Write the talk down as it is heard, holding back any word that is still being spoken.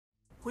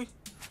Wait,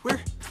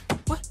 where?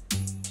 What?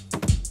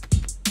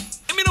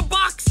 I'm in a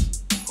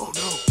box! Oh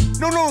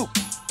no. No,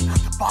 not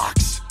the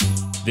box.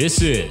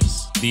 This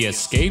is the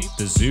Escape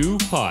the Zoo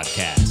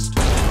podcast.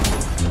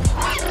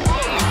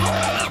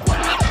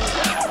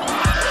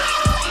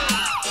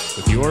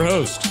 With your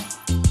host,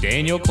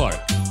 Daniel Clark.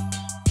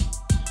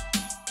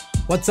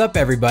 What's up,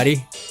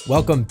 everybody?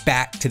 Welcome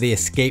back to the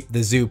Escape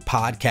the Zoo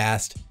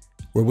podcast,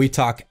 where we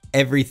talk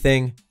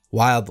everything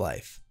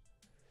wildlife.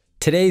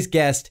 Today's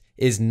guest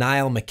is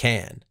Niall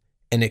McCann,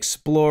 an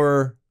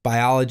explorer,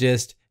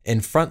 biologist,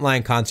 and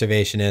frontline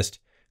conservationist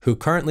who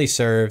currently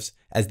serves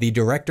as the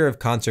Director of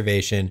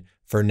Conservation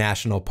for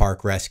National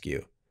Park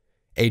Rescue,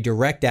 a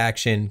direct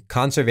action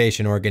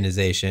conservation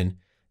organization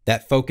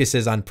that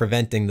focuses on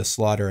preventing the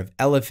slaughter of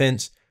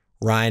elephants,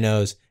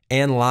 rhinos,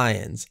 and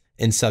lions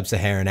in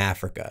sub-Saharan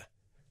Africa.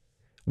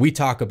 We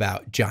talk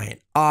about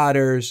giant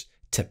otters,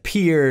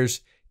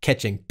 tapirs,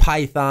 catching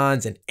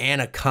pythons and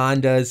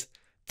anacondas,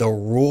 the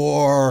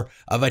roar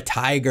of a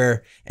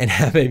tiger, and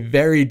have a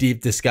very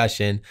deep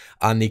discussion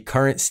on the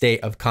current state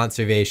of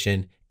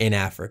conservation in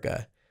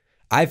Africa.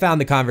 I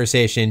found the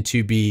conversation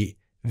to be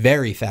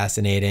very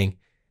fascinating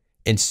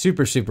and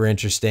super, super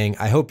interesting.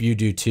 I hope you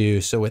do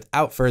too. So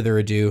without further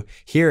ado,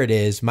 here it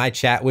is, my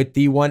chat with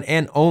the one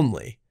and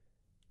only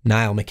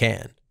Niall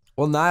McCann.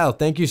 Well, Niall,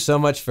 thank you so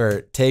much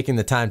for taking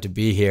the time to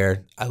be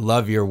here. I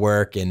love your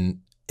work and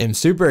am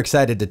super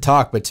excited to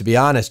talk, but to be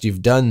honest,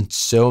 you've done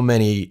so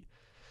many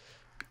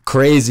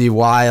crazy,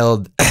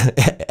 wild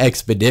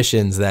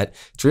expeditions that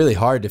it's really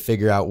hard to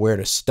figure out where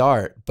to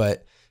start.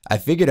 But I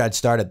figured I'd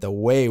start at the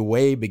way,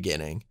 way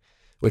beginning,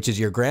 which is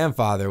your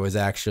grandfather was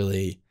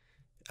actually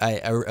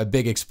a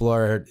big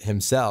explorer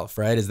himself,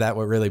 right? Is that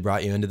what really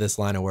brought you into this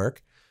line of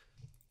work?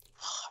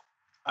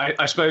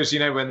 I suppose, you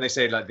know, when they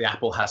say like the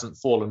apple hasn't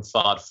fallen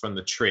far from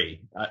the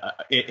tree,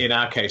 in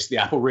our case, the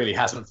apple really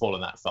hasn't fallen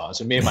that far.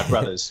 So me and my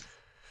brothers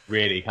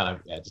really kind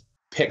of just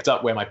picked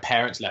up where my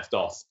parents left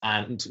off,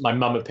 and my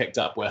mum had picked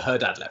up where her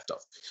dad left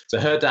off. So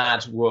her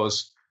dad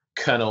was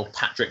Colonel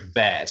Patrick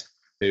Baird,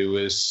 who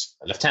was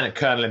a lieutenant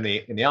colonel in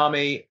the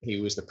army.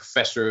 He was the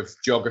professor of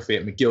geography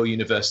at McGill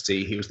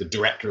University. He was the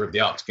director of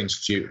the Arctic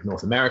Institute of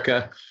North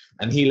America,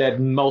 and he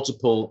led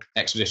multiple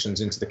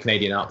expeditions into the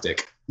Canadian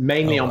Arctic,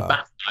 mainly on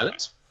Baffin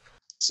Island.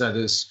 So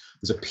there's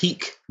a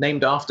peak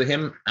named after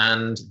him,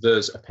 and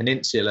there's a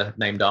peninsula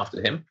named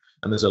after him,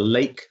 and there's a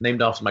lake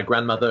named after my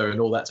grandmother,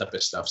 and all that type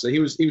of stuff. So he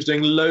was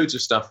doing loads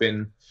of stuff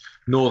in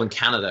northern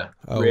Canada,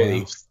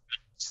 really.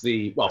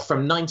 Wow.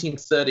 From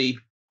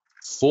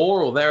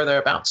 1934 or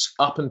thereabouts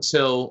up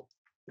until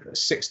the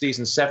 60s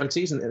and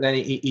 70s, and then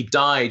he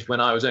died when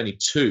I was only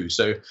 2.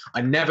 So I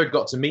never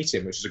got to meet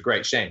him, which is a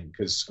great shame,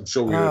 because I'm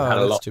sure we would have had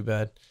a lot. That's too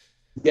bad.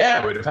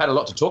 Yeah, we'd have had a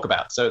lot to talk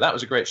about. So that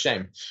was a great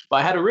shame. But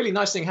I had a really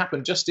nice thing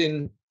happen just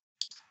in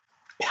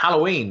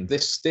Halloween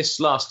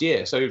this last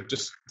year. So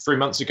just 3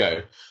 months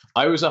ago,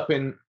 I was up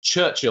in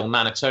Churchill,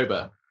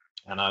 Manitoba,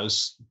 and I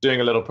was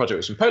doing a little project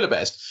with some polar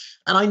bears.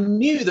 And I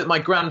knew that my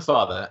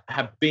grandfather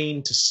had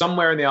been to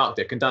somewhere in the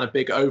Arctic and done a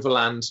big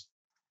overland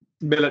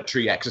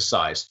military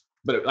exercise,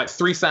 but it was like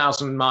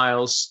 3,000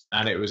 miles,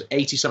 and it was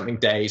 80-something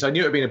days. I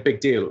knew it had been a big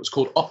deal. It was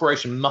called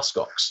Operation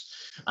Muskox.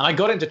 And I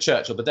got into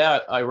Churchill the day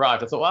I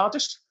arrived. I thought, well,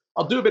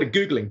 I'll do a bit of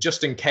Googling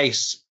just in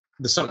case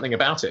there's something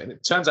about it. And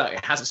it turns out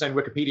it has its own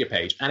Wikipedia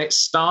page, and it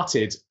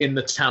started in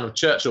the town of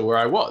Churchill where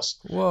I was.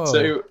 Whoa.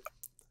 So,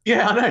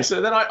 yeah, I know.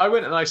 So then I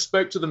went and I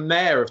spoke to the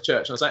mayor of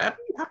Churchill. I was like, have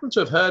you happened to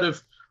have heard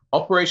of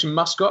Operation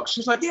Muskox?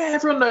 She's like, yeah,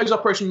 everyone knows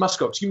Operation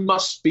Muskox. You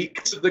must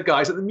speak to the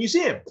guys at the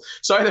museum.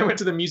 So I then went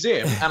to the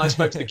museum and I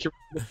spoke to the curator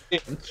of the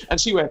museum,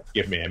 and she went,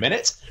 give me a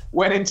minute,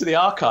 went into the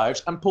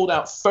archives and pulled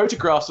out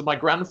photographs of my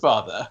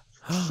grandfather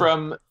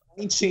from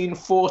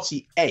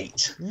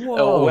 1948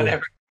 or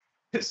whenever.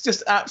 It's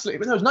just absolutely,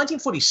 but no, it was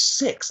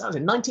 1946. That was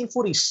in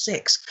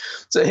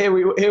 1946. So here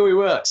we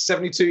were,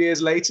 72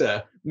 years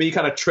later, me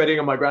kind of treading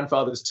on my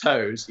grandfather's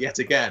toes yet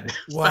again.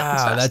 Wow,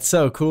 Fantastic. that's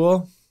so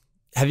cool.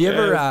 Have you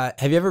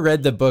ever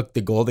read the book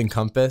The Golden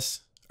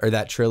Compass, or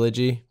that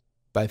trilogy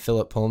by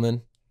Philip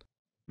Pullman?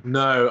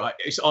 No,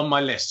 it's on my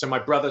list. So my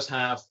brothers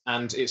have,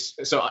 and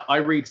I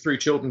read through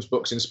children's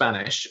books in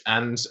Spanish,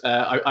 and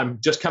I'm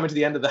just coming to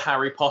the end of the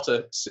Harry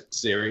Potter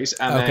series.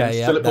 And okay,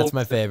 yeah, Philip that's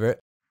Pullman, my favorite.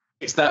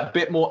 It's that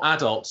bit more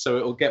adult, so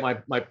it'll get my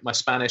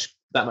Spanish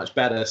that much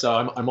better. So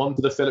I'm on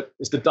to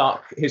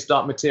his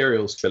Dark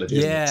Materials trilogy.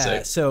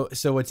 Yeah. So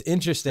what's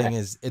interesting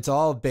is it's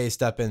all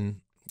based up in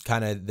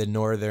kind of the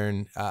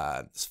northern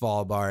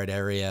Svalbard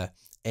area,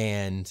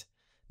 and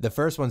the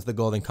first one's The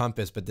Golden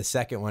Compass, but the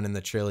second one in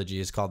the trilogy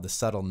is called The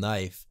Subtle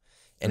Knife,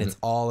 and it's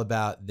all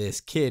about this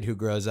kid who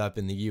grows up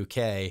in the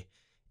UK,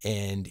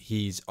 and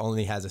he's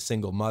only has a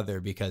single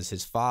mother because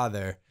his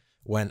father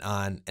went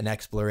on an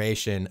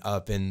exploration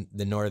up in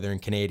the northern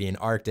Canadian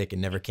Arctic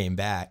and never came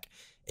back,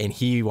 and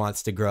he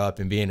wants to grow up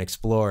and be an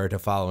explorer to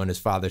follow in his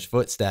father's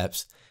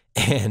footsteps.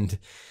 And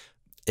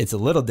it's a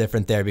little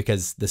different there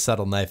because the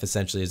subtle knife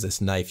essentially is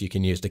this knife you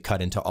can use to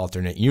cut into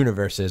alternate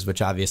universes,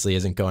 which obviously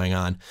isn't going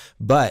on.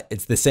 But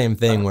it's the same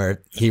thing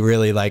where he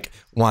really like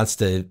wants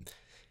to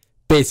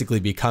basically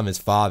become his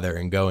father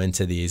and go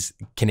into these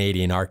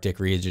Canadian Arctic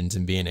regions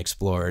and be an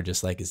explorer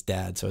just like his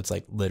dad. So it's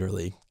like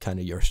literally kind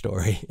of your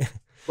story.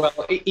 Well,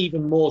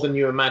 even more than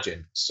you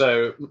imagine.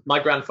 So my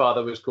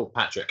grandfather was called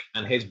Patrick,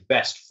 and his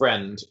best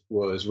friend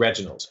was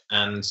Reginald.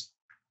 And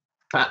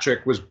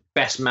Patrick was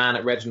best man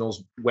at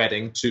Reginald's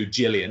wedding to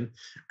Gillian,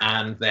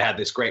 and they had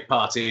this great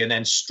party. And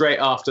then straight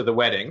after the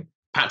wedding,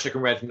 Patrick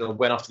and Reginald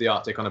went off to the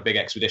Arctic on a big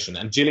expedition,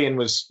 and Gillian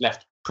was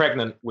left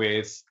pregnant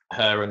with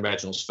her and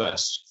Reginald's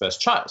first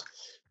child.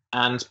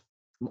 And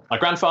my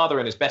grandfather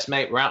and his best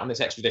mate were out on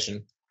this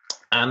expedition,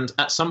 and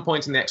at some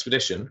point in the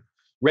expedition,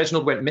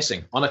 Reginald went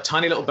missing on a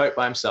tiny little boat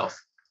by himself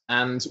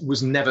and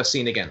was never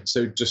seen again.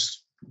 So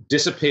just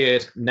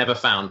disappeared, never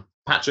found.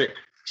 Patrick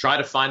tried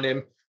to find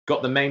him,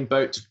 got the main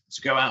boat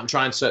to go out and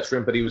try and search for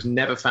him, but he was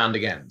never found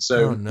again.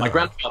 So my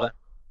grandfather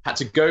had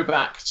to go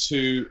back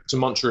to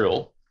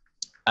Montreal,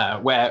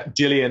 where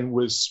Gillian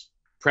was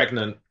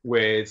pregnant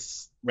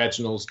with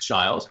Reginald's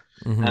child,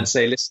 and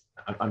say, listen,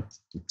 I'm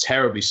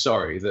terribly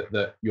sorry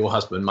that your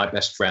husband, my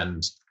best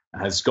friend,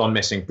 has gone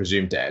missing,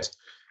 presumed dead.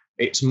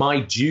 It's my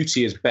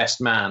duty as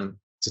best man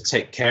to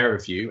take care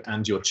of you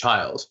and your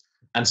child.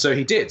 And so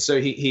he did.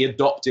 So he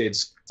adopted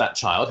that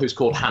child, who's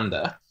called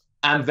Handa.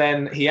 And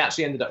then he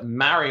actually ended up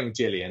marrying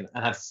Gillian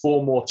and had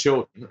 4 more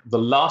children, the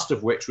last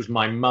of which was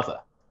my mother.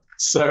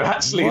 So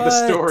actually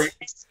the story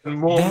is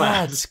more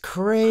mad. That's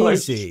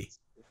crazy.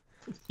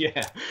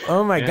 Yeah.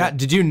 Oh my God.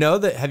 Did you know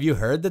that? Have you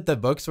heard that the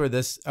books were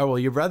this? Oh, well,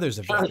 your brothers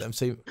have read them.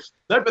 So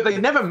no, but they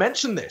never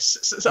mentioned this.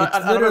 So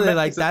it's literally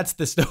like, that's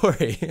the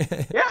story.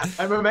 Yeah.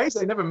 I'm amazed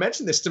they never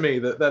mentioned this to me,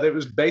 that it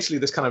was basically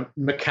this kind of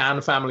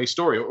McCann family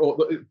story, or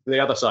the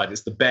other side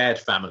is the Baird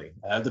family,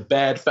 the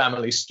Baird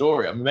family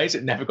story. I'm amazed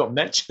it never got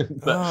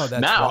mentioned. But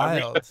that's now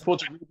wild. I'm looking forward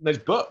to reading those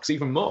books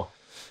even more.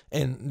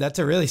 And that's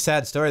a really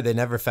sad story. They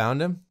never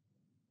found him?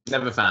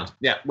 Never found.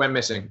 Yeah, went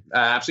missing.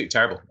 Absolutely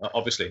terrible,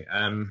 obviously.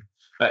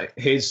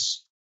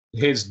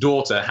 His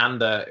daughter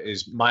Handa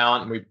is my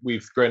aunt, and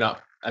we've grown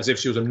up as if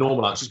she was a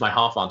normal aunt. She's my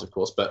half aunt, of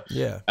course, but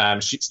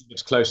she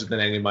lives closer than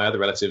any of my other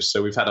relatives.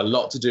 So we've had a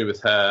lot to do with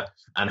her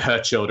and her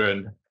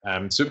children.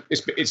 So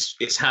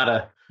it's had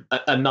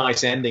a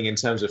nice ending in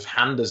terms of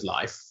Handa's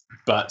life,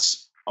 but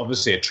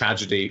obviously a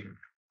tragedy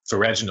for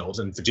Reginald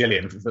and for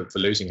Gillian for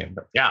losing him.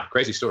 But yeah,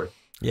 crazy story.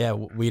 Yeah,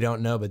 we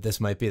don't know, but this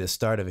might be the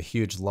start of a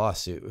huge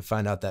lawsuit. We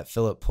find out that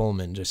Philip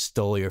Pullman just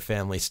stole your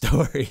family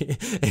story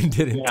and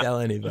didn't tell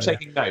anybody. I'm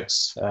taking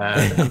notes.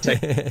 I'm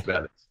taking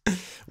about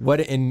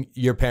it. And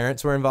your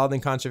parents were involved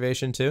in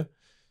conservation too?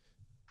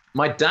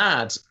 My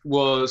dad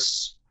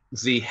was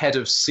the head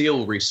of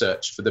seal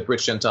research for the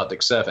British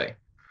Antarctic Survey.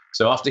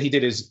 So after he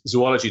did his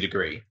zoology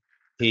degree,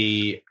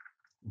 he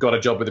got a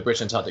job with the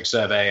British Antarctic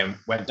Survey and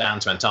went down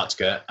to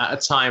Antarctica at a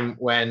time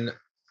when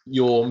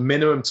your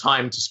minimum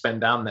time to spend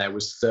down there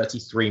was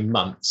 33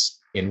 months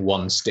in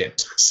one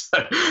stint.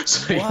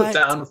 So you're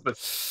down for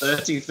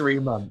 33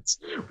 months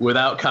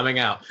without coming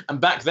out. And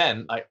back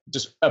then, like,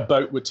 just a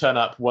boat would turn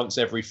up once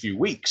every few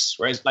weeks.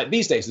 Whereas like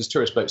these days, there's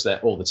tourist boats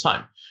there all the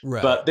time.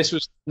 Right. But this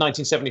was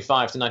 1975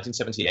 to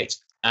 1978.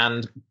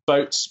 And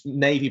boats,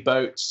 Navy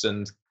boats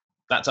and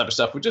that type of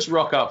stuff would just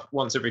rock up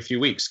once every few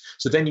weeks.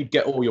 So then you'd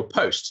get all your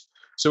post.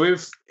 So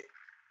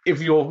if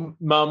your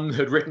mum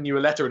had written you a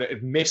letter and it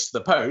had missed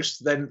the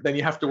post, then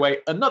you have to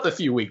wait another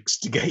few weeks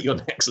to get your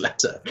next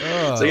letter.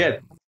 Oh. So yeah,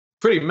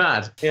 pretty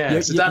mad. Yeah.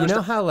 You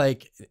know how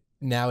like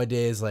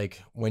nowadays,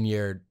 like when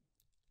you're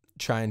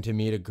trying to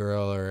meet a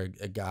girl or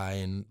a guy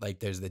and like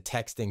there's the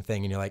texting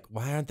thing and you're like,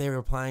 why aren't they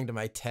replying to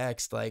my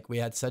text? Like we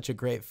had such a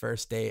great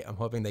first date. I'm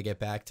hoping they get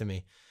back to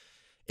me.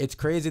 It's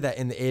crazy that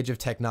in the age of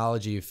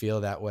technology, you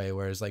feel that way.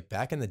 Whereas like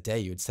back in the day,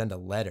 you would send a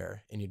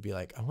letter and you'd be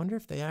like, I wonder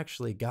if they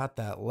actually got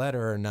that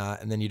letter or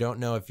not. And then you don't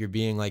know if you're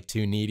being like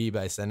too needy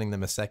by sending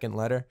them a second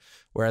letter.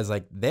 Whereas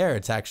like there,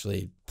 it's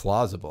actually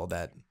plausible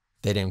that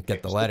they didn't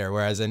get the letter.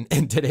 Whereas in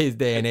today's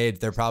day and age,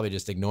 they're probably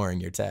just ignoring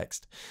your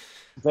text.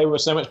 They were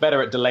so much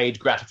better at delayed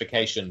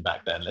gratification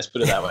back then. Let's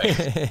put it that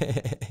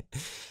way.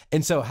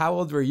 And so how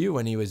old were you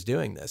when he was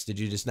doing this? Did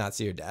you just not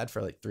see your dad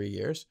for like 3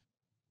 years?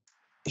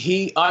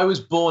 I was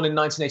born in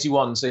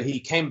 1981, so he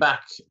came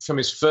back from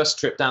his first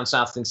trip down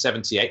south in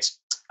 78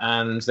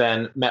 and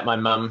then met my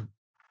mum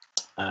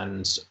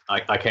and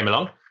I came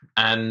along.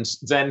 And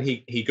then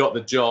he got the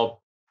job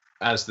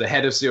as the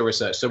head of seal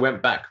research. So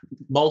went back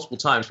multiple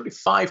times, probably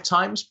 5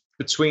 times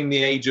between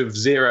the age of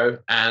 0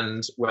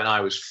 and when I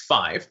was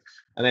 5.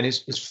 And then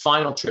his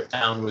final trip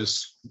down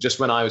was just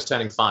when I was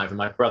turning 5 and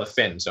my brother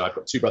Finn. So I've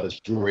got 2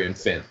 brothers, Rory and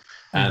Finn.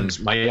 And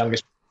my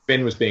youngest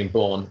Finn was being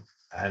born.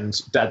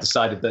 And Dad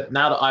decided that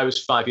now that I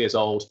was 5 years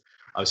old,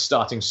 I was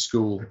starting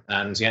school,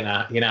 and he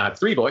now had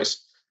 3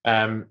 boys,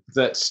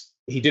 that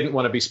he didn't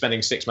want to be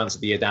spending 6 months of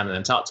the year down in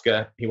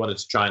Antarctica. He wanted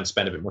to try and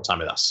spend a bit more time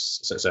with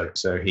us.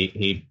 So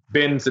he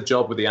binned the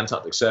job with the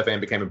Antarctic Survey and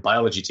became a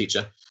biology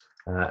teacher,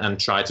 and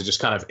tried to just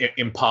kind of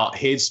impart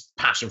his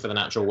passion for the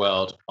natural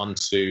world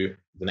onto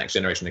the next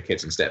generation of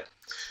kids instead.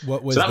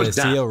 What was the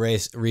seal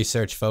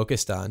research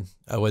focused on?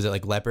 Was it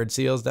like leopard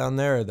seals down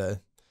there, or the...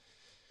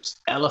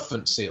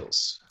 elephant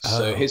seals. Oh,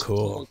 So his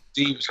cool.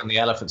 PhD was on the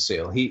elephant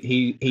seal.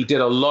 He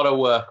did a lot of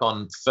work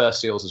on fur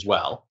seals as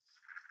well,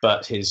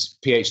 but his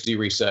PhD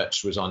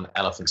research was on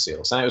elephant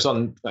seals, and it was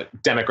on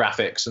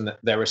demographics and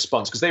their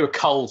response, because they were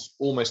culled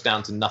almost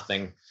down to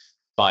nothing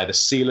by the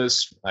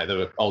sealers. There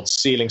were old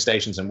sealing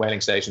stations and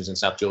whaling stations in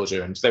South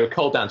Georgia, and they were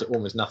culled down to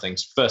almost nothing,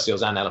 fur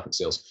seals and elephant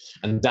seals.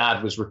 And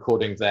Dad was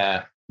recording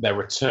their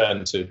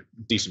return to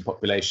decent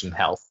population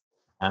health,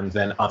 and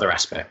then other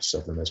aspects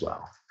of them as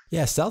well.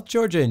 Yeah, South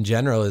Georgia in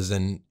general is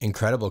an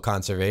incredible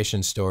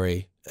conservation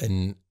story.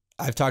 And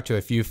I've talked to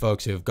a few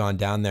folks who have gone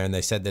down there, and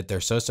they said that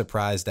they're so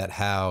surprised at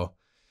how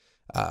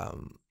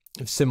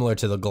similar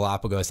to the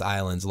Galapagos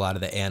Islands, a lot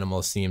of the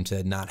animals seem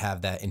to not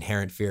have that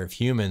inherent fear of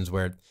humans,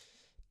 where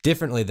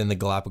differently than the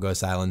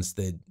Galapagos Islands,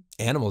 the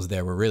animals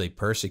there were really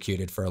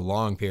persecuted for a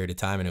long period of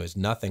time, and it was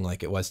nothing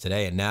like it was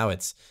today. And now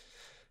it's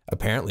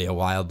apparently a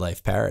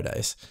wildlife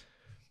paradise.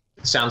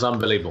 It sounds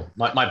unbelievable.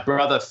 My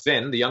brother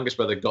Finn, the youngest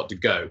brother, got to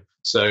go.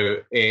 So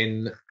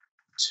in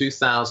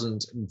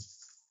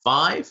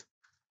 2005,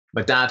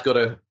 my dad got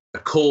a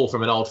call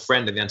from an old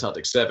friend in the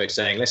Antarctic Survey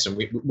saying, listen,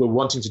 we're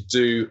wanting to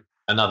do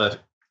another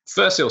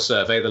fur seal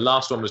survey. The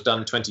last one was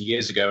done 20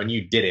 years ago and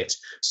you did it.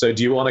 So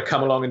do you want to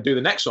come along and do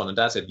the next one? And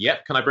Dad said,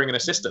 yep, can I bring an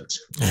assistant?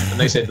 And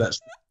they said, that's...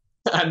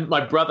 And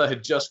my brother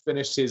had just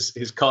finished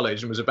his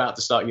college and was about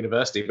to start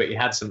university, but he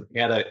had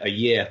a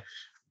year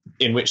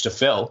in which to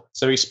fill.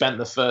 So he spent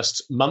the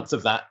first month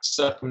of that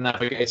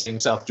circumnavigating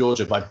South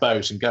Georgia by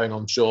boat and going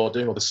on shore,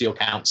 doing all the seal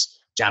counts.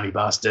 Jammy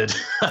bastard.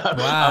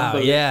 Wow.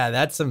 Yeah,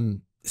 that's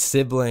some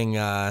sibling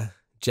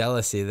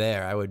jealousy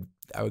there. I would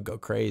go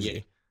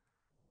crazy.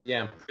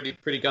 Yeah, I'm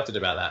pretty gutted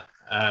about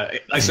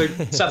that. So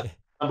South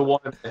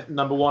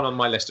number one on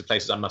my list of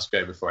places I must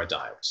go before I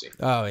die, obviously.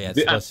 Oh yeah,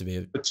 it's supposed to be.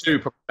 The two,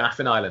 probably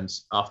Baffin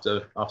Islands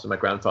after my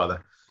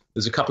grandfather.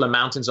 There's a couple of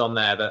mountains on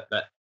there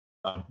that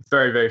are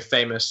very, very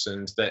famous,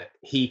 and that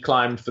he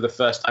climbed for the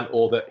first time,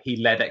 or that he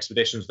led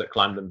expeditions that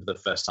climbed them for the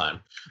first time.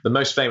 The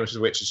most famous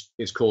of which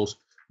is called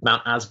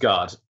Mount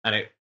Asgard, and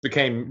it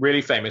became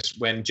really famous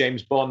when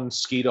James Bond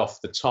skied off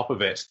the top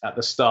of it at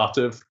the start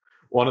of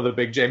one of the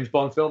big James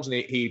Bond films, and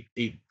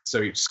he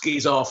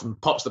skis off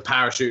and pops the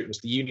parachute, and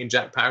it's the Union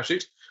Jack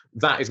parachute.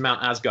 That is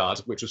Mount Asgard,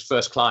 which was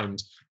first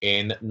climbed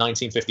in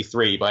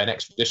 1953 by an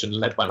expedition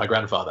led by my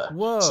grandfather.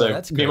 Whoa, so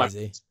that's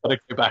crazy. Got to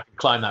go back and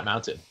climb that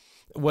mountain.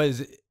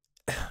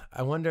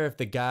 I wonder if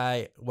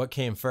what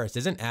came first?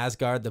 Isn't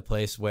Asgard the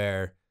place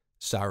where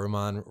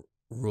Saruman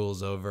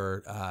rules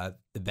over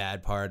the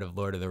bad part of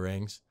Lord of the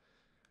Rings?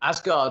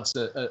 Asgard's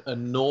a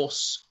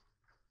Norse.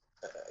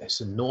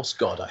 It's a Norse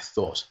god, I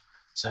thought.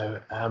 So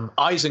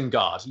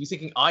Isengard. Are you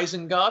thinking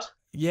Isengard?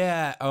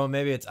 Yeah. Oh,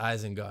 maybe it's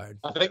Isengard.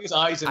 I think it's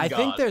Isengard. I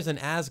think there's an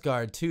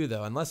Asgard too,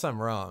 though, unless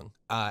I'm wrong.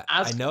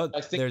 I know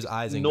there's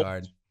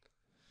Isengard.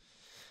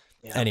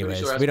 Yeah, anyways,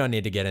 sure we don't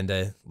need to get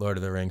into Lord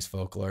of the Rings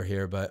folklore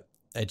here, but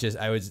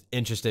I was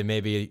interested.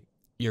 Maybe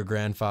your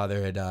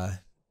grandfather had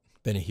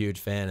been a huge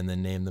fan and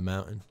then named the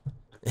mountain.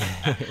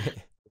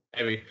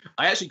 Maybe.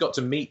 I actually got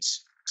to meet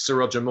Sir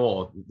Roger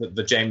Moore,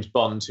 the James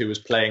Bond who was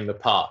playing the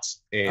part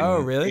in. Oh,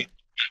 really?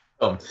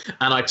 And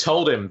I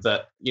told him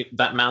that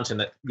that mountain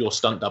that your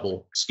stunt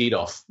double skied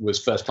off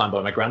was first climbed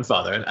by my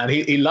grandfather, and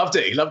he loved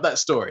it. He loved that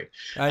story.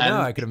 I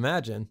know. I could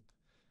imagine.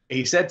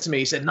 He said to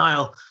me,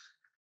 Niall,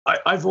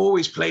 I've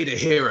always played a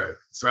hero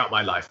throughout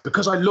my life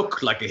because I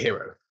look like a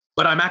hero,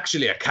 but I'm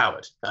actually a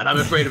coward, and I'm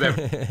afraid of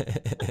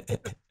everything.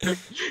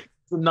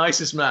 The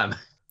nicest man.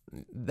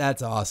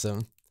 That's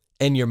awesome.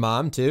 And your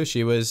mom too?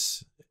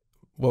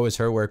 What was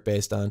her work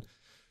based on?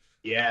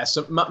 Yeah,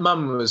 so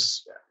mum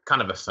was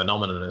kind of a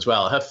phenomenon as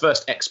well. Her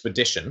first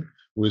expedition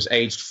was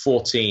aged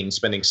 14,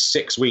 spending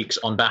 6 weeks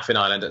on Baffin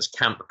Island as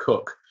Camp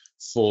Cook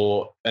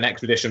for an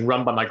expedition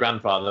run by my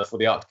grandfather for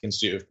the Arctic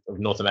Institute of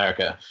North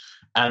America.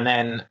 And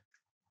then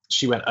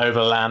she went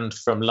overland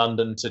from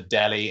London to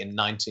Delhi in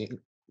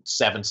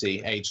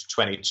 1970, aged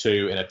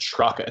 22, in a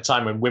truck at a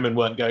time when women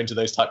weren't going to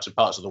those types of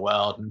parts of the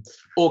world, and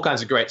all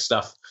kinds of great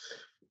stuff.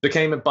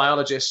 Became a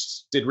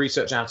biologist, did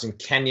research out in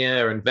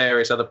Kenya and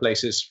various other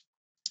places.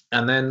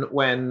 And then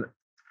when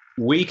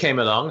we came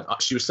along,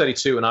 she was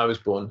 32 when I was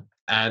born,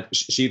 and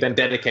she then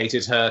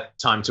dedicated her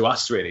time to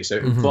us, really. So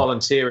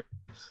volunteering,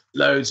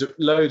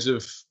 loads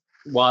of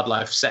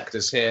wildlife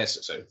sectors here.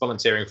 So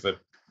volunteering for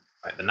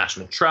the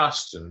National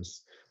Trust and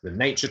the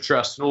Nature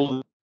Trust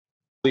and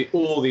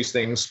all these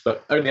things,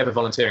 but only ever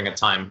volunteering at a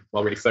time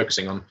while really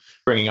focusing on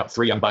bringing up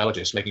 3 young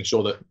biologists, making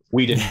sure that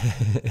we didn't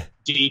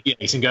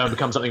deviate and go and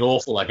become something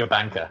awful like a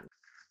banker.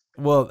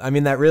 Well, I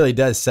mean, that really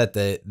does set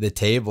the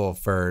table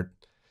for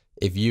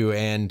if you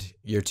and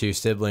your 2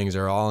 siblings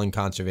are all in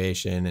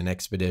conservation and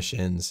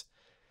expeditions.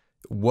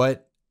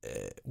 What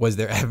was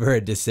there ever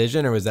a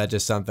decision, or was that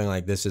just something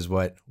like, this is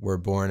what we're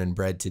born and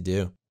bred to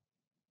do?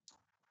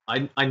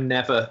 I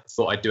never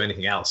thought I'd do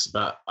anything else,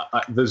 but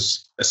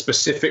there's a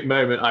specific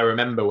moment I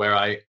remember where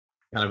I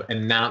kind of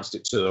announced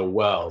it to the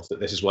world that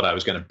this is what I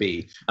was going to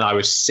be. And I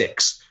was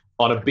 6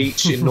 on a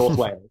beach in North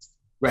Wales,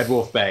 Red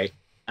Wharf Bay.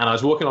 And I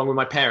was walking along with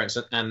my parents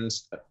and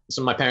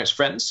some of my parents'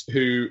 friends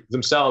who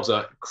themselves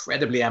are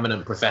incredibly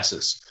eminent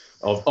professors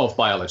of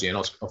biology and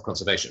of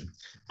conservation.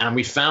 And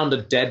we found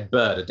a dead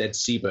bird, a dead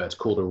seabird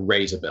called a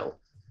razorbill.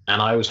 And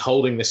I was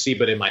holding the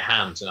seabird in my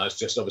hands and I was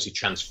just obviously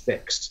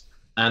transfixed.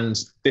 And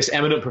this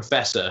eminent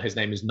professor, his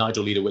name is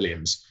Nigel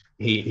Leader-Williams,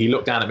 he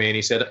looked down at me and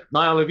he said,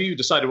 "Niall, have you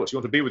decided what you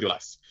want to be with your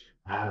life?"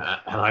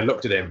 And I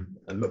looked at him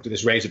and looked at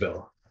this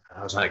razorbill. And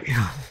I was like,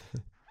 I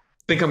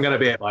think I'm going to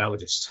be a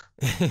biologist.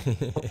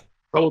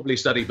 Probably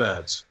study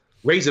birds.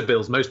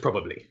 Razorbills, most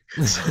probably.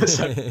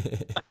 So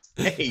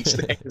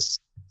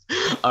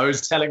I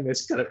was telling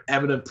this kind of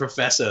eminent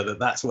professor that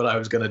that's what I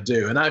was going to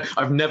do. And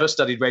I've never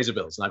studied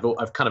razorbills, and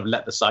I've kind of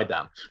let the side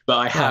down. But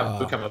I have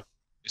become a,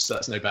 so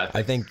that's no bad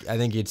thing. I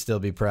think you'd still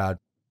be proud.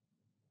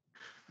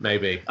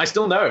 Maybe. I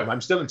still know him.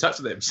 I'm still in touch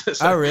with him. So,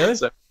 oh, really?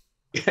 So,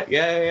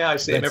 yeah. I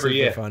see him every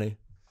year. Funny.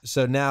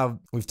 So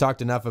now we've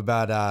talked enough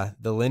about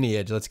the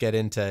lineage. Let's get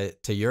into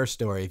your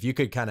story. If you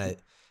could kind of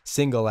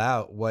single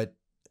out what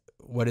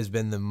has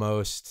been the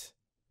most,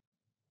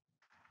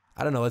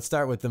 I don't know, let's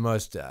start with the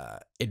most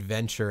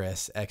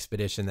adventurous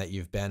expedition that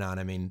you've been on.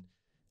 I mean,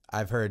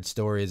 I've heard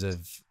stories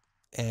of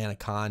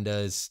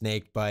anacondas,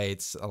 snake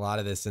bites, a lot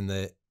of this in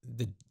the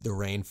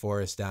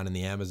rainforest down in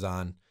the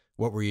Amazon.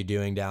 What were you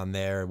doing down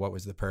there? What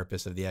was the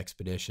purpose of the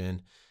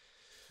expedition?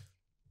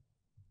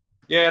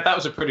 Yeah, that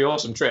was a pretty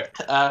awesome trip.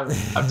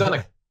 I've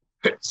done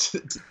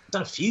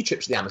a few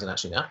trips to the Amazon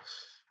actually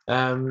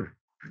now.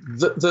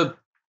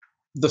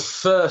 The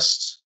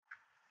first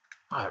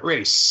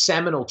really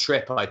seminal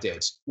trip I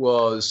did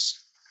was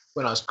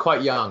when I was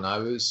quite young. I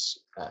was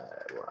I'd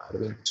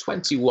have been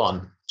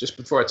 21, just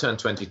before I turned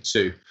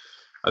 22.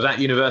 I was at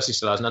university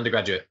still. I was an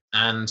undergraduate,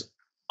 and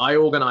I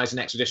organized an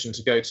expedition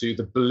to go to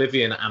the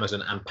Bolivian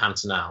Amazon and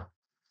Pantanal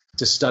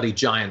to study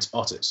giant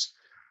otters.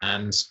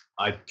 And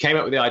I came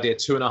up with the idea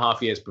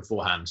 2.5 years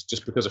beforehand,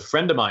 just because a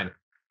friend of mine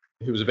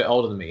who was a bit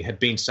older than me had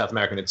been to South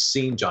America and had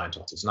seen giant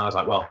otters. And I was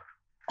like, well,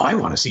 I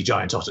want to see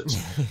giant otters.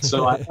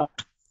 So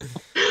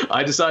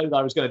I decided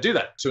I was going to do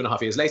that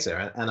 2.5 years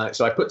later.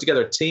 So I put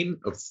together a team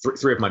of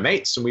three of my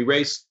mates, and we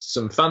raised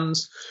some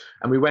funds,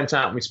 and we went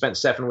out and we spent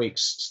 7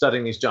 weeks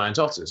studying these giant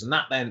otters. And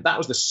that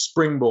was the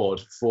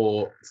springboard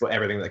for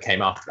everything that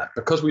came after that,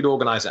 because we'd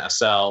organized it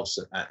ourselves.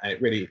 And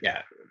it really,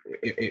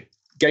 it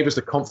gave us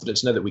the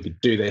confidence to know that we could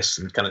do this,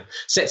 and kind of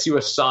sets you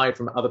aside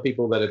from other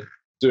people that are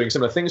doing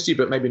similar things to you,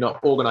 but maybe not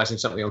organizing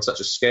something on such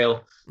a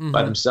scale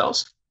by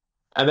themselves.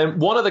 And then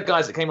one of the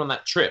guys that came on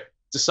that trip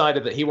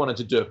decided that he wanted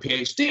to do a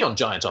PhD on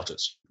giant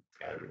otters.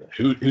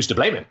 Who's to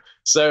blame him?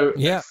 So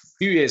a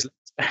few years,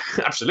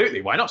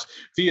 absolutely, why not?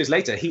 A few years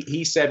later,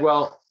 he said,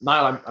 well,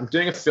 Niall, I'm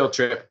doing a field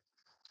trip.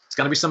 It's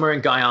going to be somewhere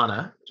in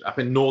Guyana, up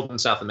in northern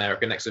South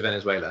America, next to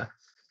Venezuela.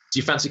 Do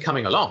you fancy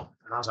coming along?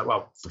 And I was like,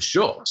 well, for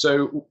sure.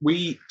 So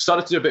we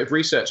started to do a bit of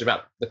research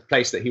about the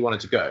place that he wanted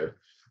to go.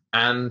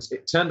 And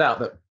it turned out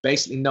that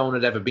basically no one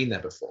had ever been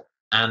there before.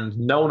 And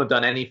no one had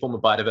done any form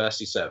of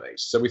biodiversity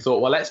surveys. So we thought,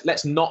 well,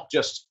 let's not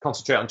just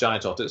concentrate on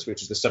giant otters,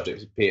 which is the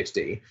subject of the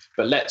PhD,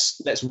 but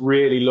let's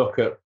really look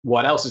at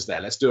what else is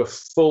there. Let's do a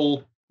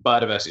full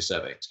biodiversity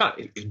survey. It's kind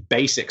of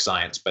basic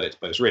science, but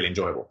it's really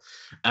enjoyable.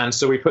 And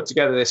so we put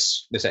together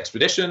this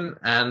expedition,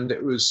 and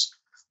it was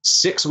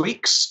 6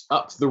 weeks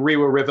up the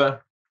Rewa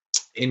River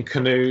in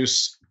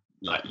canoes,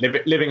 like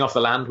living off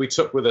the land. We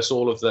took with us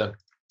all of the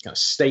kind of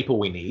staple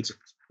we need: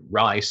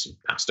 rice, and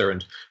pasta,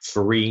 and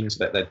farines,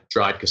 that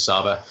dried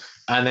cassava.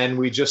 And then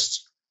we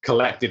just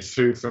collected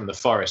food from the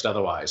forest.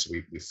 Otherwise,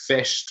 we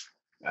fished.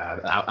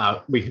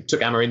 We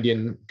took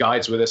Amerindian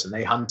guides with us, and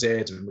they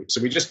hunted. And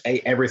so we just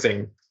ate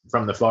everything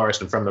from the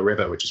forest and from the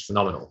river, which is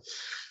phenomenal.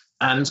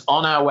 And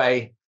on our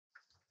way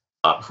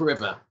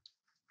upriver,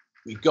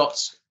 we got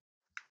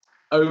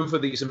over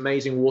these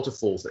amazing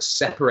waterfalls that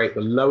separate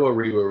the lower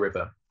Rewa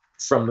River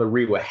from the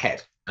Rewa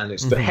head. And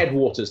it's the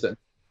headwaters that I've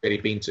really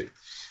been to.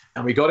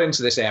 And we got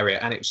into this area,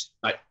 and it's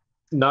like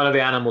none of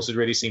the animals had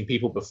really seen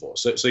people before.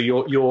 So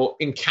you're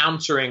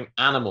encountering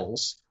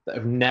animals that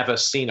have never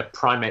seen a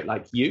primate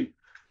like you.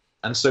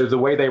 And so the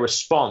way they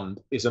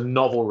respond is a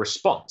novel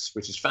response,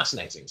 which is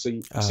fascinating. So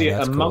you see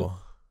a monk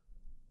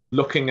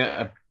looking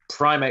at a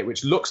primate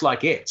which looks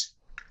like it,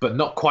 but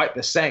not quite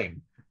the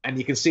same. And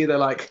you can see they're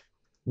like,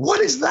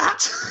 what is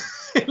that?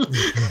 It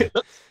looks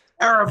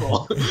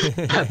terrible.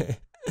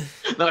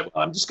 Like,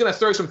 well, I'm just going to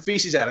throw some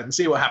feces at it and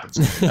see what happens.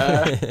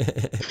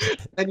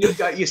 And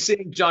you're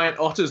seeing giant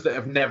otters that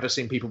have never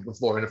seen people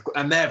before,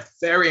 and they're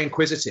very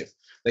inquisitive.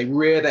 They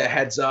rear their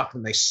heads up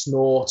and they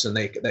snort, and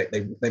they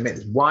make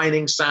this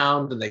whining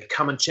sound, and they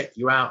come and check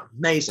you out.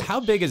 Amazing.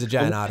 How big is a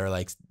giant otter?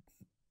 Like,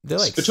 they're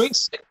like between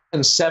 6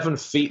 and 7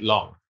 feet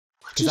long.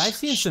 Because I've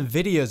seen some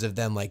videos of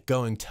them like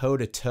going toe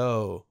to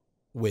toe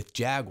with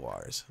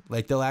jaguars.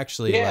 Like they'll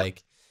actually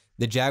like.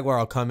 The jaguar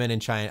will come in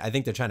and I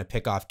think they're trying to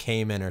pick off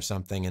caiman or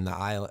something in the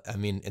island,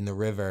 in the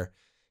river.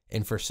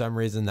 And for some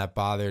reason that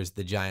bothers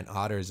the giant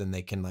otters, and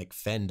they can like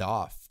fend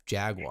off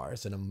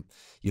jaguars. And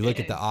you look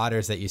at the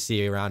otters that you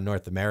see around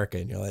North America,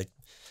 and you're like,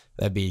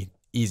 that'd be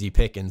easy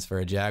pickings for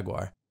a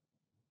jaguar.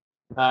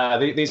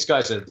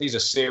 These are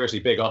seriously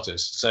big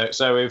otters.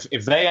 So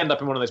if they end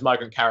up in one of those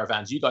migrant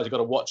caravans, you guys have got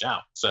to watch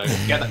out. So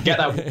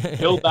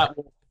build that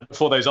wall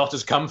before those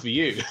otters come for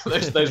you.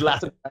 those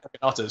Latin American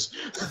otters,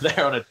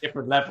 they're on a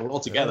different level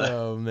altogether.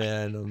 Oh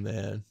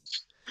man.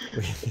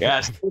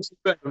 Yeah,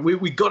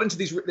 we got into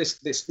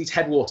these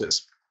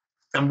headwaters,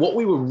 and what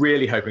we were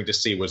really hoping to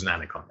see was an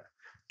anaconda.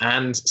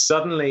 And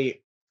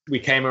suddenly we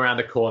came around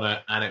a corner,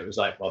 and it was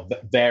like, well,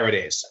 there it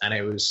is. And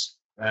it was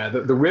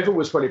the river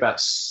was probably about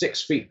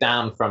 6 feet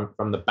down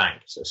from the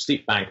bank, so a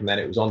steep bank, and then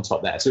it was on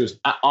top there. So it was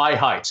at eye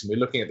height, and we're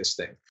looking at this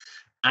thing,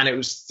 and it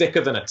was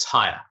thicker than a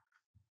tire.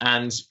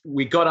 And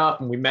we got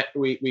up and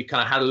we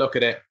kind of had a look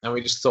at it, and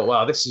we just thought,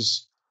 wow, this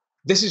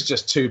is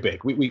just too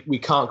big. We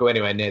can't go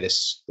anywhere near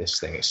this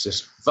thing. It's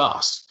just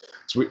vast.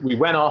 So we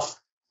went off.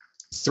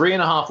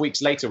 3.5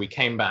 weeks later, we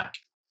came back,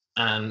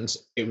 and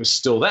it was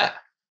still there.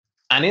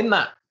 And in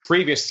that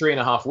previous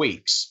 3.5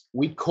 weeks,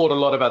 we caught a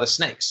lot of other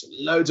snakes,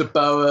 loads of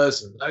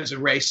boas and loads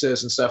of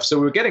racers and stuff. So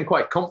we were getting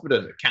quite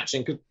confident at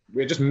catching, because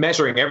we were just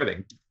measuring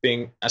everything,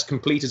 being as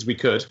complete as we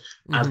could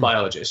as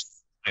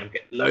biologists, and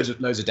get loads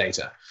of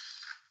data.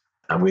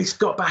 And we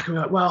got back and we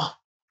were like, well,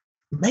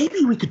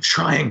 maybe we could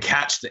try and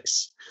catch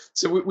this.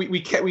 So we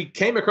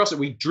came across it.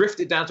 We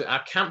drifted down to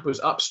our camp was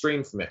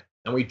upstream from it,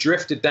 and we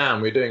drifted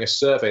down. We were doing a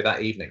survey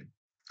that evening,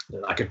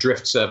 like a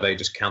drift survey,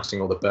 just counting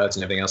all the birds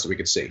and everything else that we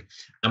could see.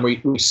 And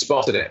we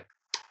spotted it,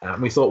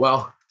 and we thought,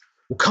 well,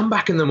 we'll come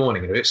back in the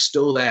morning, and if it's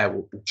still there,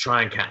 we'll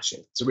try and catch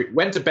it. So we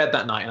went to bed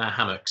that night in our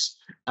hammocks,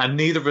 and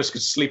neither of us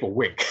could sleep a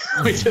wink.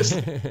 We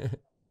just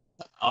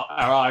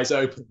our eyes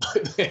open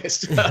like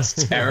this. That's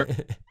terrible.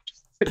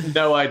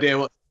 No idea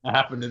what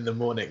happened in the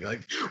morning.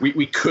 Like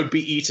we could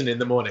be eaten in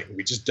the morning.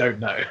 We just don't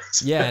know.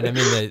 Yeah, and I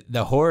mean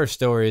the horror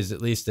stories,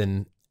 at least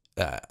in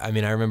I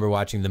mean, I remember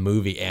watching the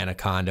movie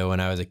Anaconda when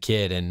I was a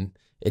kid, and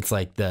it's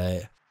like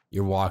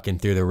you're walking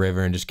through the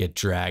river and just get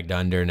dragged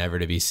under, never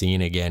to be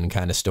seen again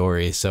kind of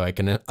story. So I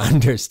can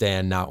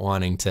understand not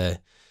wanting to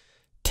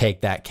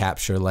take that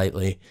capture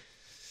lightly.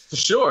 For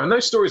sure, and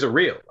those stories are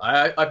real.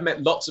 I've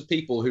met lots of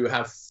people who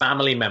have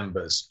family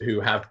members who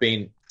have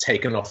been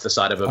taken off the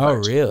side of a boat. Oh,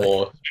 really?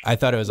 Or I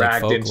thought it was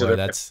like folklore.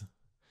 That's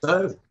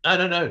no.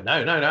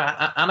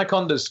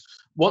 Anacondas,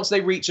 once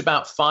they reach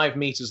about 5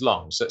 meters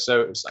long,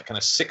 so it's like kind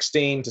of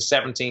 16 to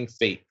 17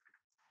 feet,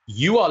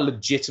 you are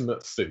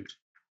legitimate food,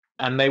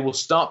 and they will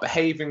start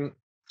behaving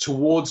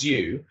towards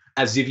you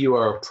as if you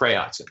are a prey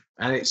item.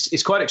 And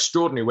it's quite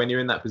extraordinary when you're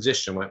in that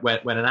position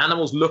when an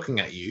animal's looking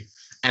at you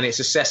and it's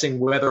assessing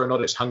whether or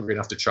not it's hungry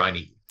enough to try and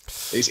eat you.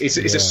 It's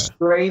a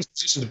strange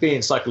position to be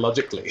in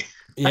psychologically.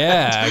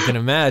 Yeah, I can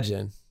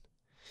imagine.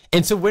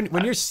 And so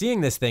when you're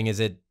seeing this thing, is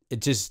it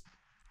just,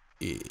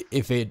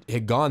 if it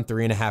had gone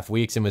 3.5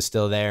 weeks and was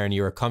still there and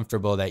you were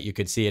comfortable that you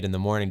could see it in the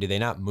morning, do they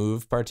not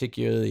move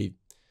particularly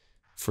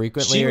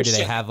frequently, or do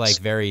they have like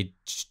very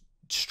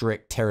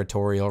strict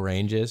territorial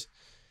ranges?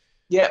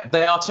 Yeah,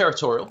 they are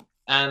territorial.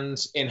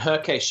 And in her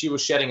case, she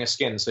was shedding her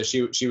skin. So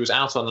she was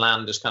out on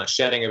land, just kind of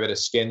shedding a bit of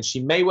skin. She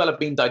may well have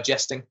been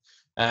digesting.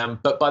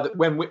 But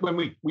when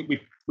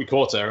we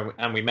caught her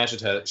and we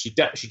measured her, she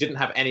didn't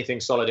have anything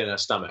solid in her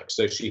stomach.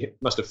 So she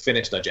must have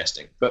finished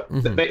digesting. But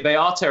they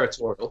are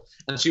territorial.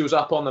 And she was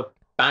up on the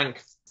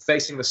bank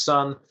facing the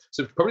sun.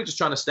 So probably just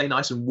trying to stay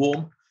nice and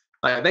warm.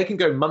 Like, they can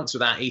go months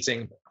without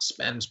eating,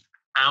 spend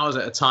hours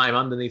at a time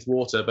underneath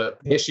water. But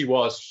here she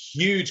was,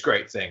 huge,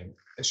 great thing.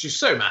 And she's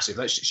so massive.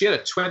 Like, she had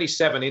a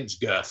 27-inch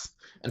girth,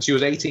 and she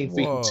was 18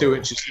 feet and 2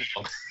 inches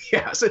long.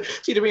 Yeah, so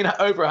she'd have been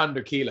over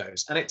 100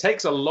 kilos. And it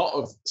takes a lot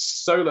of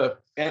solar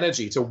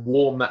energy to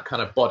warm that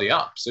kind of body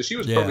up. So she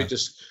was probably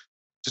just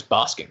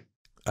basking.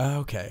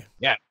 Okay.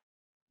 Yeah.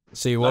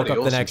 So you woke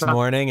up the next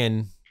morning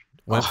and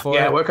went for it?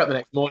 Yeah, I woke up the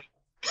next morning,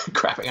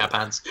 crapping our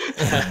pants.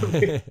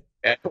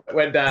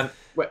 Went down,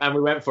 and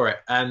we went for it.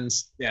 And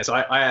yeah, so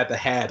I had the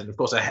head, and of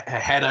course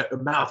her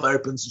mouth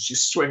opens, and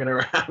she's swinging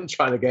around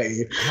trying to get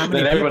you. How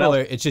many people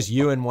it's just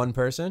you and one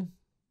person?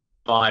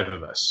 5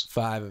 of us.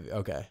 5 of you,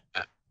 okay.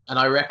 And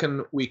I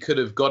reckon we could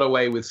have got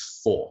away with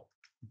 4,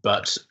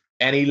 but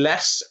any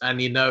less,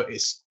 and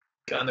it's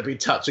going to be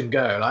touch and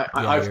go.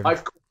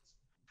 I've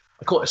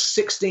caught a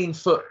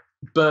 16-foot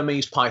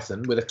Burmese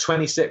python with a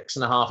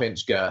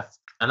 26.5-inch girth,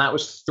 and that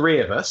was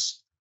 3 of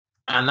us,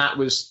 and that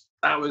was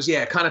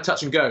kind of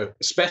touch and go,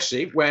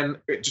 especially when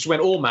it just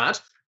went all mad,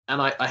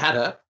 and I had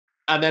her,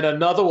 and then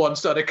another one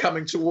started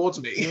coming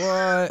towards me.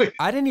 What?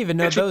 I didn't even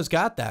know those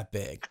got that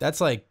big. That's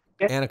like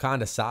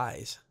anaconda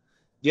size.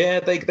 Yeah,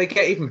 they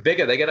get even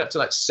bigger. They get up to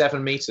like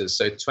 7 meters,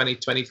 so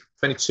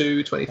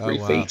 22, 23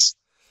 feet.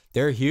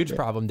 They're a huge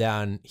problem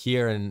down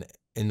here in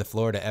the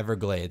Florida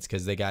Everglades,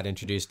 because they got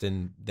introduced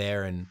in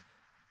there, and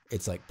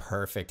it's like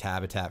perfect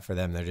habitat for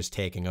them. They're just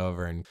taking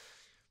over. And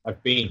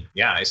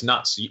it's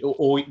nuts. The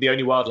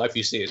only wildlife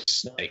you see is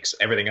snakes.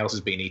 Everything else has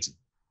been eaten.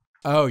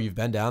 Oh, you've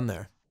been down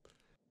there?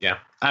 Yeah,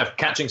 I've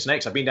catching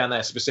snakes. I've been down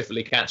there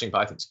specifically catching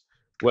pythons,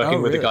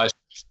 working with the guys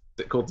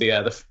called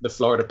the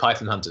Florida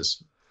Python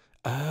Hunters.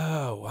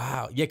 Oh,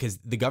 wow. Yeah, because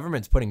the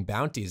government's putting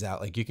bounties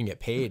out. Like, you can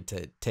get paid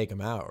to take them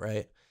out,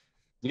 right?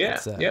 Yeah,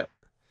 yeah.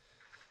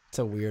 It's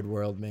a weird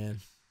world, man.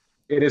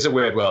 It is a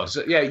weird world.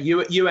 So, yeah,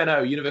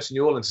 UNO, University of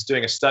New Orleans, is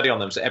doing a study on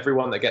them. So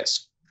everyone that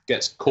gets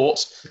caught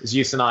is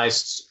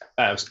euthanized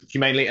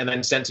humanely and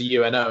then sent to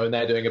UNO, and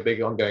they're doing a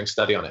big ongoing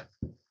study on it.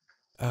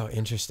 Oh,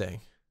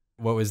 interesting.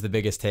 What was the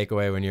biggest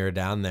takeaway when you were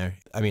down there?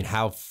 I mean,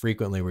 how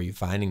frequently were you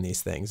finding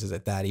these things? Is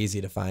it that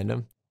easy to find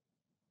them?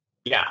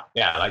 Yeah.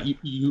 Like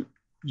you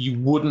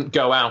wouldn't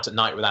go out at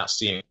night without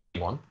seeing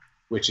one,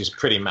 which is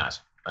pretty mad.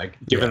 Like,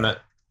 given that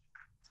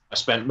I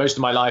spent most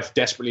of my life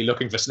desperately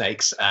looking for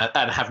snakes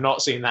and have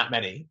not seen that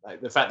many. Like,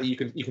 the fact that you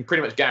can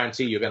pretty much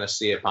guarantee you're going to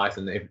see a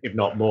python, if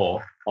not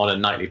more, on a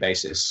nightly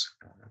basis,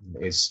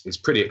 is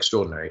pretty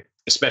extraordinary.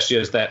 Especially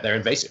as they're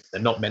invasive.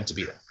 They're not meant to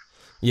be there.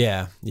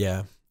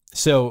 Yeah.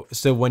 So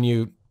when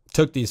you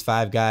took these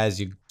 5 guys,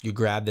 you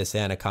grabbed this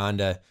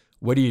anaconda.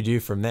 What do you do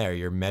from there?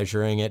 You're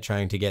measuring it,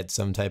 trying to get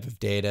some type of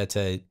data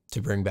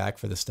to bring back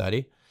for the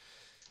study?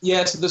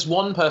 Yeah, so there's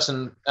one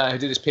person who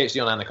did his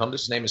PhD on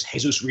anacondas. His name is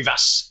Jesus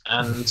Rivas,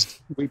 and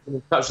we've been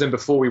in touch with him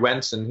before we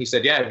went, and he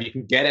said, yeah, if you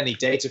can get any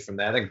data from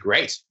there, then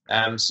great.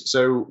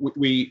 So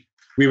we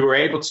were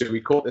able to. We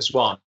caught this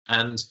one,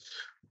 and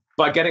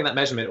by getting that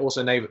measurement, it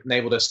also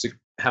enabled us to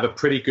have a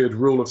pretty good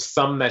rule of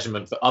thumb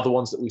measurement for other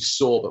ones that we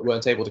saw but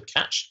weren't able to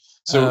catch.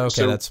 So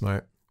that's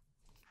smart.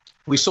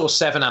 We saw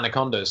 7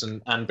 anacondas,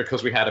 and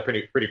because we had a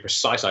pretty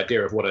precise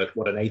idea of what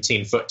an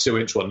 18-foot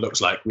 2-inch one looks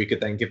like, we could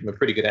then give them a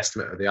pretty good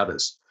estimate of the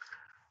others,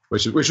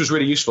 which was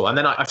really useful. And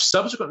then I've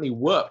subsequently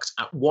worked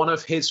at one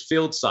of his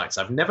field sites.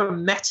 I've never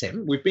met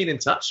him. We've been in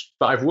touch,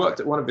 but I've worked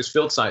at one of his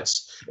field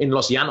sites in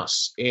Los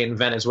Llanos in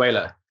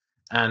Venezuela,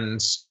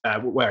 and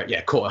where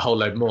caught a whole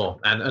load more.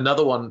 And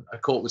another one I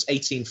caught was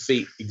 18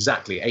 feet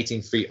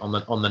on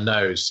the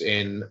nose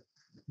in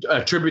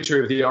a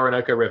tributary of the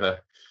Orinoco River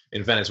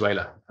in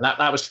Venezuela. And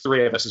that was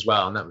 3 of us as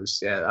well. And that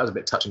was a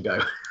bit touch and go.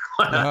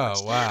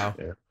 Oh, wow.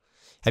 Yeah.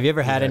 Have you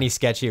ever had any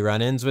sketchy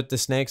run-ins with the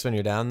snakes when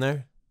you're down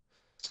there?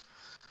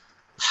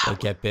 Like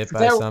get bit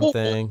by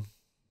something?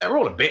 They're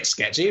all a bit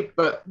sketchy,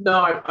 but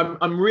no,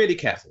 I'm really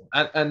careful.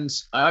 And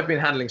I've been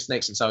handling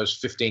snakes since I was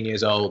 15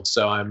 years old.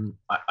 So I'm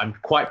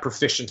quite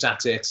proficient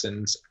at it.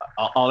 And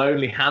I'll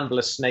only handle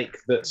a snake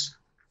that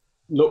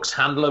looks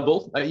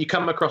handleable. You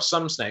come across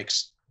some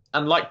snakes,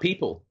 and like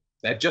people,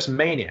 they're just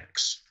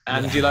maniacs.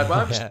 And you're like,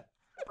 well,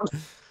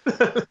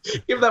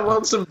 give that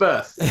one some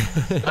birth.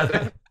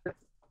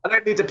 I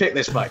don't need to pick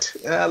this fight.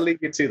 I'll leave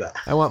you to that.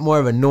 I want more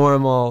of a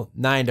normal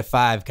 9 to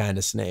 5 kind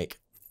of snake.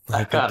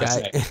 Like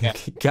a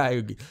guy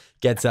who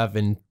gets up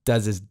and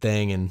does his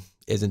thing and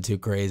isn't too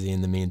crazy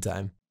in the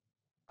meantime.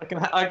 I can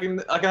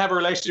have a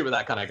relationship with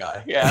that kind of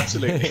guy. Yeah,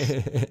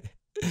 absolutely.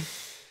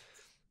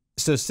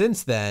 So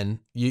since then,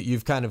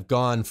 you've kind of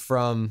gone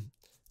from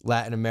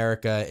Latin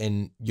America,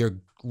 and your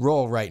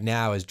role right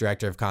now is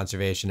director of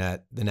conservation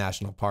at the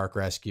National Park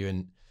Rescue.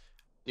 And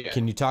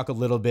can you talk a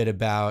little bit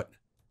about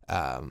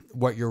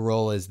what your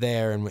role is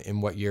there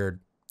and what your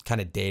kind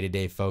of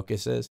day-to-day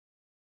focus is?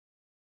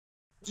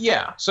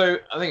 Yeah, so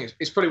I think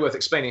it's probably worth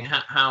explaining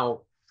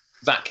how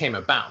that came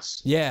about.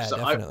 Yeah, so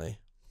definitely.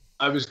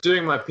 I was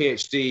doing my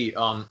PhD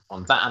on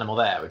that animal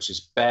there, which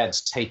is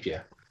Baird's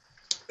tapir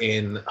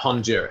in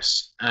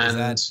Honduras. And is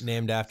that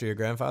named after your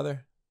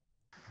grandfather?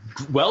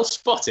 Well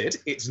spotted.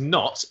 It's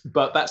not,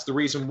 but that's the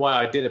reason why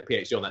I did a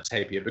PhD on that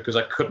tapir, because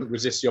I couldn't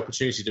resist the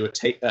opportunity to do a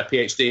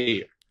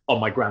PhD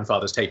on my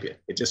grandfather's tapir.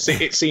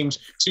 It seemed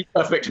too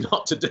perfect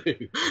not to do.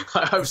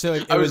 Was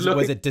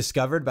it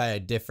discovered by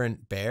a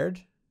different Baird?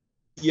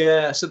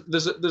 Yeah, so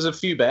there's a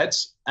few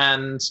beds,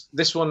 and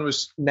this one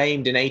was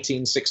named in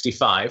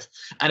 1865,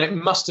 and it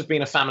must have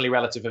been a family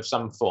relative of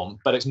some form,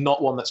 but it's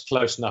not one that's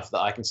close enough that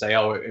I can say,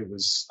 oh, it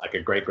was like a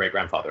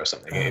great-great-grandfather or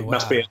something. It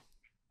must be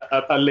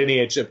a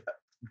lineage, a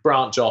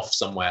branch off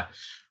somewhere.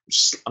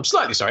 I'm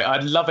slightly sorry.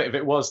 I'd love it if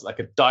it was like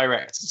a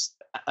direct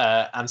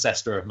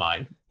ancestor of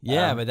mine.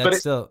 Yeah, but that's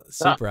still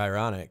super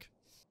ironic.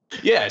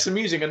 Yeah, it's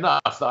amusing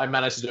enough that I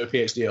managed to do a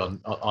PhD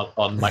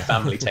on my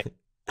family tape.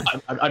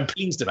 I'm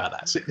pleased about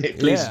that. It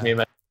pleases me.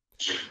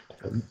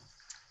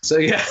 So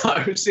yeah,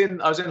 I was in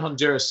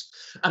Honduras,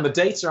 and the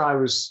data I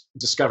was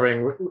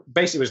discovering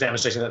basically was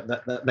demonstrating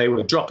that they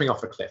were dropping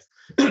off a cliff,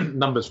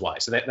 numbers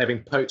wise. So they've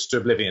been poached to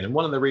oblivion, and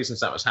one of the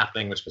reasons that was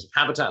happening was because of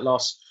habitat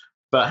loss.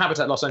 But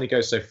habitat loss only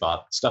goes so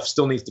far. Stuff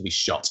still needs to be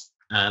shot,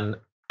 and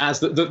as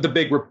the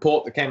big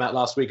report that came out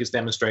last week has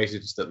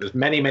demonstrated, is that there's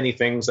many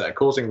things that are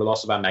causing the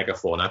loss of our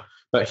megafauna,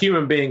 but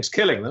human beings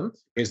killing them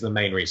is the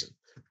main reason.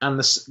 And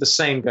the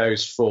same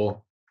goes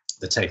for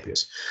the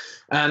tapirs.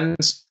 And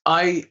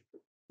I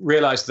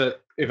realized that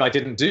if I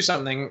didn't do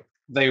something,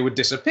 they would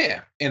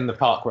disappear in the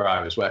park where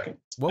I was working.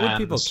 What would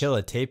people kill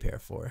a tapir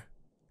for?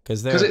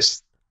 Because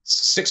it's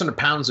 600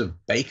 pounds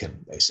of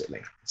bacon,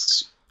 basically.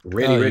 It's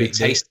really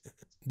tasty.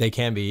 They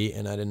can be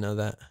eaten. I didn't know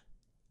that.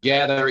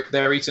 Yeah,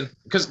 they're eaten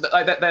because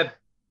they're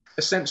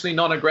essentially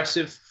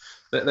non-aggressive.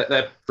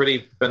 They're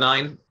pretty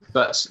benign,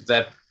 but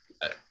they're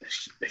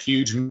a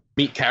huge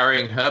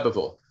meat-carrying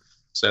herbivore.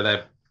 So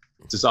they're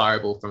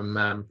desirable from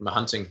a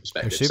hunting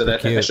perspective. They're super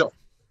cute.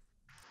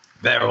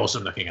 They're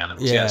awesome looking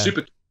animals. Yeah,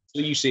 super.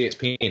 until you see its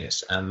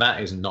penis, and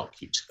that is not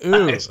cute.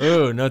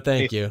 Ooh, no,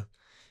 thank you.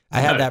 I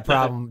had that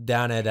problem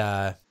down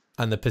at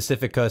on the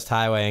Pacific Coast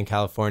Highway in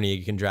California.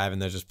 You can drive,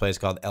 and there's this place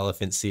called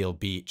Elephant Seal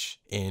Beach,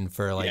 and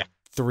for like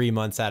 3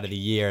 months out of the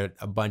year,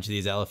 a bunch of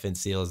these elephant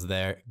seals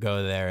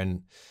go there,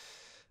 and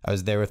I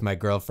was there with my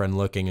girlfriend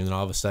looking, and then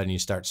all of a sudden you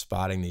start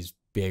spotting these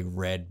big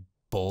red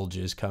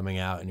bulges coming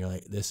out, and you're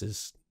like, this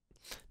is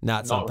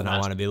not something I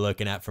want to be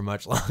looking at for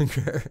much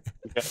longer.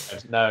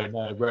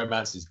 No,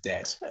 romance is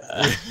dead.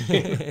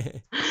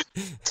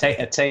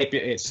 A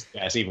tapir,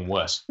 it's even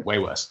worse, way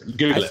worse.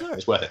 Google it,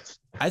 it's worth it.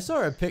 I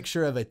saw a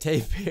picture of a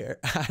tapir.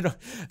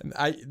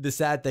 The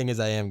sad thing is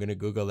I am going to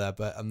Google that,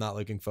 but I'm not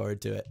looking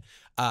forward to it.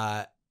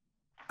 I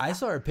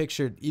saw a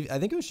picture, I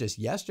think it was just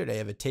yesterday,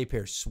 of a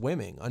tapir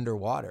swimming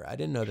underwater. I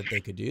didn't know that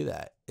they could do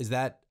that. Is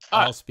that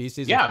all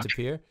species of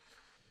tapir?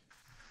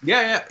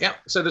 Yeah.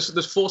 So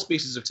there's 4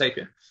 species of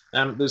tapir.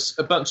 There's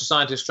a bunch of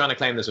scientists trying to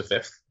claim there's a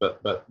 5th,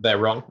 but they're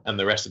wrong, and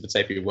the rest of the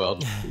tapir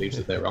world believes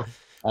that they're wrong.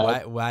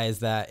 Why is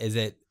that? Is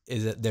it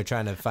they're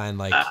trying to find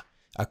like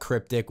a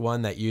cryptic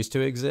one that used to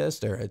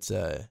exist, or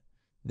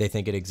they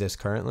think it exists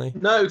currently?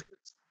 No,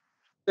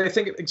 they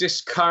think it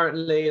exists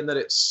currently, and that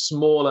it's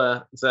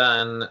smaller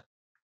than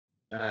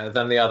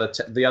the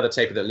other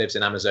tapir that lives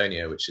in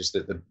Amazonia, which is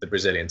the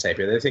Brazilian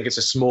tapir. They think it's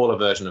a smaller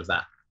version of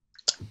that,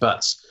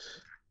 but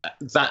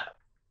that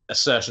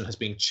assertion has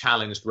been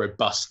challenged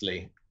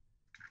robustly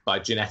by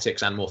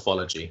genetics and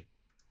morphology,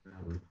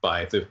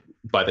 by the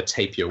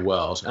tapir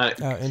world. And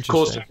it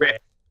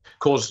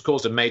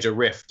caused a major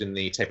rift in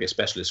the tapir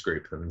specialist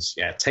group, and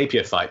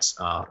tapir fights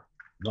are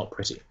not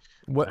pretty.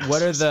 What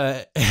are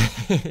the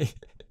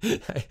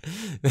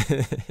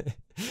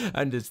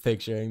I'm just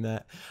picturing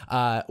that.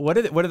 What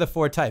are the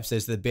 4 types?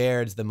 There's the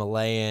Baird's, the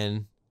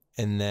Malayan,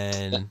 and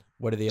then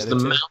what are the other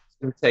 2?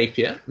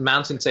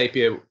 Mountain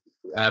tapir,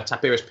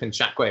 Tapirs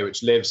pinchaque,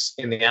 which lives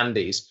in the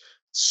Andes.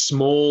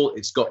 Small,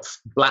 it's got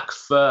black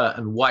fur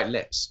and white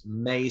lips,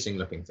 amazing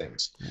looking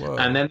things. Whoa.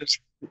 And then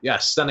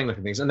stunning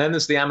looking things. And then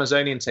there's the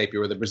Amazonian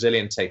tapir, or the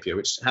Brazilian tapir,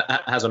 which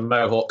has a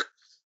mohawk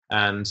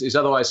and is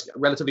otherwise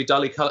relatively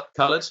dully colored.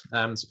 It's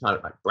kind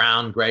of like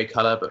brown, gray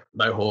color, but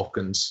mohawk,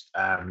 and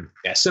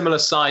similar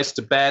size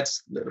to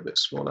Baird's, a little bit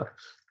smaller.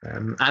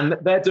 And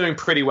they're doing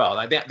pretty well.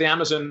 Like the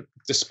Amazon,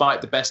 despite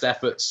the best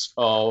efforts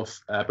of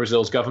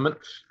Brazil's government,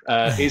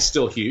 is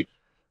still huge.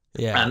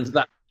 Yeah, and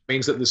that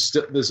means that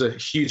there's a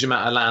huge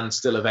amount of land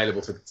still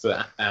available for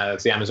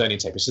the Amazonian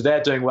tapir. So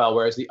they're doing well,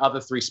 whereas the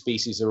other 3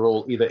 species are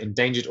all either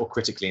endangered or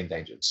critically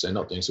endangered, so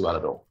not doing so well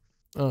at all.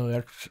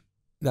 Oh,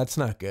 that's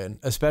not good,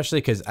 especially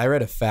because I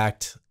read a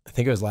fact, I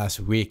think it was last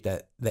week,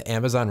 that the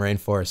Amazon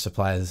rainforest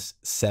supplies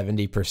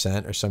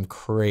 70% or some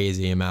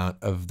crazy amount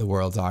of the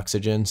world's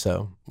oxygen.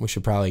 So we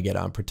should probably get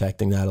on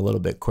protecting that a little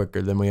bit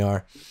quicker than we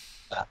are.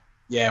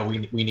 Yeah,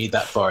 we need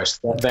that forest.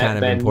 It's kind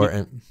of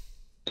important.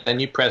 The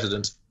new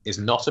president is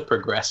not a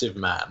progressive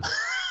man.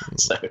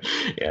 So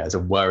it's a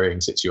worrying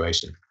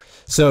situation.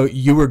 So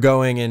you were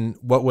going, and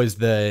what was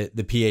the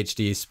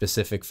PhD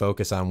specific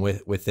focus on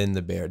within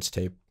the Baird's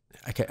tape?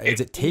 Is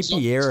it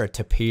tapir or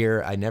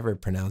tapir? I never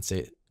pronounce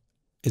it.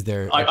 Is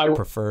there a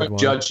preferred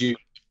one? I won't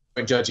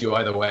judge you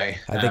either way.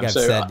 I think I've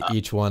said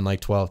each one like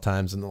 12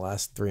 times in the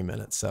last 3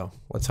 minutes. So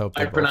let's hope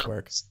they both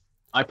work.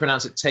 I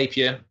pronounce it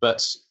tapir,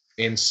 but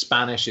in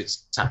Spanish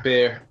it's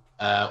tapir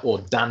or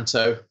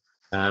danto.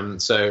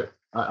 So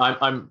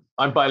I'm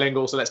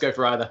bilingual, so let's go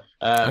for either.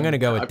 I'm going to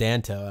go with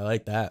danto. I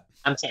like that.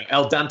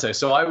 El danto.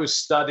 So I was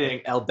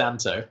studying El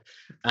danto,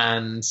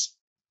 and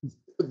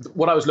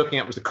what I was looking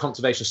at was the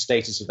conservation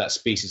status of that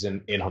species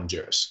in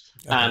Honduras.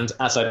 Okay. And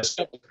as I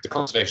discovered, the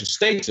conservation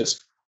status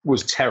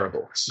was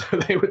terrible. So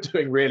they were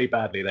doing really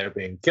badly. They were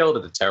being killed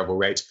at a terrible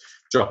rate,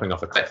 dropping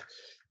off a cliff.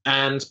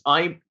 And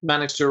I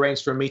managed to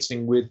arrange for a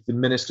meeting with the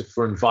Minister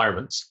for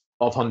Environment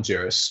of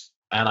Honduras,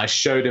 and I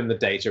showed him the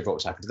data of what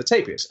was happening to the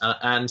tapirs.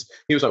 And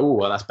he was like, oh,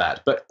 well, that's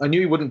bad. But I knew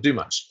he wouldn't do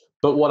much.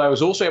 But what I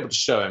was also able to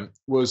show him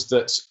was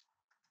that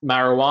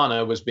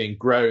marijuana was being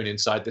grown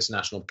inside this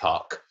national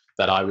park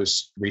that I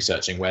was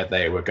researching, where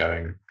they were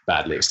going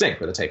badly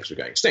extinct, where the tapirs were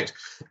going extinct.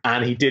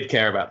 And he did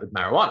care about the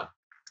marijuana.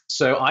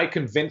 So I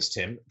convinced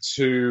him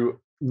to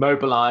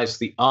mobilize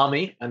the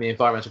army and the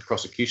Environmental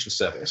Prosecution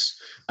Service.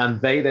 And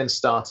they then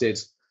started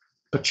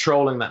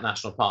patrolling that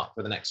national park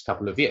for the next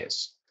couple of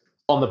years.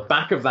 On the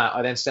back of that,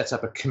 I then set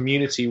up a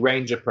community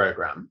ranger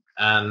program.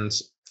 And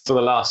for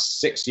the last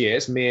 6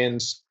 years, me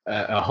and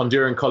a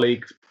Honduran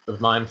colleague of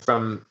mine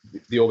from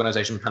the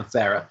organization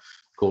Panthera,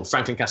 called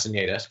Franklin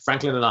Castaneda,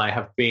 Franklin and I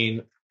have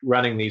been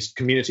running these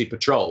community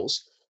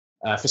patrols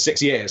for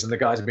 6 years. And the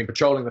guys have been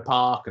patrolling the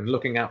park and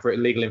looking out for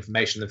illegal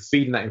information and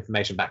feeding that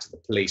information back to the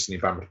police and the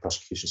Environmental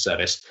Prosecution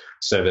Service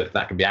so that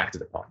that can be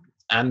acted upon.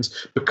 And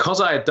because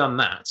I had done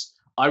that,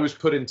 I was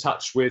put in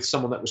touch with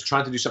someone that was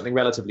trying to do something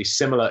relatively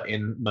similar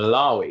in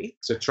Malawi.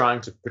 So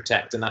trying to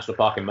protect a national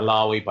park in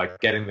Malawi by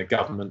getting the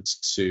government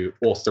to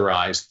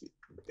authorize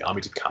the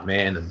army to come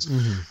in and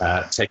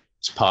take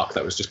this park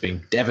that was just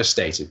being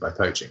devastated by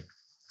poaching.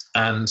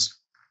 And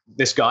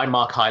this guy,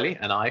 Mark Hiley,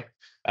 and I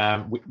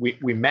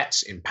We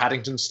met in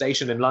Paddington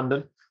Station in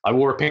London. I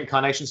wore a pink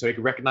carnation so he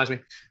could recognize me.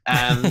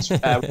 And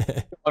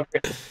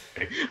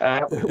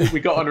we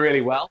got on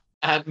really well.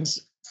 And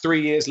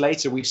 3 years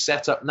later, we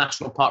set up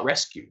National Park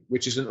Rescue,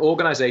 which is an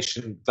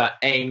organization that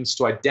aims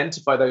to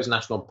identify those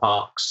national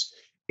parks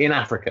in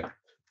Africa,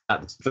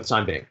 for the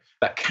time being,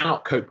 that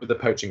cannot cope with the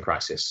poaching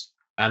crisis,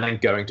 and then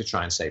going to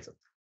try and save them.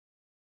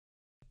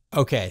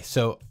 Okay,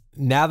 so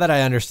now that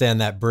I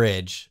understand that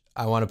bridge,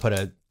 I want to put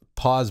a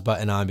pause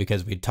button on,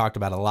 because we talked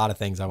about a lot of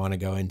things I want to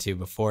go into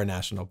before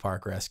National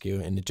Park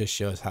Rescue, and it just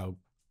shows how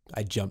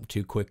I jumped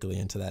too quickly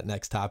into that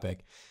next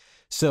topic.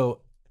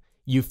 So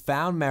you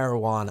found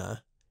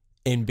marijuana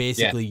and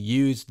basically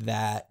used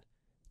that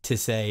to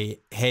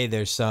say, hey,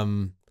 there's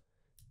some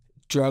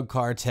drug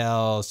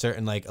cartel,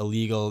 certain like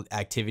illegal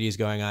activities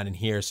going on in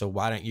here, so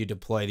why don't you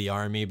deploy the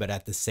army, but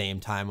at the same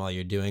time while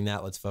you're doing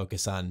that, let's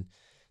focus on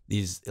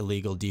these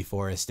illegal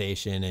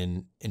deforestation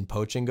and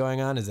poaching going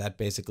on? Is that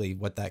basically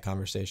what that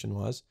conversation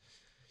was?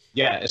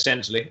 Yeah,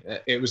 essentially.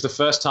 It was the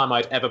first time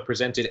I'd ever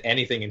presented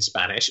anything in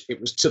Spanish. It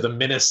was to the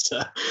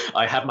minister.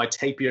 I had my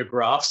tapir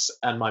graphs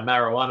and my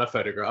marijuana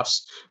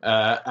photographs,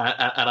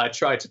 and I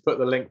tried to put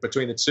the link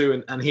between the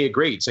two, and he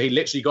agreed. So he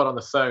literally got on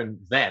the phone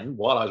then,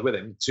 while I was with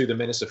him, to the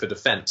Minister for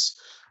Defence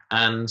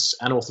and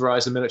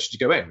authorised the military to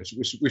go in, which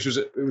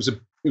was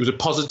a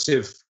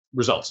positive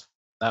result.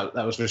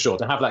 That was for sure.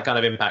 To have that kind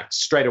of impact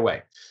straight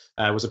away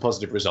was a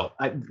positive result.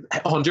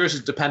 Honduras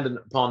is dependent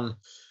upon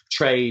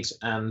trade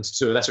and,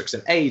 to a lesser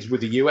extent, aid with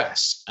the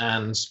US,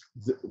 and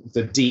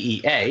the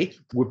DEA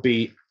would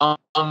be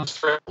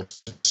unthrilled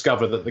to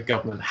discover that the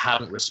government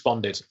hadn't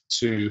responded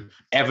to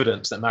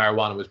evidence that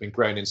marijuana was being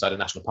grown inside a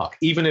national park,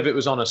 even if it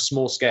was on a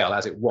small scale,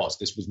 as it was.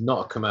 This was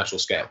not a commercial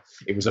scale.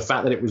 It was the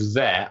fact that it was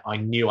there. I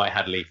knew I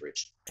had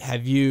leverage.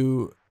 Have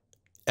you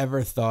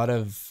ever thought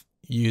of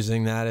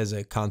using that as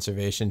a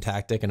conservation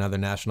tactic in other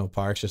national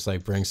parks? Just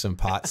like bring some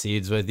pot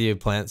seeds with you,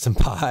 plant some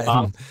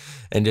pot,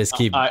 and just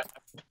keep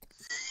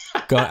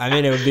going. I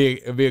mean, it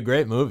would be a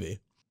great movie.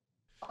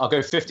 I'll go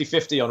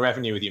 50-50 on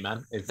revenue with you,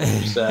 man.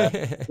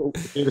 If we'll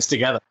do this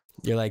together.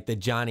 You're like the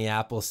Johnny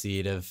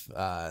Appleseed of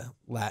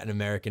Latin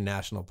American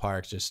national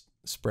parks, just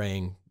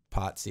spraying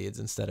pot seeds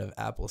instead of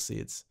apple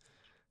seeds.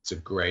 It's a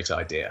great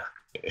idea.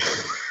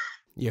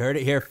 You heard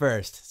it here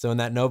first. So when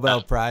that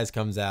Nobel Prize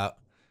comes out,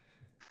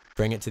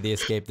 bring it to the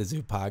Escape the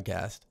Zoo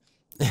podcast.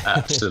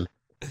 Absolutely.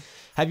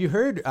 Have you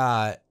heard?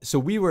 So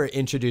we were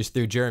introduced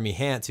through Jeremy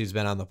Hance, who's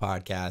been on the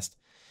podcast,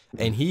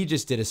 and he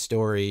just did a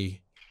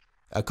story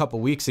a couple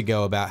weeks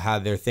ago about how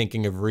they're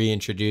thinking of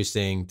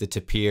reintroducing the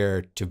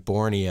tapir to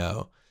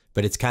Borneo,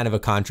 but it's kind of a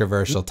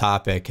controversial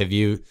topic. Have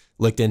you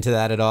looked into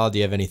that at all? Do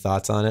you have any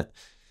thoughts on it?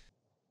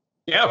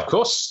 Yeah, of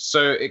course.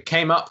 So it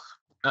came up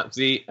at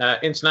the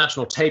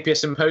International Tapir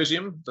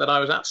Symposium that I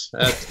was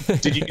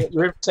at. Did you get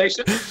your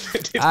invitation?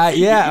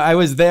 Yeah, I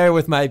was there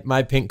with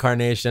my pink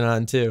carnation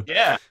on too.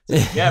 Yeah,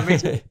 me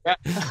too. Yeah.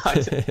 How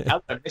did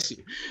I miss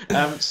you?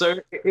 So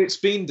it's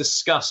been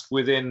discussed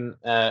within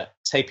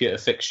tapir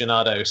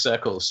aficionado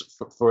circles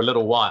for a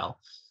little while,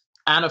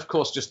 and of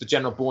course just the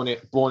general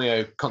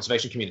Borneo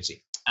conservation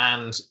community.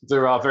 And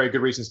there are very good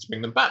reasons to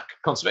bring them back,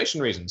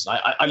 conservation reasons.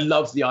 I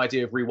love the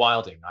idea of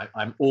rewilding.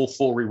 I'm all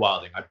for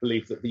rewilding. I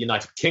believe that the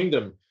United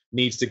Kingdom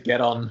needs to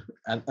get on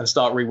and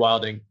start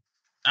rewilding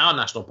our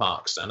national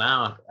parks. And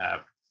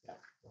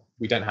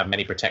we don't have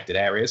many protected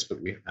areas, but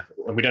we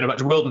don't have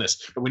much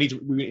wilderness, but we need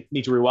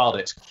to rewild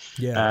it.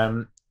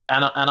 Yeah.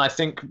 And I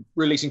think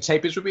releasing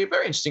tapirs would be a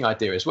very interesting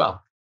idea as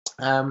well.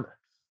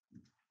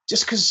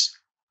 Just because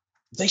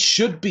they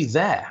should be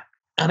there,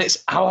 and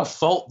it's our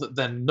fault that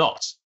they're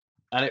not.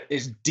 And it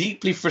is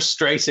deeply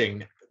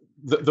frustrating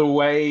the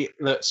way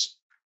that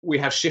we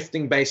have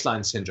shifting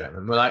baseline syndrome.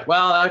 And we're like,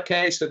 well,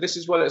 okay, so this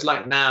is what it's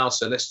like now,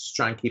 so let's just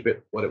try and keep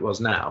it what it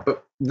was now.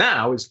 But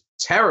now is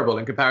terrible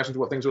in comparison to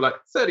what things were like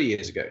 30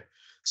 years ago,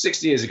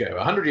 60 years ago,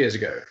 100 years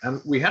ago.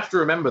 And we have to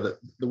remember that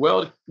the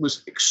world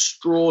was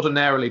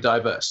extraordinarily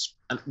diverse.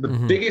 And the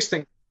biggest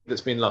thing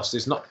that's been lost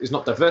is not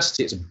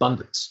diversity, it's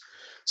abundance.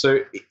 So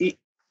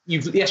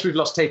yes, we've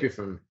lost tapir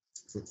from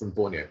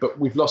Borneo, but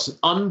we've lost an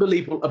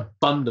unbelievable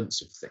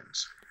abundance of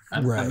things,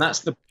 and that's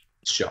the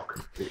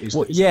shock.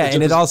 Well, yeah,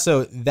 and it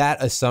also,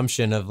 that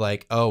assumption of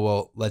like, oh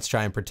well, let's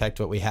try and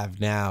protect what we have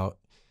now,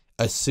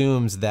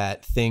 assumes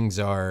that things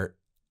are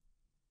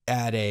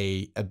at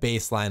a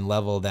baseline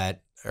level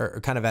that are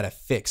kind of at a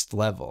fixed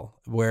level,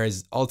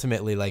 whereas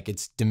ultimately, like,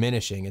 it's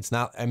diminishing. It's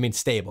not, I mean,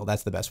 stable.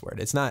 That's the best word.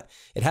 It's not.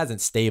 It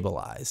hasn't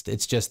stabilized.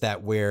 It's just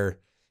that we're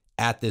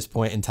at this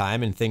point in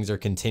time and things are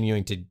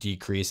continuing to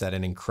decrease at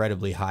an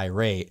incredibly high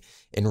rate,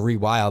 and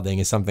rewilding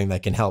is something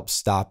that can help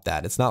stop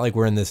that. It's not like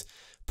we're in this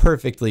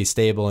perfectly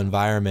stable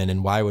environment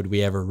and why would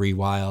we ever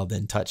rewild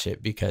and touch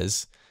it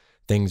because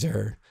things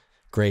are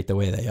great the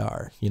way they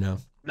are, you know?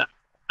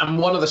 And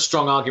one of the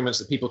strong arguments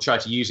that people try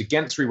to use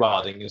against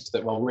rewilding is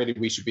that, well, really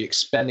we should be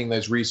expending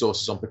those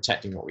resources on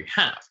protecting what we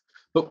have.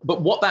 But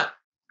what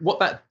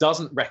that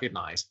doesn't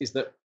recognize is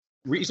that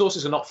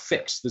resources are not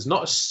fixed. There's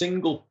not a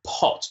single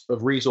pot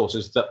of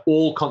resources that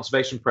all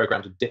conservation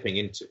programs are dipping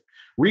into.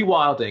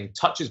 Rewilding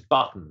touches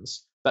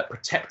buttons that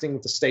protecting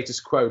the status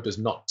quo does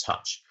not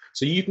touch.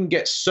 So you can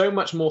get so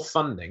much more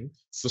funding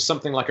for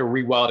something like a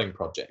rewilding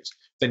project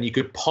than you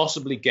could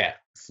possibly get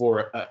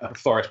for a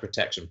forest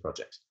protection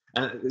project.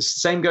 And the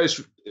same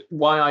goes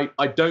why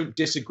I don't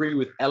disagree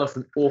with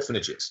elephant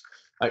orphanages.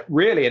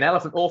 Really, an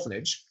elephant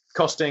orphanage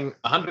costing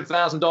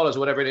 $100,000 or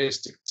whatever it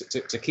is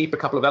to keep a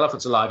couple of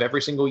elephants alive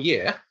every single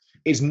year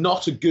is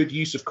not a good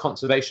use of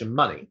conservation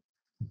money.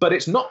 But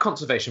it's not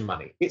conservation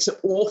money. It's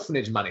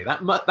orphanage money.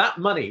 That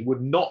money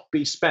would not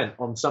be spent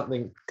on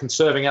something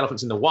conserving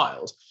elephants in the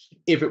wild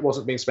if it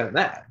wasn't being spent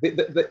there.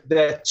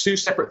 They're two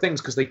separate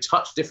things because they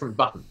touch different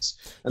buttons.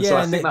 And so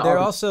I think they're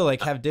also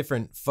like have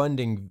different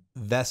funding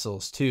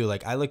vessels too.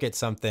 Like I look at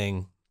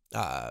something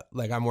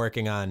like I'm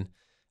working on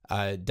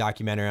a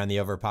documentary on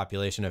the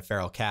overpopulation of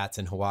feral cats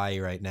in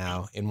Hawaii right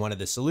now. And one of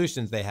the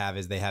solutions they have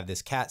is they have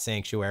this cat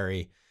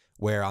sanctuary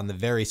where on the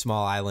very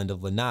small island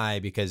of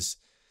Lanai, because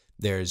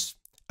there's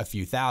a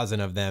few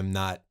thousand of them,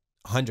 not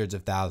hundreds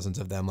of thousands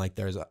of them like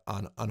there's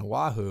on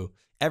Oahu,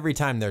 every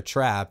time they're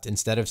trapped,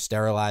 instead of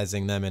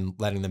sterilizing them and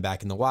letting them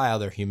back in the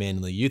wild or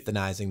humanely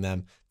euthanizing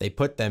them, they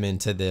put them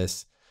into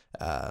this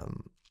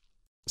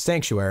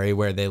sanctuary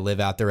where they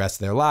live out the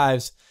rest of their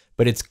lives.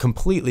 But it's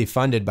completely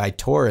funded by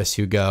tourists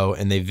who go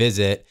and they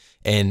visit,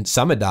 and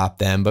some adopt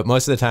them, but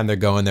most of the time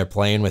they're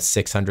playing with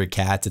 600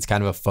 cats. It's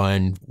kind of a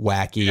fun,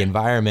 wacky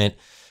environment.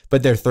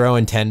 But they're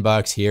throwing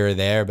 $10 here or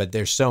there, but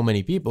there's so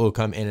many people who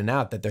come in and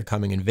out that they're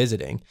coming and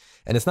visiting.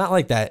 And it's not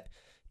like that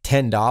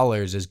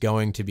 $10 is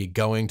going to be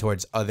going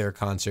towards other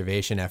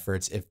conservation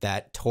efforts if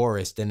that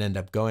tourist didn't end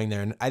up going there.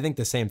 And I think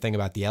the same thing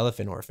about the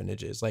elephant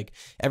orphanages. Like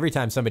every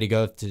time somebody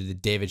goes to the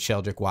David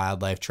Sheldrick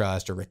Wildlife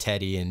Trust or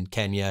Reteti in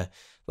Kenya,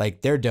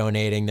 like they're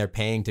donating, they're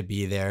paying to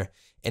be there.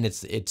 And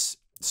it's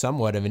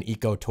somewhat of an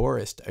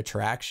eco-tourist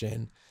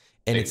attraction.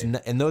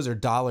 And and those are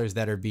dollars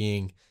that are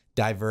being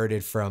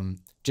diverted from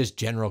just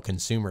general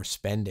consumer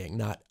spending,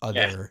 not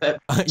other,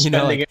 you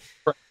know, like,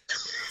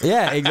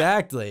 yeah,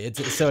 exactly.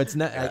 It's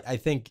not, I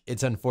think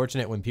it's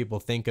unfortunate when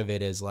people think of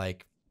it as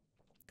like,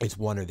 it's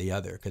one or the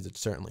other, because it's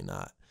certainly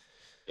not.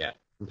 Yeah,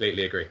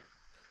 completely agree.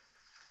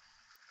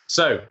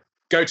 So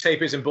go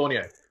tapirs in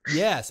Borneo.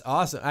 Yes.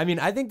 Awesome. I mean,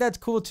 I think that's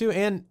cool too.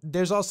 And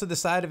there's also the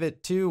side of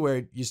it too,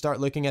 where you start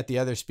looking at the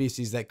other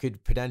species that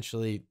could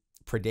potentially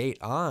predate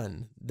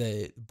on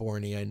the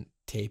Bornean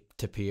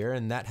tapir.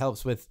 And that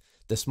helps with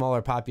the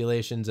smaller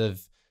populations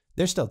of,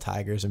 there's still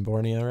tigers in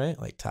Borneo, right?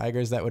 Like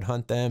tigers that would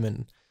hunt them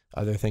and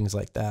other things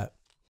like that.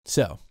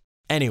 So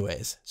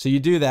anyways, so you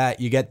do that,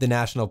 you get the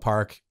national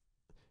park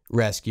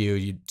rescue,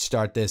 you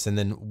start this, and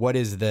then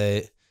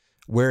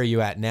where are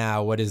you at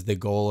now? What is the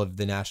goal of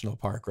the national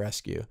park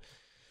rescue?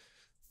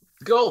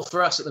 The goal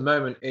for us at the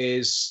moment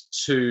is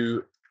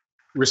to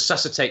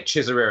resuscitate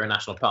Chisarira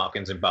National Park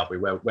in Zimbabwe,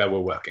 where we're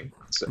working.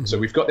 So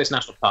we've got this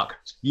national park,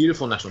 it's a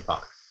beautiful national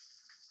park,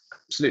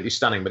 absolutely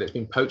stunning, but it's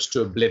been poached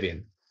to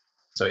oblivion.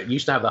 So it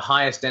used to have the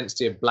highest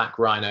density of black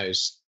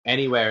rhinos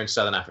anywhere in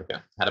southern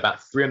Africa. Had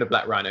about 300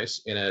 black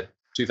rhinos in a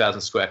 2,000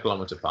 square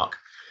kilometer park.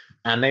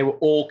 And they were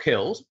all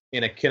killed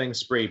in a killing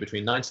spree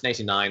between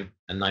 1989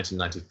 and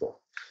 1994.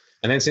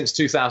 And then since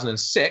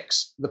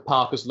 2006, the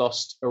park has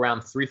lost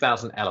around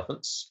 3,000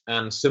 elephants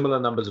and similar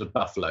numbers of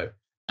buffalo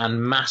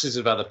and masses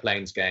of other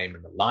plains game,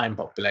 and the lion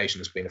population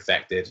has been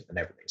affected and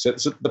everything. So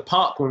the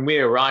park, when we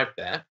arrived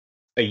there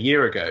a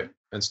year ago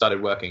and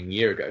started working a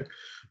year ago,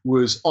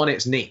 was on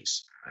its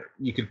knees.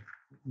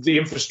 The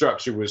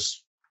infrastructure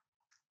was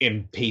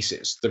in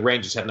pieces. The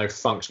rangers had no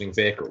functioning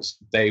vehicles.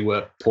 They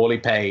were poorly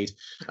paid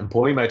and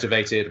poorly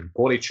motivated and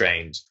poorly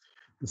trained.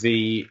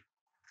 The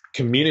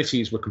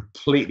communities were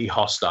completely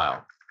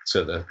hostile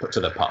to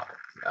the park.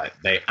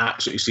 They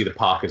absolutely see the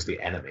park as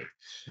the enemy.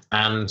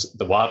 And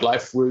what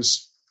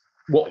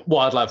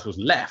wildlife was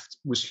left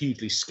was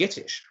hugely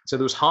skittish. So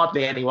there was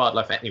hardly any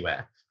wildlife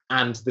anywhere.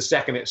 And the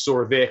second it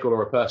saw a vehicle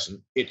or a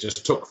person, it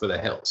just took for the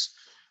hills.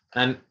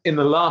 And in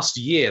the last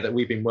year that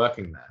we've been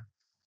working there,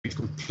 we've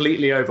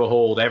completely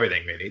overhauled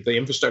everything, really. The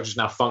infrastructure is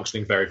now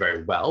functioning very,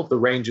 very well. The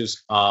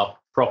rangers are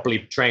properly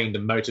trained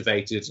and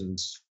motivated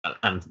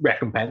and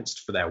recompensed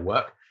for their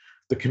work.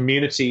 The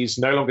communities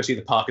no longer see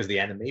the park as the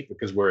enemy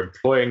because we're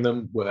employing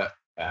them.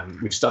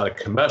 We've started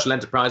commercial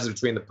enterprises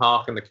between the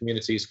park and the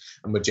communities,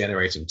 and we're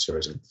generating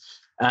tourism.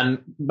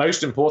 And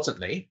most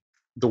importantly,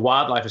 the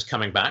wildlife is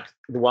coming back.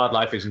 The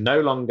wildlife is no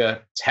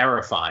longer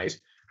terrified.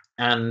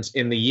 And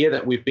in the year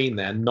that we've been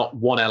there, not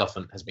one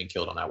elephant has been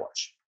killed on our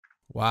watch.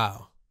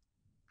 Wow.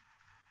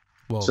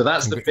 Well, so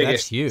that's the biggest.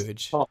 That's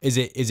huge. Is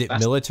it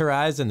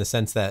militarized in the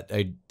sense that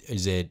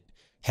is it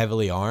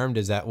heavily armed?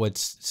 Is that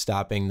what's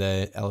stopping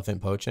the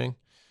elephant poaching?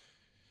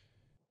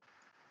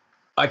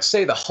 I'd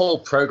say the whole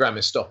program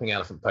is stopping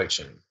elephant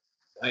poaching.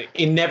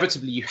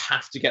 Inevitably, you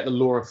have to get the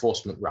law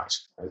enforcement right.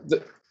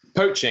 The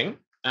poaching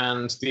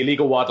and the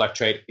illegal wildlife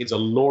trade is a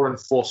law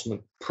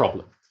enforcement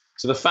problem.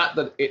 So the fact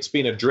that it's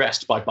been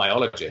addressed by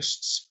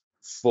biologists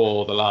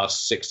for the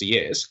last 60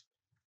 years,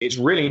 it's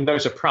really no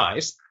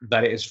surprise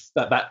that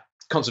that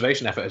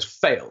conservation effort has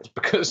failed,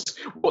 because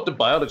what do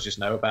biologists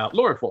know about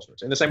law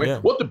enforcement? In the same way,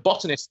 what do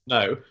botanists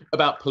know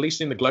about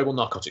policing the global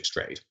narcotics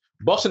trade?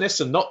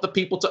 Botanists are not the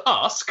people to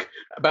ask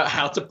about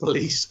how to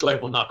police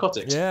global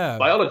narcotics.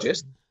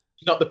 Biologists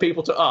are not the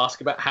people to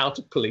ask about how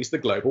to police the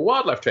global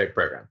wildlife trade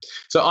program.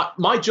 So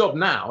my job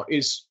now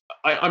is,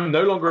 I'm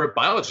no longer a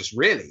biologist,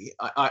 really.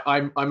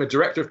 I'm a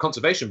director of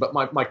conservation, but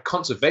my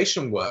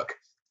conservation work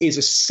is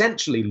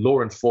essentially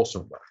law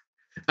enforcement work.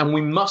 And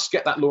we must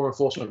get that law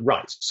enforcement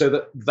right, so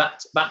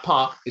that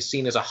park is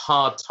seen as a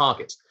hard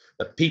target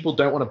that people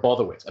don't want to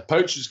bother with. A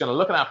poacher is going to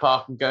look at our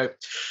park and go,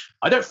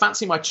 I don't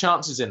fancy my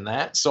chances in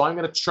there, so I'm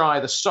going to try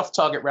the soft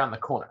target around the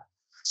corner.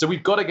 So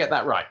we've got to get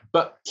that right.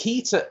 But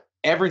key to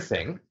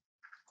everything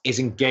is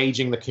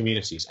engaging the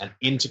communities and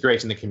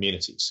integrating the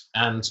communities.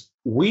 And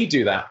we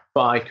do that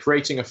by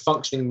creating a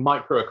functioning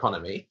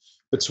microeconomy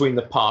between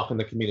the park and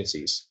the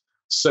communities,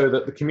 so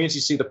that the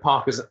communities see the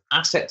park as an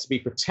asset to be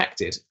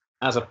protected,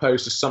 as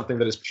opposed to something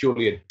that is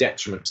purely a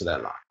detriment to their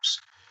lives.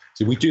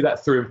 So we do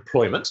that through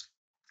employment.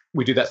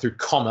 We do that through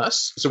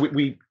commerce. So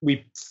we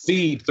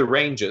feed the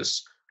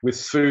rangers with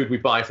food we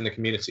buy from the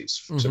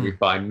communities. So we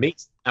buy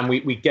meat, and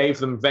we gave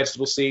them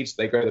vegetable seeds.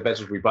 They grow the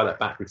vegetables. We buy that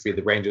back. We feed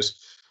the rangers.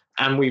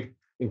 And we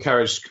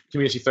encourage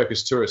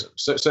community-focused tourism.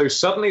 So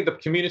suddenly the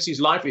community's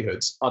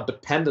livelihoods are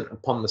dependent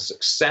upon the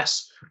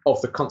success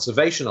of the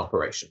conservation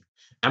operation.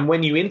 And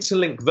when you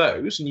interlink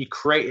those and you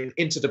create an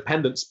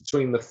interdependence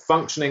between the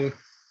functioning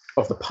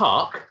of the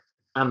park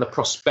and the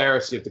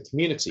prosperity of the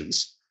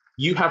communities,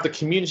 you have the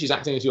communities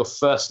acting as your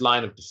first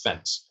line of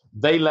defense.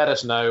 They let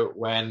us know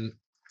when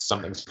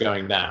something's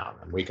going down,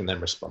 and we can then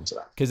respond to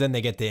that. Because then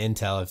they get the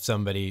intel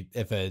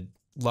if a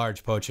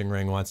large poaching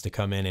ring wants to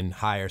come in and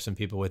hire some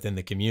people within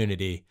the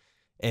community,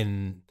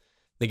 and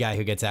the guy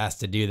who gets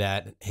asked to do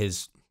that,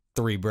 his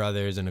 3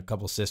 brothers and a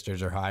couple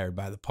sisters are hired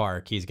by the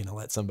park, he's going to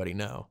let somebody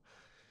know.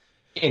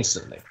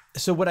 Instantly.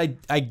 So what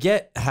I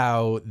get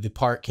how the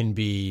park can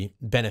be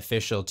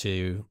beneficial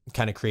to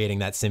kind of creating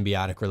that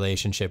symbiotic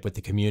relationship with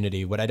the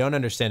community. What I don't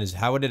understand is,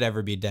 how would it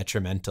ever be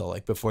detrimental?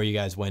 Like, before you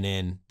guys went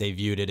in, they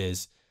viewed it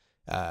as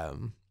a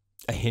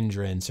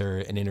hindrance or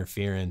an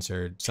interference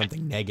or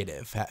something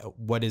negative.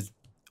 What is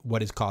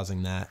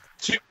causing that?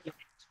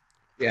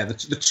 Yeah,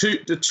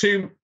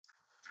 the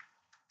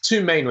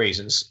two main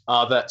reasons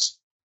are that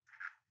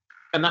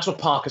a national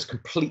park has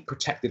complete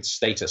protected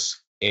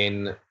status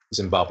in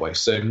Zimbabwe,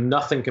 so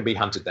nothing can be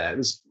hunted there.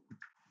 There's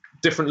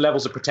different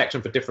levels of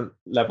protection for different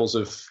levels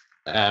of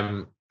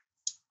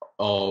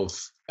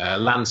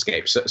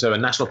landscapes. So a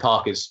national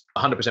park is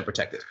 100%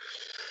 protected,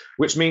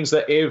 which means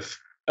that if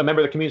a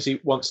member of the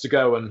community wants to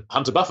go and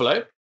hunt a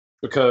buffalo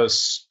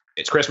because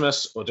it's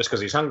Christmas or just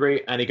because he's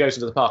hungry, and he goes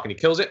into the park and he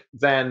kills it,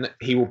 then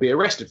he will be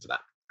arrested for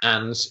that.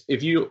 And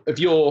if you're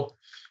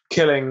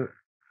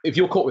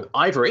caught with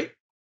ivory,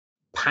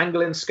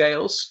 pangolin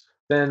scales,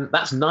 then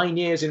that's 9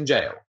 years in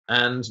jail.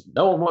 And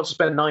no one wants to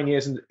spend 9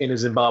 years in a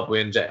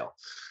Zimbabwean jail.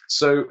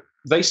 So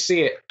they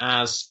see it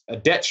as a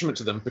detriment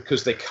to them,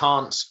 because they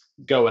can't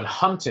go and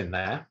hunt in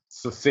there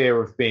for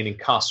fear of being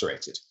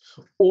incarcerated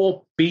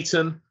or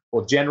beaten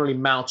or generally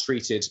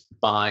maltreated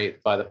by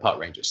the park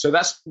rangers. So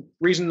that's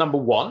reason number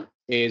one,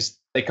 is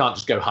they can't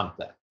just go hunt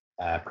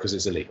there because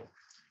it's illegal.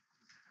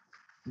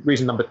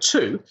 Reason number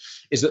two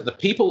is that the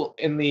people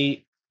in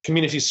the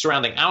communities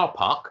surrounding our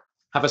park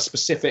have a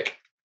specific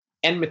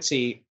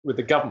enmity with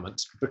the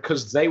government,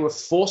 because they were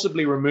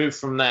forcibly removed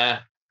from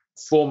their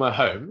former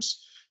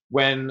homes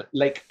when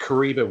Lake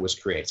Kariba was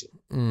created.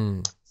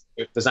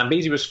 The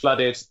Zambezi was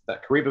flooded,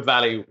 that Kariba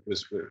Valley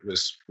was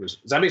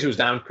Zambezi was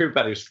down, Kariba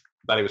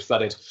Valley was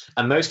flooded,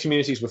 and those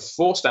communities were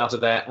forced out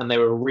of there, and they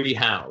were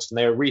rehoused,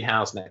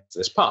 next to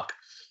this park.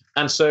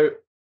 And so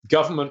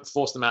government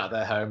forced them out of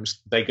their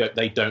homes. They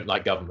don't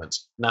like government.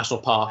 National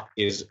park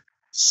is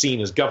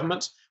seen as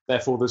government,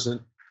 therefore there's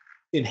an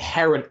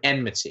inherent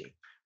enmity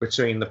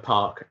between the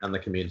park and the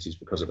communities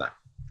because of that.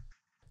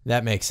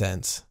 That makes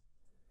sense.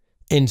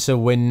 And so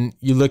when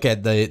you look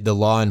at the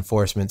law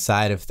enforcement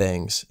side of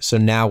things, so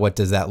now what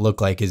does that look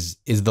like? Is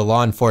the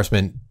law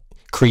enforcement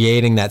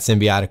creating that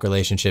symbiotic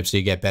relationship so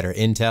you get better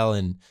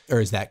intel, or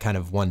is that kind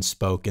of one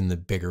spoke in the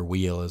bigger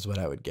wheel, is what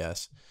I would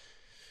guess?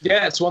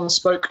 Yeah, it's one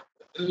spoke.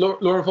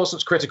 Law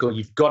enforcement's critical.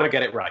 You've got to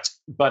get it right,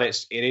 but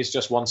it is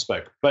just one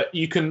spoke. But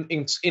you can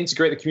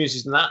integrate the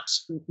communities in that,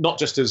 not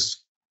just as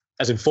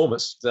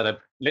informers that are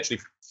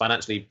literally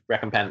financially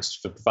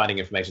recompensed for providing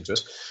information to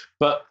us,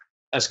 but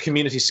as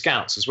community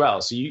scouts as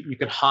well. So you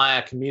can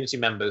hire community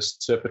members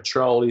to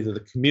patrol either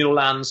the communal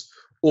lands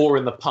or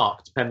in the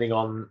park, depending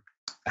on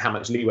how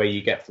much leeway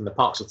you get from the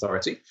Parks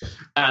Authority.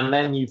 And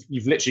then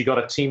you've literally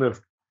got a team of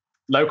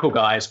local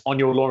guys on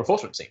your law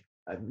enforcement team.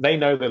 They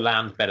know the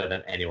land better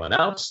than anyone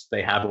else.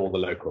 They have all the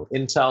local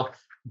intel.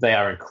 They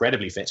are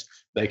incredibly fit.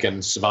 They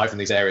can survive in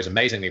these areas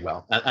amazingly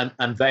well.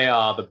 And they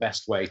are the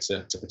best way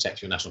to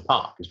protect your national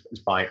park, is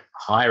by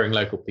hiring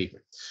local people.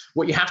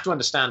 What you have to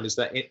understand is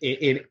that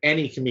in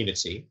any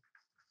community,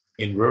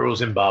 in rural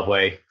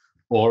Zimbabwe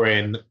or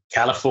in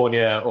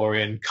California or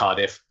in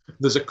Cardiff,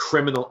 there's a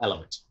criminal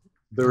element.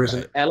 There is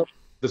an element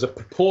there's a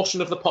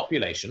proportion of the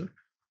population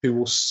who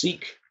will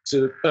seek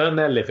to earn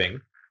their living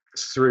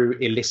through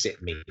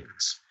illicit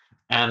means.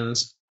 And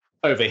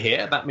over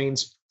here, that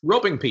means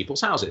robbing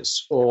people's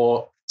houses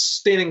or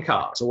stealing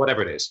cars or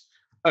whatever it is.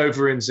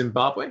 Over in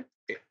Zimbabwe,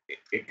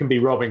 it can be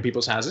robbing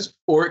people's houses,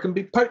 or it can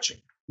be poaching.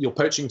 You're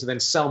poaching to then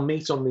sell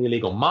meat on the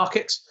illegal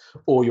market,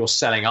 or you're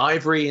selling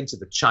ivory into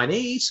the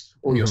Chinese,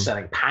 or you're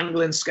selling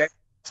pangolin scales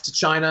to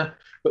China.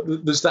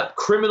 But there's that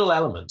criminal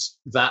element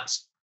that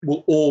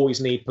will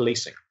always need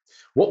policing.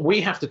 What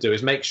we have to do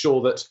is make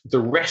sure that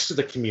the rest of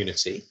the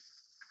community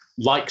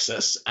likes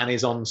us and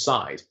is on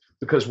side,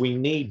 because we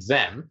need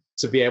them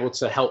to be able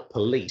to help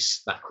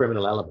police that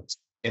criminal element.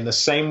 In the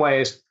same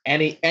way as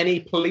any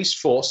police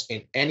force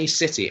in any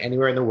city,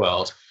 anywhere in the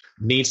world,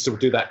 needs to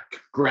do that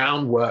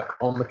groundwork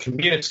on the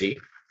community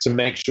to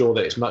make sure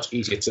that it's much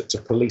easier to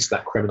police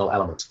that criminal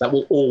element that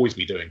will always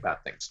be doing bad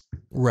things.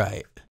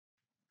 Right.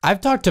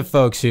 I've talked to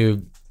folks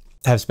who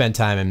have spent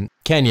time in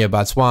Kenya,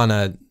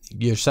 Botswana,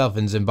 yourself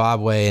in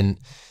Zimbabwe, and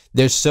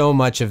there's so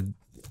much of,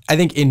 I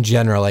think in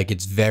general, like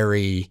it's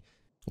very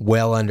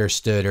well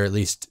understood, or at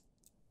least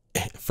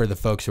for the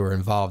folks who are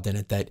involved in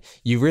it, that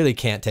you really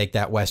can't take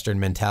that Western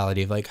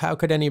mentality of like, how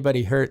could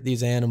anybody hurt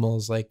these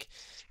animals? Like,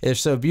 they're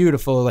so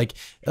beautiful. Like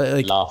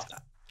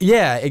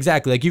yeah,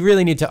 exactly. Like you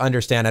really need to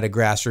understand at a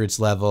grassroots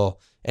level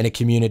and a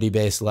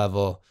community-based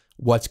level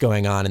what's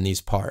going on in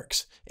these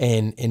parks,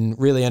 and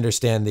really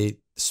understand the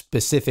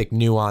specific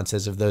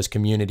nuances of those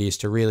communities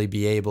to really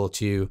be able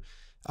to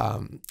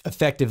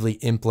effectively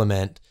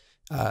implement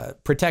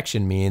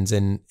protection means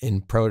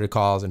and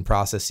protocols and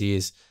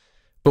processes.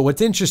 But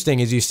what's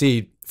interesting is you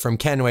see from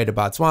Kenya to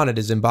Botswana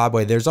to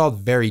Zimbabwe, there's all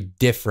very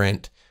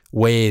different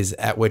ways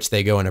at which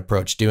they go and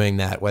approach doing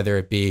that, whether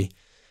it be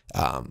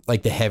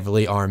like the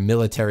heavily armed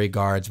military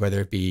guards, whether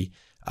it be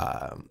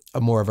a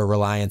more of a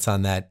reliance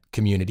on that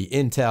community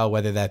intel,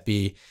 whether that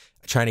be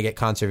trying to get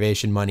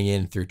conservation money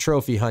in through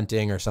trophy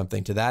hunting or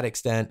something to that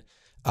extent,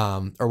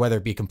 or whether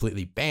it be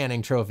completely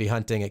banning trophy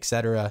hunting,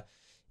 etc.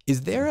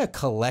 Is there a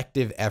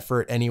collective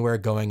effort anywhere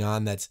going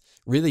on that's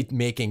really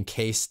making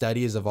case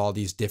studies of all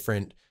these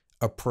different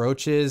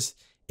approaches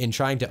in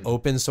trying to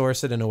open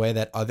source it in a way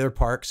that other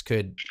parks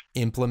could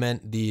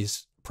implement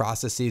these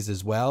processes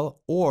as well?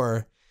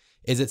 Or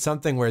is it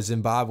something where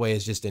Zimbabwe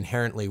is just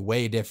inherently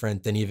way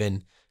different than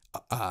even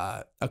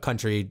a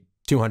country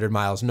 200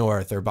 miles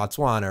north, or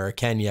Botswana or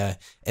Kenya,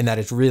 and that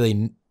it's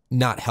really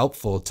not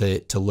helpful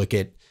to look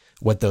at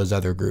what those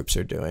other groups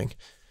are doing?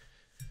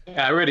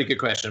 Yeah, a really good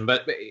question,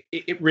 but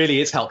it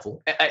really is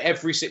helpful.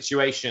 Every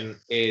situation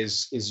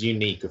is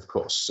unique, of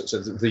course. So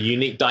the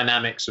unique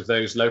dynamics of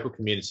those local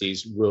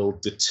communities will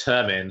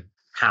determine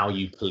how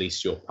you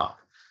police your park.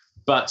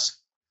 But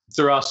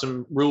there are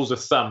some rules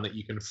of thumb that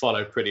you can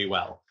follow pretty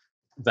well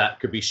that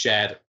could be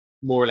shared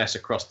more or less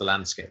across the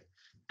landscape.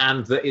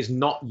 And there is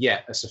not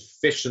yet a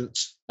sufficient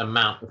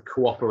amount of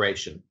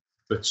cooperation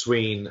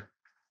between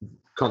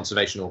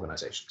conservation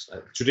organizations.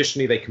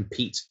 Traditionally, they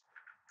compete.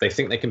 They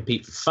think they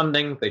compete for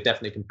funding. They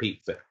definitely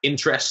compete for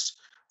interest,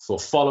 for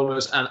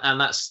followers, and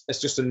that's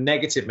just a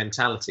negative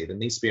mentality. There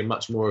needs to be a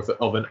much more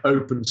of an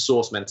open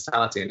source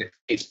mentality, and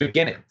it's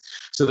beginning.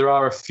 So there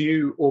are a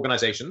few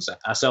organizations,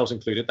 ourselves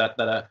included, that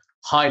are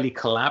highly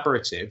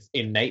collaborative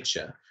in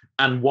nature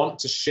and want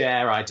to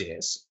share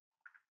ideas.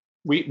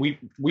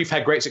 We've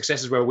had great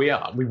successes where we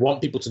are. We want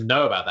people to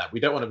know about that.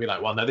 We don't want to be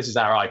like, well, no, this is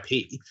our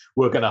IP.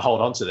 We're going to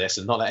hold on to this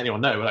and not let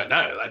anyone know. We're like,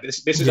 no, like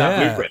this is our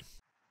blueprint.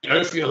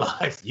 Go for your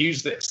life.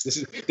 Use this.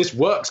 This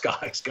works,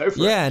 guys. Go for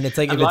it. Yeah, and it's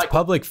like, if it's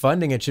public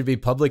funding, it should be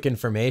public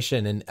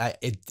information, and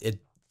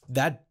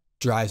that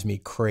drives me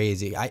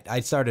crazy. I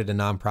started a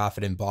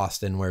nonprofit in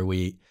Boston where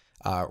we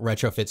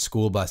retrofit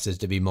school buses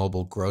to be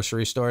mobile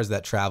grocery stores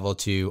that travel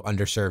to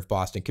underserved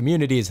Boston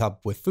communities,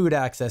 help with food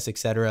access,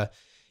 etc.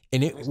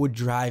 And it would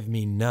drive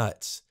me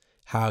nuts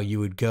how you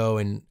would go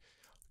and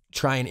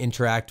try and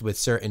interact with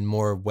certain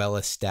more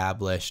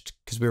well-established,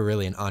 because we were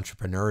really an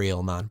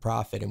entrepreneurial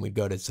nonprofit, and we'd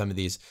go to some of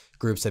these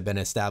groups that have been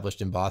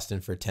established in Boston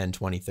for 10,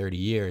 20, 30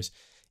 years,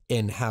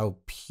 and how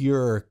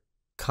pure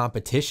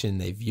competition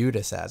they viewed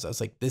us as. I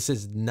was like, this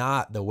is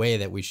not the way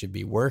that we should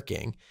be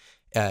working.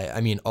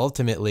 I mean,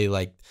 ultimately,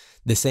 like,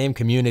 the same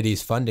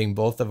community's funding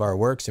both of our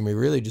works, and we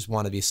really just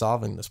want to be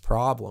solving this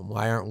problem.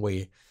 Why aren't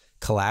we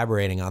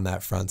collaborating on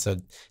that front? So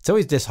it's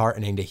always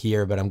disheartening to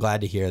hear, but I'm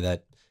glad to hear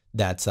that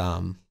that's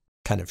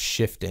kind of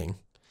shifting,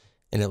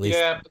 and at least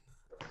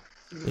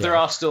there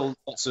are still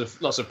lots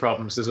of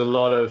problems. There's a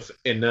lot of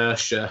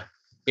inertia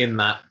in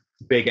that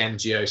big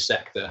NGO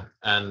sector,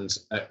 and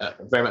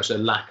very much a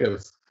lack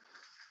of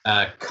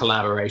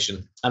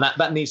collaboration, and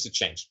that needs to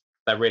change.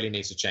 That really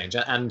needs to change,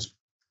 and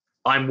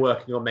I'm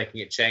working on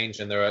making it change,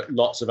 and there are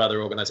lots of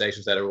other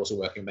organizations that are also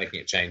working on making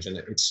it change.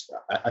 And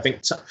I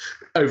think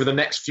over the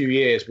next few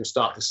years we'll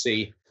start to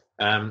see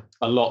a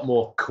lot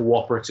more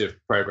cooperative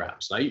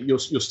programs. Now, you're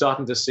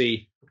starting to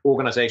see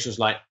organizations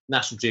like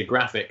National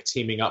Geographic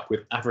teaming up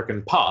with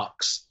African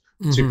parks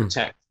to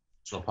protect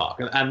the national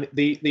park. And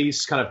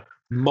these kind of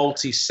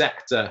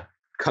multi-sector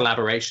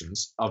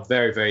collaborations are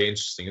very, very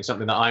interesting, and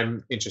something that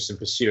I'm interested in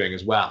pursuing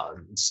as well,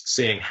 and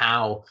seeing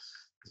how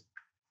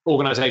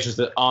organizations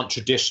that aren't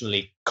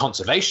traditionally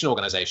conservation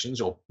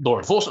organizations or law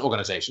enforcement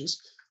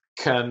organizations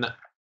can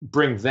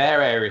bring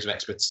their areas of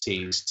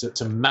expertise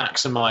to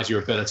maximize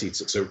your ability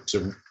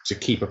to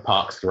keep a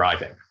park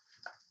thriving.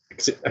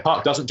 A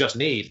park doesn't just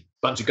need a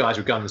bunch of guys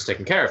with guns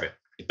taking care of it.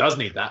 It does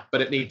need that,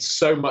 but it needs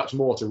so much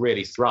more to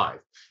really thrive.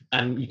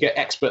 And you get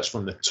experts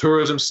from the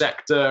tourism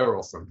sector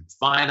or from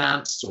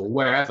finance or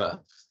wherever.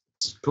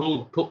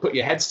 Put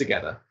your heads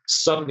together.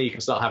 Suddenly you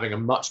can start having a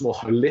much more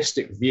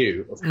holistic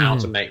view of how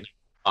to make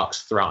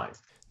parks thrive.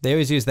 They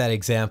always use that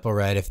example,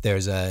 right? If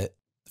there's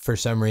for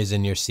some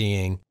reason you're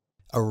seeing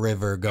a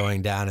river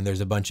going down and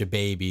there's a bunch of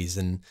babies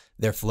and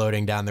they're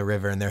floating down the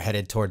river and they're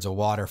headed towards a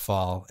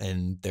waterfall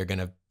and they're going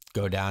to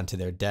go down to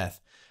their death.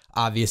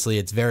 Obviously,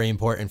 it's very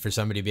important for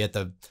somebody to be at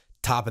the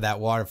top of that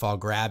waterfall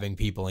grabbing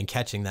people and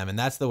catching them. And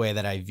that's the way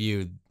that I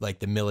view like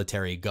the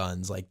military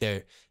guns. Like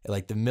they're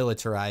like the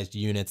militarized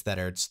units that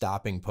are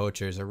stopping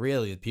poachers are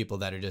really the people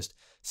that are just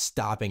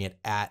stopping it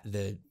at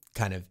the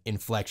kind of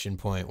inflection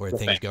point where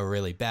things go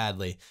really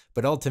badly.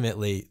 But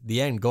ultimately,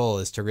 the end goal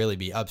is to really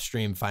be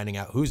upstream, finding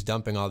out who's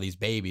dumping all these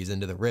babies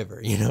into the river.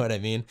 You know what I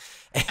mean?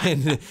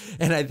 And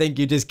I think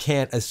you just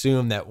can't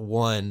assume that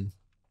one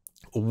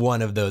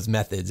of those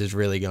methods is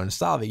really going to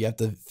solve it. You have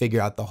to figure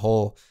out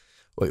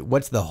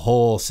what's the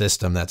whole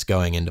system that's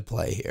going into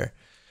play here.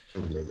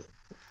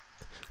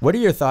 What are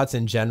your thoughts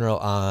in general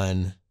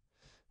on,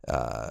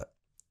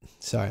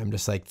 sorry, I'm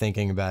just like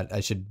thinking about,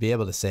 I should be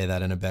able to say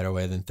that in a better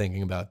way than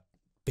thinking about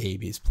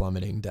babies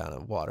plummeting down a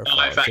waterfall.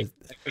 No, in fact, it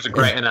was a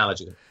great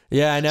analogy.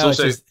 Yeah, I know.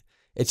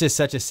 It's just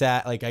such a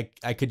sad, like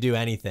I could do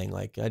anything.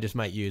 Like I just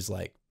might use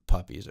like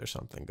puppies or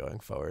something going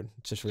forward.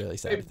 It's just really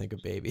sad to think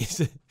of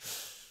babies.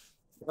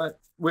 But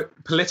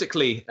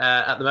politically,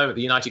 at the moment,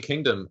 the United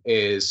Kingdom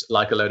is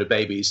like a load of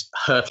babies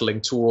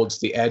hurtling towards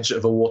the edge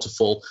of a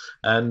waterfall.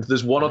 And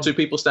there's one or two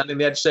people standing on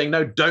the edge saying,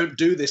 no, don't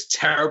do this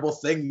terrible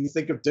thing you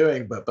think of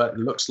doing. But it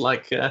looks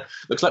like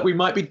we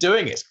might be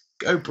doing it.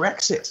 Go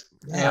Brexit.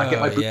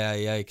 Yeah, yeah,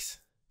 yikes.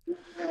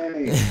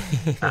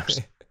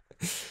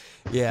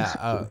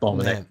 Yeah.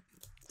 Man.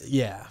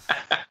 Yeah.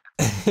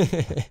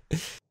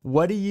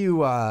 What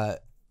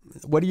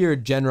are your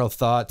general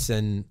thoughts?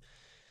 And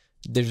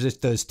there's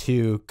just those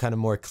two kind of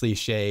more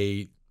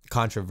cliche,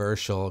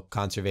 controversial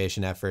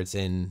conservation efforts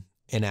in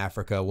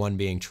Africa, one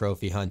being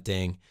trophy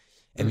hunting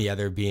and the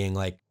other being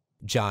like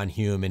John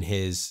Hume and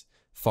his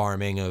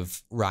farming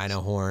of rhino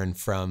horn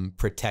from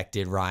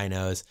protected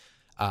rhinos.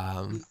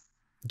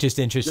 Just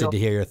interested to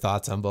hear your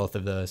thoughts on both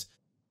of those.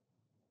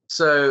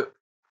 So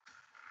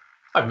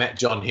I've met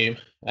John Hume.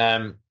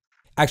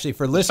 Actually,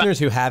 for listeners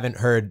who haven't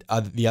heard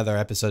the other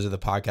episodes of the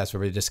podcast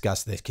where we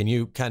discussed this, can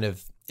you kind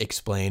of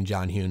explain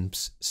John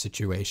Hume's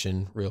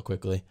situation real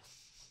quickly?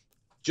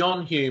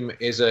 John Hume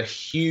is a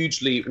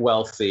hugely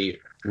wealthy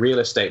real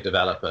estate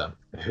developer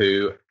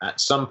who at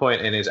some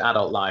point in his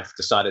adult life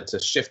decided to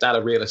shift out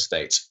of real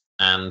estate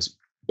and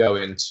go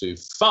into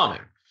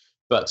farming.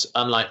 But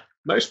unlike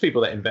most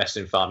people that invest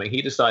in farming,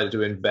 he decided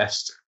to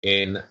invest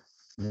in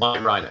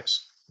white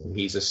rhinos.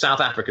 He's a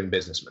South African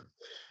businessman,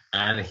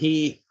 and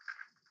he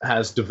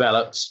has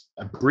developed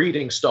a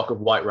breeding stock of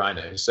white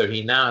rhinos. So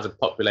he now has a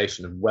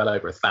population of well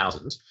over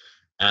 1,000,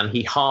 and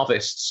he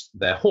harvests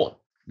their horn.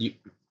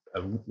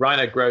 A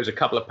rhino grows a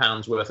couple of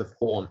pounds worth of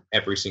horn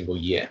every single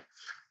year.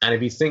 And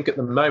if you think at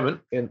the moment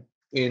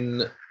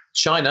in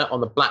China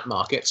on the black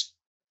market,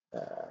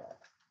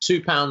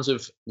 2 pounds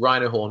of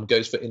rhino horn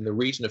goes for in the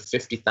region of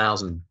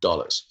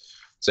 $50,000.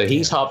 So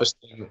he's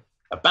harvesting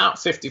about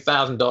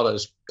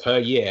 $50,000 per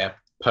year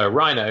per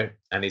rhino,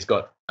 and he's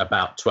got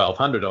about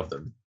 1,200 of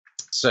them.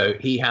 So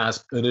he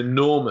has an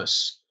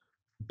enormous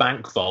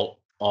bank vault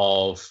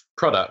of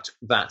product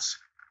that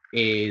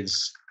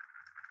is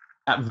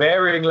at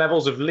varying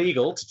levels of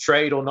legal to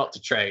trade or not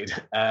to trade,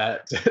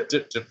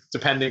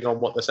 depending on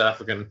what the South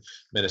African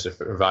Minister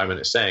for Environment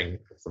is saying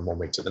from one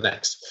week to the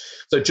next.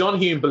 So John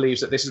Hume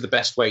believes that this is the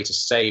best way to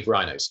save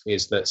rhinos,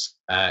 is that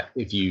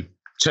if you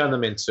turn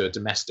them into a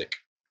domestic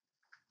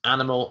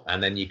animal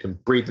and then you can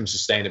breed them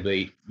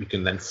sustainably, you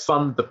can then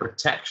fund the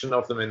protection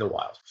of them in the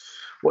wild.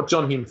 What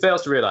John Hume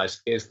fails to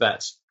realize is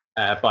that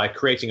by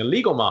creating a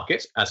legal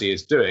market, as he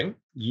is doing,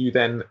 you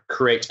then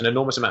create an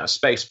enormous amount of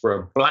space for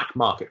a black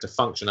market to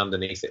function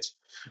underneath it.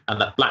 And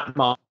that black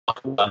market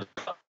will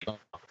undercut the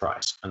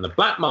price. And the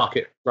black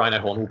market rhino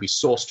horn will be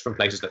sourced from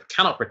places that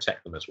cannot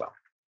protect them as well,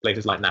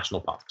 places like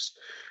national parks.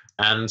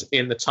 And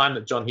in the time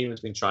that John Hume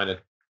has been trying to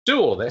do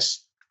all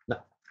this,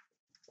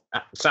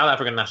 South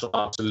African national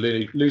parks are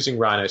losing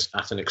rhinos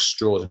at an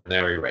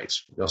extraordinary rate.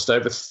 We lost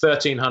over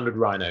 1,300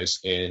 rhinos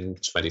in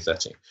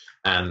 2013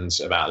 and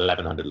about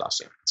 1,100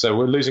 last year. So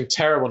we're losing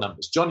terrible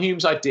numbers. John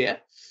Hume's idea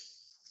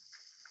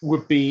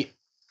would be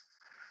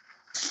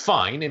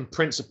fine in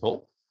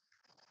principle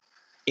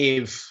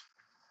if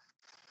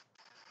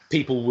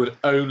people would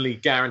only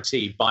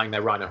guarantee buying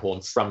their rhino horn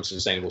from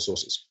sustainable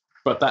sources.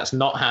 But that's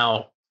not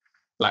how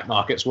black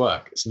markets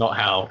work. It's not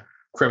how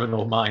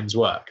criminal minds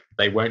work.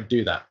 They won't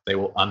do that. They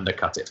will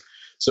undercut it.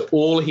 So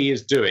all he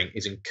is doing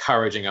is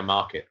encouraging a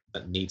market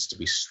that needs to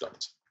be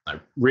stopped.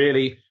 Now,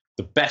 really,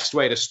 the best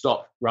way to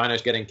stop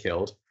rhinos getting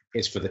killed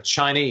is for the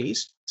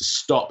Chinese to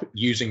stop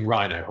using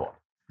rhino horn.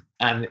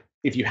 And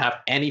if you have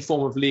any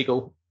form of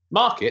legal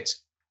market,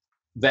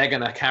 they're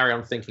going to carry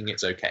on thinking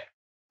it's okay.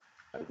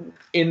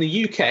 In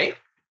the UK,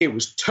 it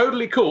was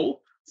totally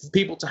cool for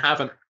people to have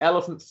an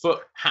elephant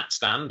foot hat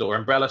stand or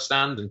umbrella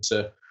stand and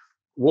to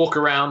walk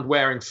around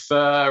wearing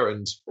fur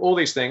and all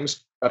these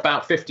things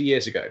about 50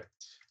 years ago.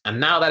 And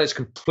now that is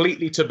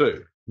completely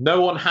taboo.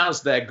 No one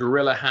has their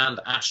gorilla hand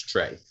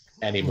ashtray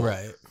anymore,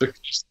 right?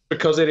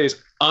 Because it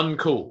is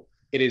uncool.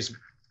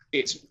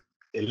 It's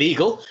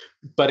illegal,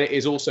 but it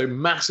is also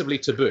massively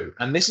taboo.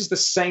 And this is the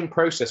same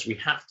process we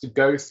have to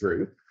go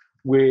through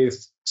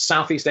with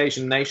Southeast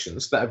Asian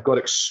nations that have got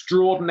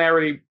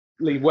extraordinarily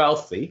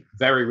wealthy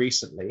very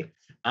recently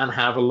and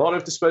have a lot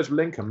of disposable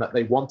income that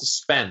they want to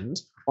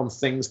spend on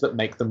things that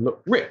make them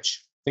look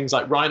rich, things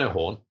like rhino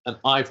horn and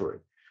ivory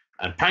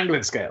and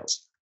pangolin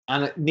scales.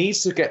 And it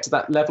needs to get to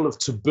that level of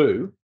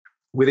taboo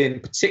within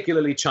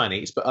particularly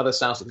Chinese, but other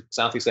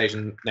Southeast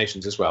Asian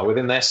nations as well,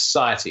 within their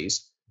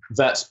societies,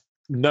 that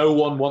no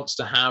one wants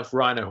to have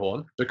rhino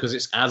horn because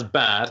it's as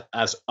bad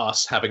as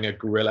us having a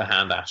gorilla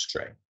hand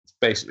ashtray. It's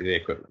basically the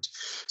equivalent.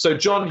 So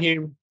John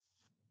Hume,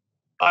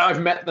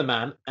 I've met the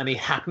man, and he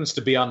happens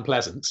to be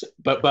unpleasant,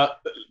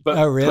 but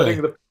oh,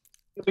 really?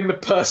 putting the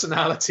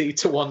personality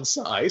to one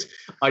side,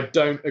 I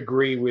don't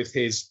agree with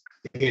his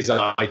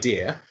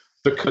idea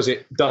because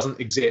it doesn't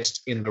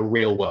exist in the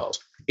real world.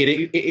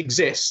 It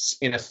exists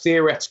in a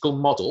theoretical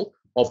model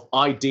of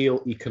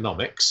ideal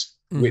economics,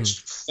 which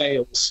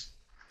fails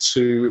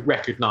to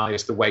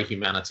recognize the way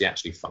humanity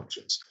actually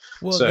functions.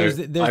 Well, so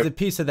there's a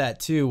piece of that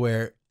too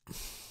where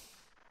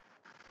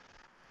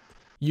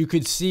you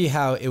could see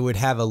how it would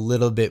have a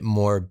little bit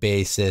more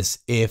basis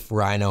if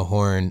rhino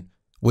horn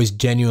was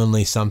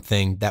genuinely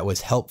something that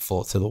was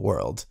helpful to the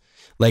world.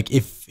 Like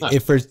if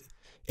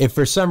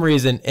for some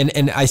reason,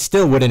 and I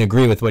still wouldn't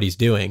agree with what he's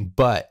doing,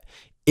 but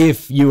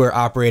if you were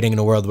operating in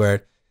a world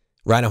where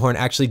rhino horn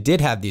actually did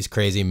have these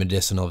crazy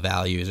medicinal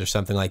values or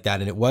something like that,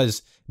 and it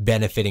was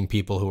benefiting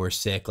people who were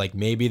sick, like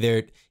maybe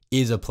there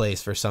is a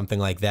place for something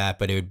like that,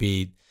 but it would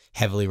be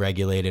heavily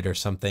regulated or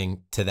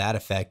something to that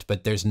effect,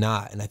 but there's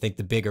not. And I think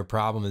the bigger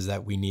problem is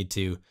that we need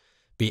to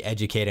be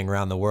educating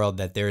around the world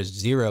that there is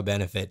zero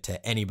benefit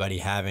to anybody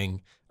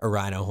having a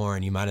rhino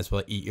horn. You might as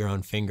well eat your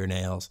own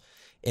fingernails.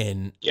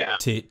 And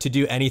to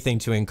do anything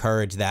to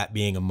encourage that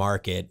being a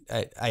market,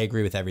 I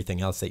agree with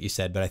everything else that you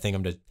said, but I think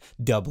I'm just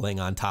doubling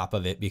on top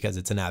of it because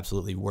it's an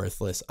absolutely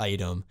worthless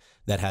item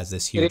that has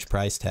this huge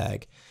price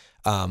tag.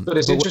 But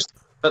it's interesting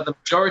that the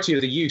majority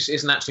of the use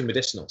isn't actually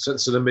medicinal. So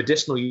the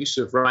medicinal use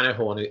of rhino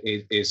horn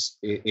is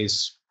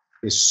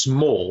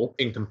small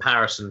in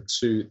comparison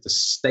to the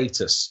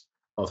status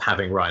of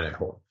having rhino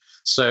horn.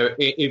 So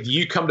if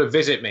you come to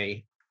visit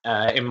me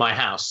in my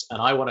house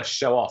and I want to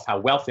show off how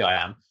wealthy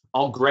I am,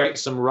 I'll grate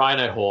some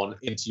rhino horn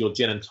into your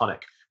gin and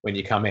tonic when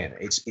you come in.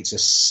 It's a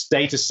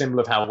status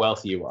symbol of how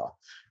wealthy you are.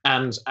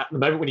 And at the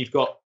moment when you've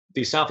got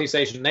these Southeast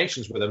Asian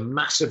nations with a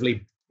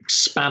massively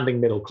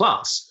expanding middle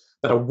class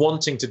that are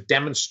wanting to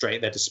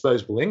demonstrate their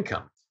disposable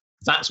income,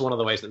 that's one of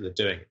the ways that they're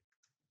doing it.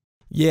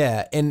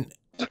 Yeah, and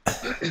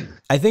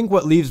I think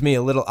what leaves me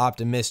a little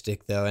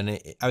optimistic, though, and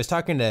I was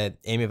talking to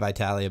Amy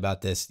Vitale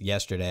about this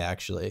yesterday,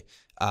 actually.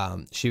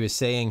 She was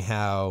saying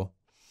how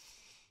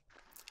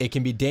it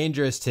can be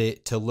dangerous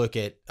to look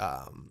at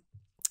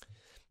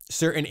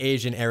certain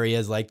Asian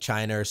areas like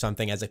China or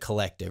something as a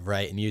collective,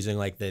 right? And using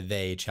like the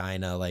they,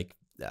 China, like,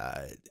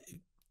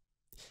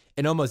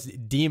 and almost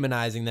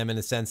demonizing them in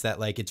the sense that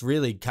like it's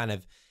really kind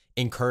of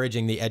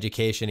encouraging the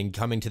education and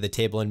coming to the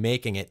table and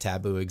making it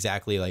taboo,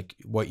 exactly like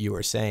what you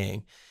were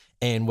saying.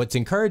 And what's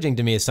encouraging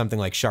to me is something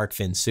like shark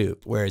fin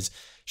soup, whereas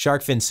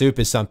shark fin soup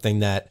is something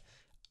that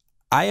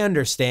I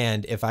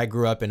understand if I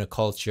grew up in a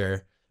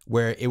culture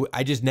where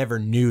I just never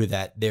knew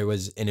that there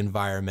was an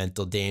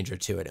environmental danger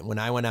to it. And when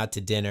I went out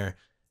to dinner,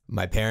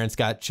 my parents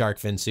got shark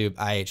fin soup.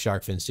 I ate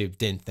shark fin soup,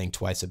 didn't think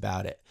twice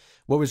about it.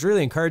 What was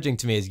really encouraging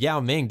to me is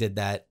Yao Ming did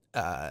that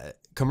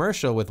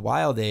commercial with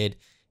Wild Aid,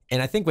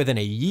 and I think within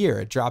a year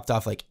it dropped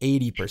off like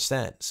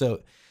 80%. So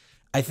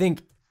I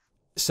think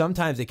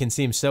sometimes it can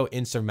seem so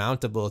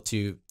insurmountable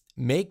to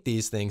make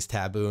these things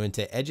taboo and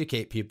to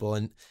educate people,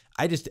 and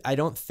I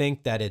don't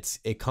think that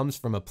it comes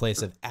from a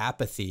place of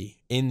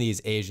apathy in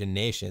these Asian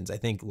nations. I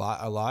think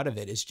a lot of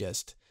it is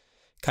just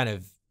kind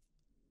of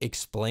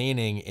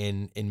explaining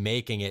and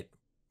making it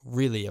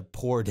really a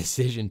poor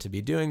decision to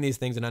be doing these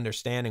things and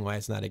understanding why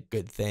it's not a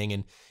good thing,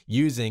 and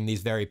using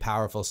these very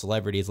powerful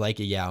celebrities like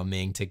a Yao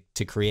Ming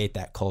to create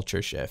that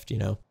culture shift, you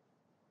know?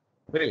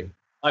 Really?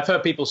 I've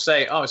heard people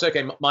say, oh, it's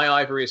okay, my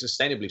ivory is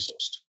sustainably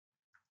sourced,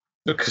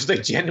 because they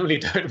genuinely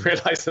don't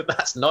realize that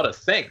that's not a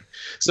thing.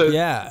 So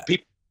yeah,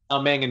 people like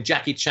Yao Ming and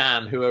Jackie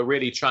Chan who are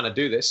really trying to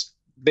do this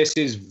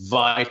is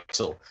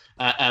vital.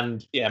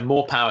 And yeah,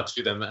 more power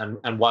to them,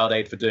 and Wild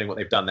Aid for doing what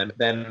they've done.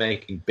 They're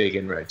making big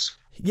inroads.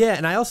 Yeah,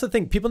 and I also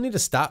think people need to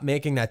stop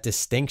making that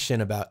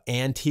distinction about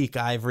antique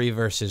ivory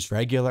versus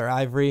regular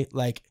ivory.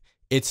 Like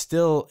it's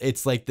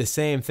like the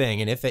same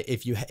thing. And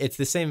it's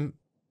the same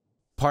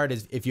part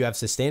as if you have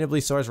sustainably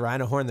sourced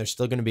rhino horn, there's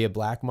still going to be a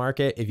black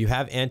market. If you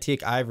have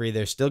antique ivory,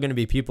 there's still going to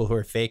be people who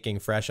are faking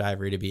fresh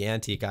ivory to be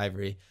antique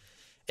ivory.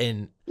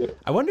 And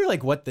I wonder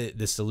like what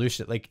the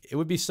solution, like it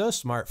would be so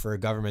smart for a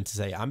government to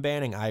say, I'm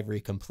banning ivory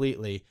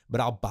completely,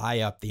 but I'll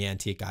buy up the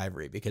antique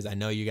ivory because I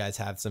know you guys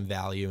have some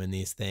value in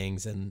these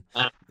things. And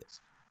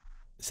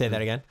say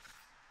that again.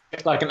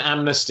 It's like an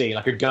amnesty,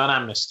 like a gun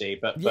amnesty,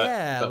 but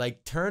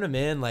like turn them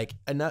in, like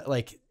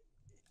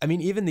I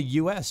mean, even the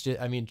U.S.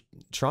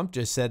 Trump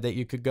just said that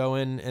you could go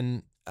in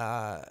and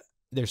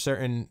there's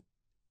certain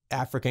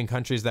African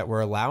countries that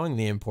were allowing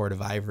the import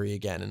of ivory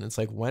again, and it's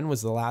like, when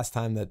was the last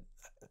time that?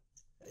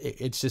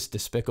 It's just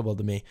despicable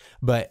to me.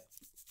 But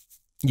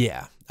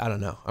yeah, I don't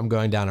know. I'm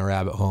going down a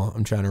rabbit hole.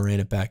 I'm trying to rein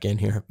it back in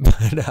here.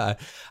 But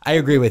I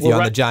agree with you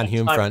on the John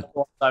Hume front.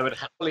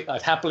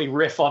 I'd happily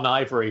riff on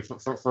ivory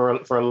for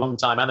a long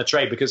time and the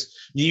trade, because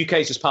the UK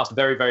has just passed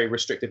very, very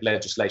restrictive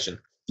legislation.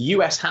 The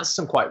US has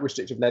some quite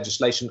restrictive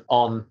legislation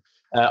on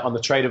the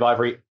trade of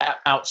ivory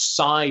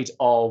outside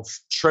of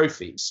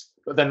trophies.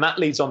 But then that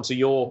leads on to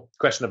your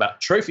question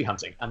about trophy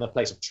hunting and the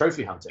place of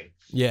trophy hunting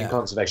in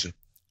conservation.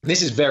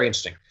 This is very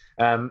interesting.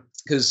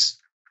 Because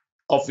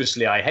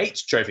obviously I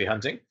hate trophy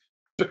hunting,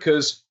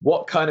 because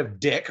what kind of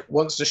dick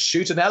wants to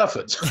shoot an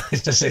elephant?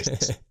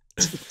 It's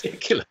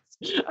ridiculous,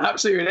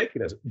 absolutely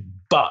ridiculous.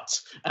 But,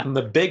 and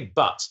the big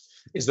but,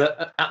 is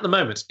that at the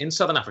moment in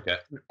Southern Africa,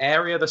 an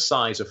area the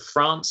size of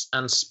France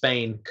and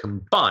Spain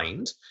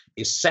combined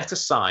is set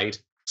aside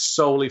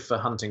solely for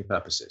hunting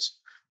purposes.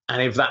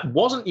 And if that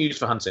wasn't used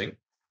for hunting,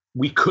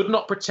 we could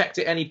not protect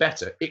it any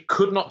better. It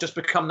could not just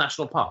become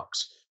national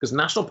parks, because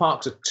national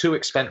parks are too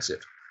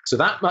expensive. So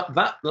that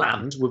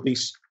land would be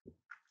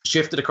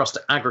shifted across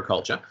to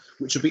agriculture,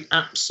 which would be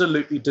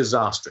absolutely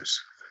disastrous.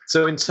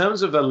 So in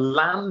terms of a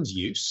land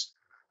use,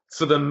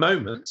 for the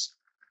moment,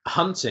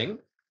 hunting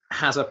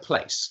has a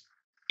place.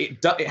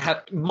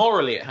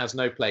 Morally, it has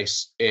no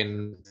place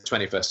in the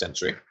 21st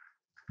century.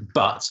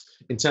 But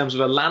in terms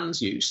of a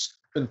land use,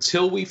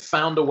 until we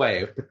found a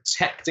way of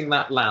protecting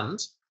that land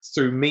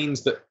through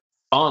means that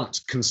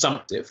aren't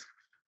consumptive,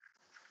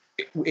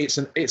 it's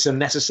a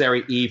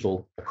necessary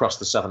evil across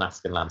the Southern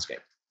African landscape.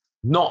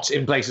 Not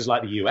in places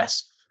like the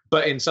US,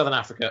 but in Southern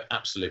Africa,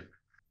 absolutely.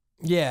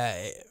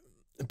 Yeah,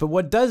 but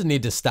what does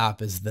need to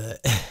stop is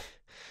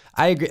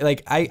I agree.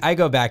 Like I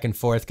go back and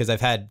forth because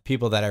I've had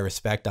people that I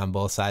respect on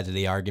both sides of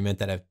the argument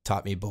that have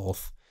taught me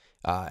both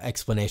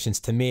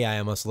explanations. To me, I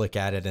almost look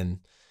at it, and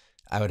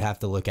I would have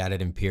to look at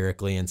it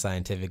empirically and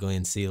scientifically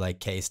and see like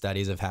case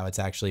studies of how it's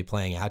actually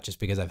playing out, just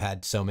because I've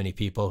had so many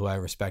people who I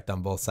respect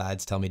on both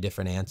sides tell me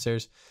different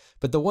answers.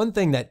 But the one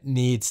thing that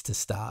needs to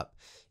stop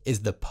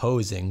is the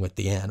posing with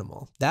the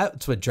animal.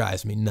 That's what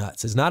drives me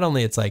nuts. Is not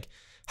only it's like,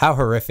 how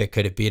horrific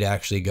could it be to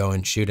actually go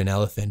and shoot an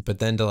elephant, but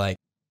then to like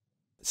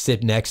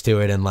sit next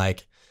to it and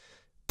like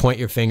point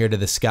your finger to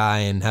the sky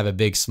and have a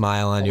big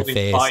smile on your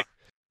face.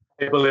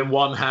 Bible in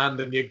one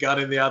hand and your gun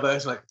in the other.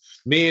 It's like,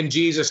 me and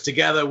Jesus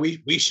together, we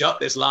shot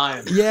this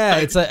lion. Yeah,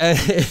 it's like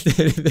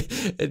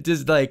it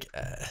just like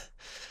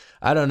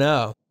I don't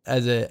know.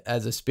 As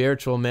a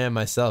spiritual man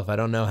myself, I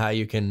don't know how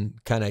you can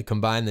kind of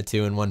combine the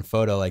two in one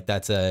photo. Like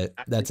that's a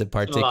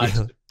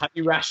particular. How do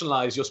you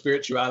rationalize your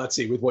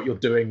spirituality with what you're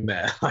doing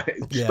there?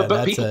 Yeah,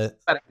 but people talk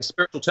about it in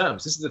spiritual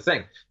terms. This is the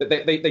thing, that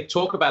they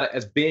talk about it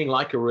as being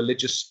like a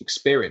religious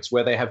experience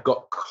where they have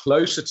got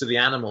closer to the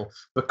animal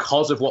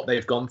because of what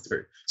they've gone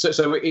through.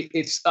 So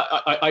it's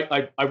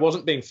I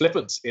wasn't being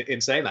flippant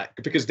in saying that,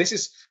 because this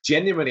is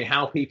genuinely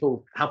how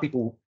people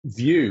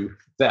view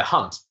their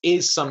hunt,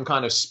 is some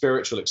kind of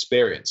spiritual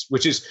experience,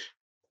 which is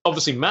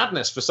obviously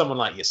madness for someone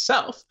like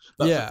yourself,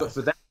 but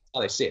for them,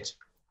 how they see it.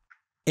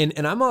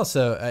 And I'm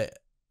also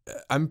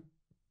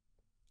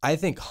I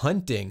think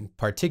hunting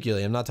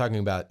particularly, I'm not talking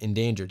about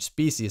endangered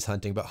species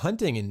hunting, but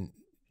hunting in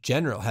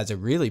general has a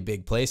really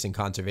big place in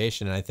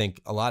conservation. And I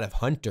think a lot of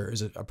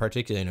hunters,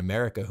 particularly in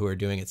America, who are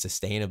doing it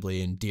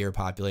sustainably in deer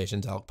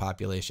populations, elk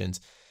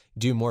populations,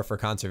 do more for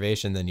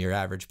conservation than your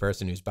average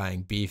person who's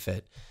buying beef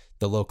at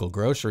the local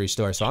grocery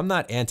store. So I'm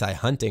not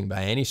anti-hunting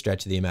by any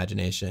stretch of the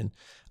imagination.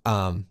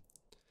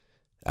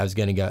 I was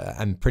going to go,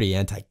 I'm pretty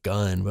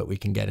anti-gun, but we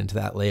can get into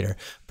that later.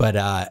 But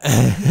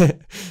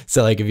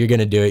so like if you're going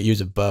to do it,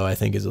 use a bow, I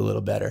think is a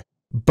little better.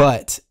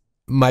 But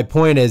my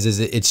point is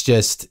it's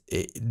just,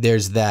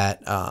 there's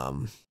that,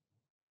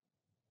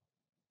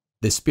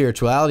 the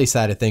spirituality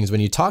side of things.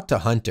 When you talk to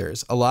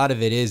hunters, a lot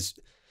of it is,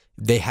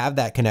 they have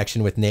that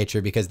connection with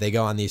nature because they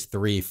go on these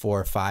 3,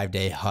 4, 5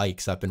 day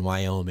hikes up in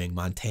Wyoming,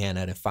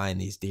 Montana to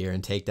find these deer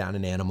and take down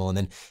an animal and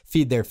then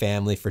feed their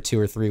family for 2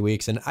 or 3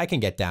 weeks. And I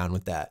can get down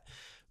with that.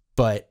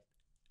 But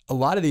a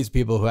lot of these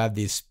people who have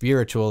these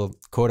spiritual,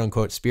 quote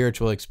unquote,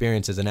 spiritual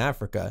experiences in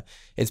Africa,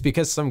 it's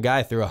because some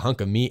guy threw a hunk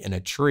of meat in a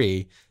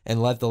tree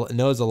and let the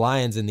nose of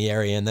lions in the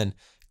area and then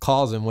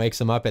calls him, wakes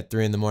him up at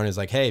 3 a.m. Is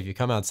like, hey, if you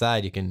come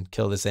outside, you can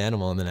kill this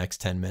animal in the next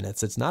 10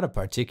 minutes. It's not a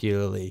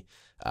particularly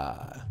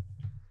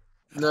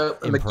no,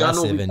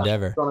 impressive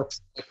endeavor. On a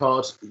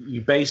tripod,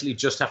 you basically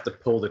just have to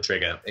pull the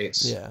trigger.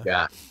 It's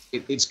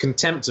it's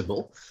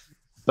contemptible,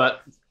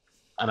 but,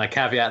 and I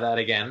caveat that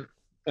again,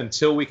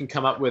 until we can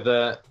come up with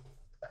a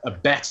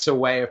better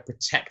way of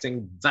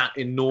protecting that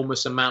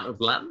enormous amount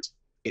of land,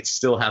 it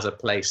still has a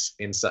place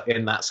in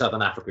that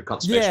Southern Africa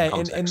conservation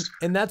context.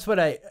 And that's what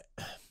I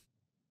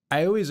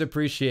always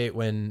appreciate,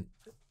 when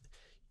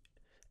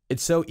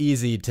it's so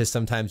easy to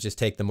sometimes just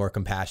take the more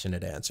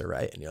compassionate answer,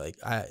 right? And you're like,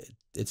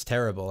 it's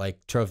terrible, like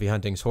trophy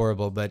hunting's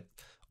horrible, but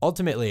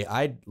ultimately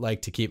I'd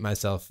like to keep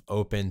myself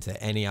open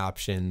to any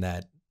option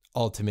that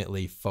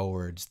ultimately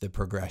forwards the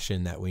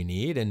progression that we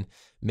need. And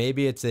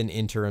maybe it's an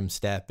interim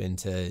step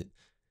into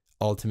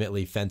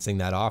ultimately fencing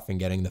that off and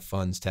getting the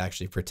funds to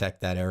actually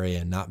protect that area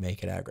and not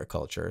make it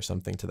agriculture or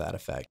something to that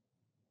effect.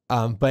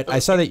 But I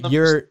saw that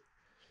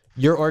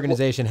your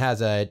organization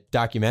has a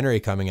documentary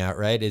coming out,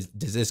 right?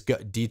 Does this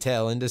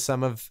detail into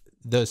some of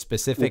those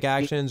specific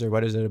actions, or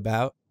what is it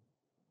about?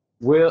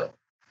 We're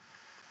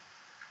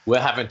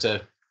having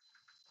to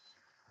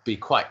be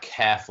quite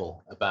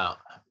careful about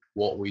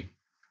what we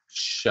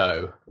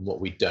show and what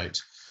we don't.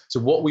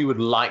 So what we would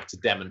like to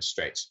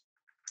demonstrate,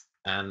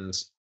 and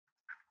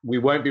we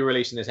won't be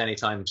releasing this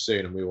anytime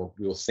soon, and we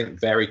will think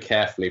very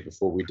carefully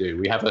before we do.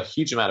 We have a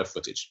huge amount of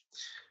footage,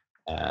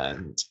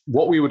 and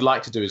what we would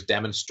like to do is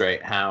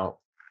demonstrate how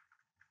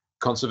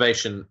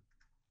conservation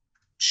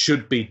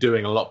should be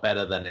doing a lot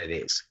better than it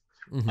is.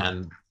 Mm-hmm.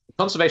 And the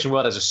conservation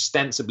world has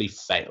ostensibly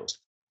failed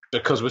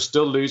because we're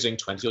still losing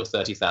 20 or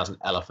 30,000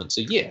 elephants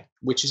a year,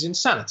 which is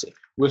insanity.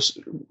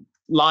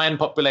 Lion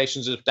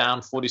populations are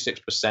down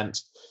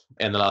 46%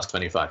 in the last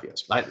 25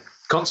 years. Like,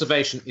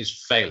 conservation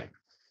is failing.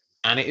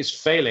 And it is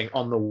failing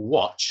on the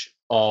watch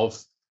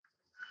of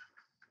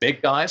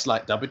big guys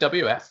like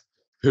WWF,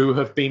 who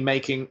have been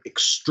making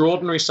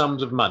extraordinary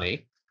sums of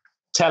money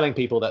telling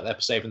people that they're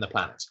saving the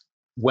planet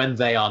when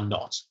they are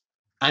not.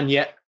 And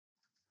yet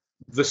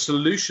the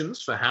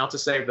solutions for how to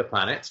save the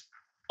planet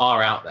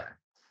are out there.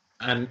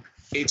 And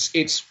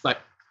it's like,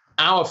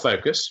 our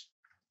focus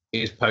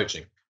is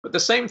poaching. But the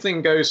same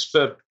thing goes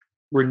for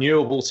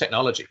renewable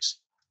technologies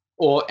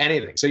or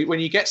anything. So when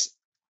you get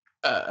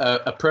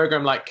a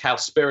program like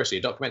Cowspiracy,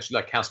 a documentary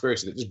like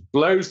Cowspiracy, that just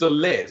blows the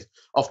lid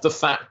off the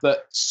fact that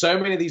so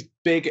many of these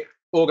big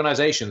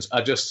organizations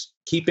are just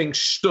keeping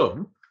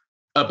stum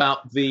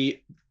about the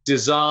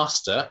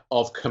disaster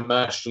of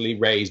commercially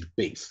raised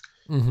beef.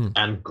 Mm-hmm.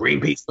 And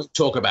Greenpeace won't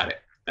talk about it,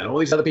 and all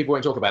these other people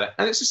won't talk about it.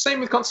 And it's the same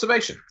with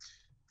conservation.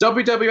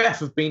 WWF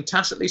have been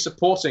tacitly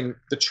supporting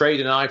the trade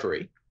in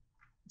ivory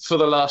for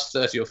the last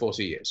 30 or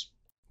 40 years.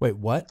 Wait,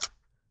 what?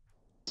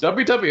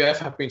 WWF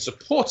have been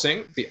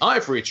supporting the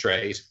ivory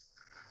trade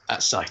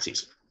at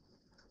CITES.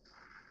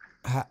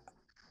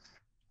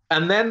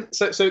 And then,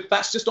 so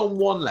that's just on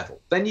one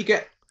level. Then you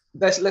get,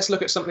 let's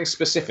look at something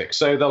specific.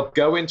 So they'll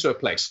go into a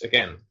place,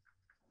 again,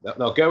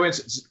 they'll go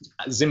into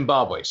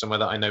Zimbabwe, somewhere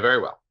that I know very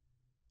well,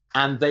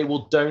 and they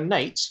will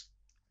donate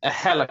a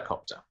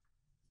helicopter.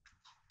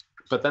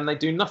 But then they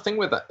do nothing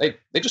with it.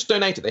 They just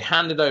donate it. They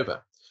hand it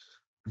over.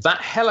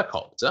 That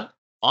helicopter,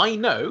 I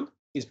know,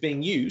 is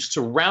being used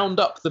to round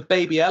up the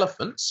baby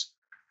elephants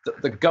that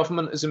the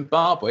government of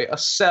Zimbabwe are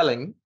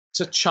selling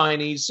to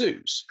Chinese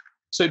zoos.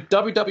 So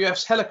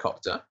WWF's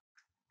helicopter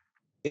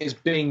is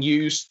being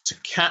used to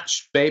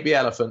catch baby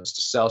elephants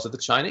to sell to the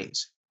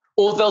Chinese.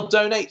 Or they'll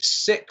donate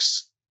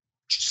 6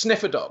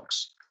 sniffer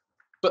dogs,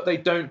 but they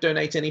don't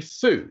donate any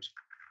food.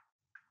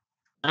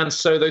 And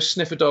so those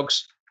sniffer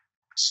dogs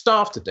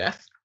starve to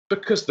death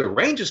because the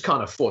rangers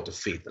can't afford to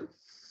feed them.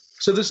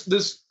 So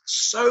there's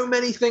so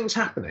many things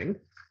happening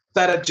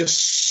that are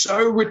just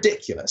so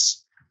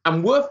ridiculous.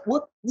 And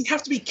we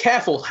have to be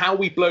careful how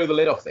we blow the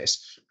lid off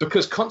this,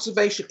 because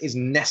conservation is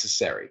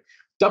necessary.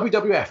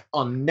 WWF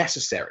are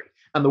necessary.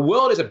 And the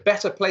world is a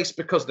better place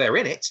because they're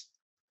in it,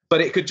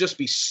 but it could just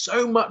be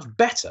so much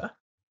better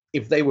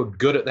if they were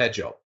good at their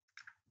job.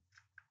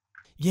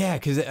 Yeah,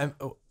 because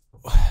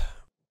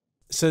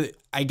so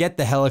I get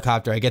the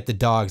helicopter, I get the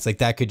dogs, like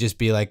that could just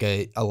be like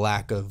a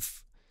lack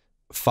of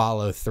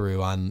follow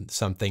through on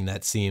something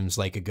that seems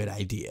like a good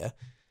idea.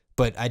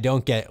 But I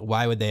don't get,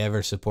 why would they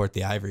ever support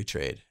the ivory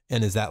trade?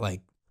 And is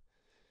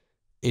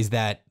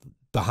that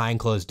behind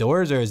closed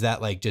doors, or is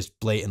that like just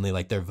blatantly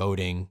like they're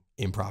voting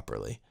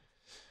improperly?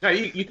 No,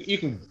 you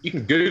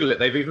can Google it.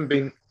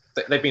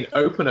 They've been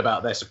open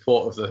about their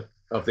support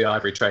of the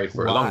ivory trade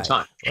for a long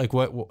time. Like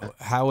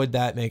how would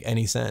that make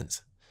any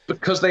sense?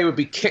 Because they would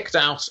be kicked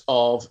out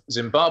of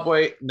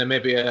Zimbabwe,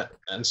 Namibia,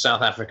 and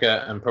South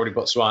Africa, and probably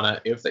Botswana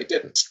if they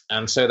didn't.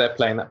 And so they're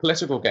playing that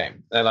political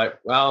game. They're like,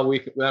 well,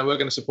 we're going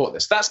to support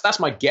this. That's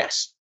my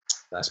guess.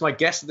 That's my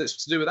guess that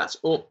it's to do with that.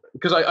 Or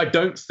because I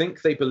don't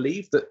think they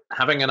believe that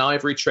having an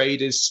ivory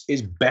trade is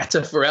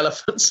better for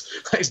elephants.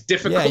 It's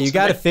difficult. Yeah, you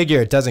got to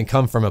figure it doesn't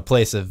come from a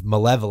place of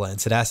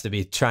malevolence. It has to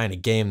be trying to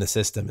game the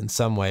system in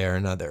some way or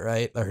another,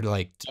 right? Or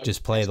like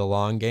just play the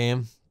long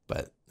game.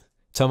 But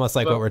It's almost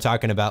like what we're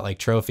talking about, like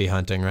trophy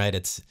hunting, right?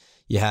 It's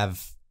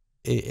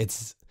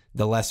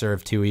the lesser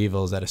of two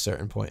evils at a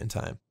certain point in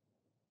time.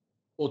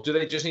 Or do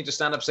they just need to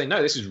stand up and say,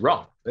 no, this is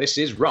wrong. This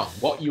is wrong.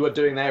 What you are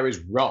doing there is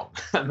wrong.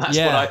 And that's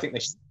what I think they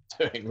should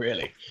be doing,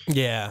 really.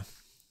 Yeah.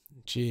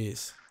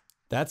 Jeez.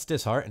 That's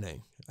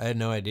disheartening. I had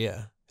no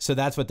idea. So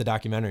that's what the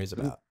documentary is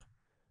about.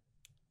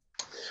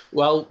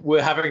 Well,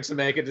 we're having to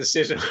make a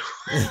decision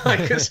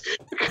because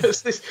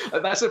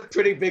that's a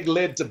pretty big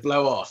lid to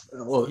blow off,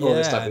 all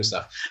this type of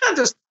stuff. And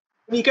just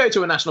when you go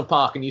to a national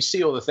park and you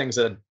see all the things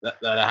that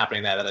are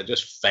happening there that are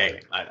just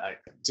failing,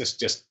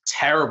 just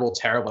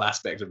terrible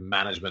aspects of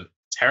management,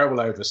 terrible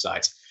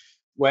oversight.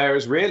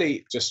 Whereas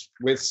really, just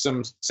with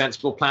some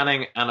sensible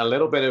planning and a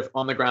little bit of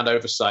on-the-ground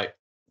oversight,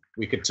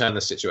 we could turn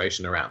the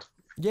situation around.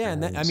 Yeah,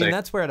 and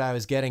that's where I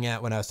was getting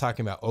at when I was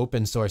talking about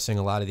open sourcing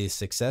a lot of these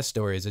success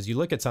stories. As you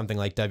look at something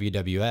like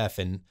WWF,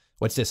 and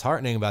what's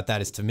disheartening about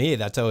that is, to me,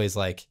 that's always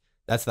like,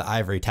 that's the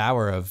ivory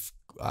tower of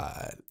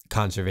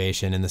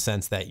conservation, in the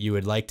sense that you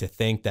would like to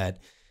think that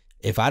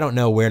if I don't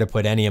know where to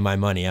put any of my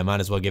money, I might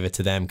as well give it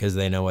to them because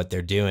they know what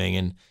they're doing.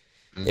 And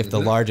if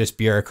the largest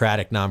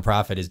bureaucratic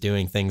nonprofit is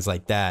doing things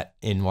like that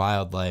in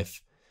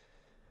wildlife,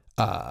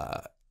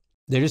 there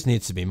just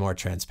needs to be more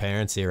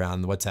transparency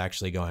around what's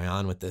actually going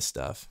on with this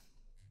stuff.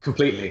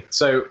 Completely.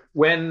 So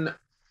when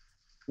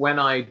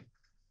I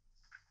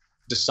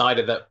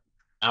decided that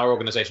our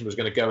organization was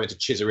going to go into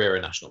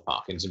Chisarira National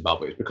Park in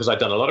Zimbabwe, because I'd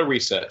done a lot of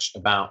research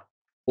about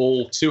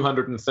all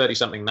 230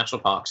 something national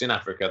parks in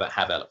Africa that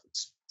have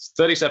elephants.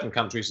 37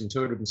 countries and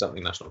 200 and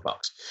something national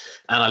parks.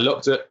 And I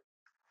looked at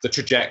the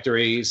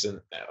trajectories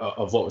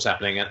of what was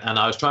happening, and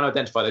I was trying to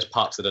identify those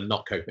parks that are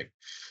not coping.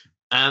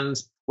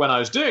 And when I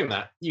was doing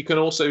that, you can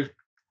also,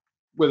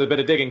 with a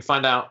bit of digging,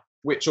 find out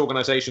which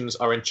organizations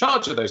are in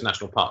charge of those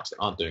national parks that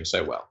aren't doing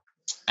so well.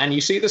 And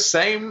you see the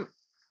same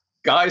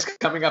guys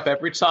coming up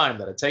every time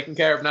that are taking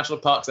care of national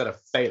parks that are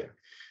failing.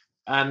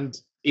 And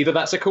either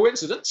that's a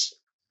coincidence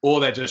or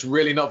they're just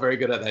really not very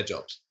good at their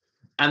jobs.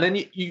 And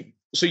then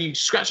so you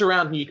scratch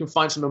around and you can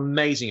find some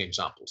amazing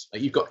examples.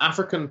 Like, you've got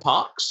African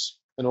Parks,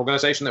 an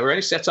organization that were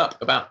only set up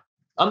about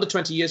under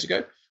 20 years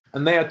ago,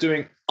 and they are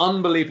doing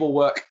unbelievable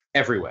work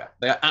everywhere.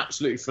 They are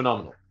absolutely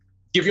phenomenal.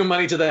 Give your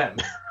money to them.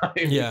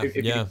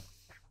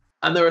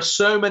 And there are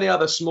so many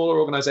other smaller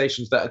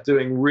organizations that are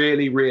doing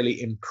really,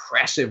 really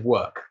impressive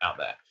work out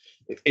there.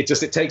 It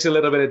takes a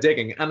little bit of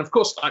digging. And of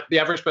course, the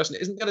average person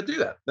isn't going to do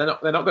that. They're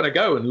not going to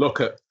go and look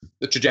at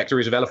the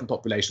trajectories of elephant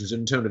populations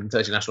in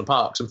 230 national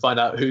parks and find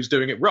out who's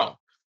doing it wrong.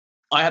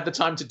 I had the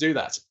time to do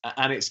that.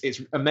 And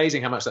it's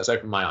amazing how much that's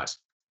opened my eyes.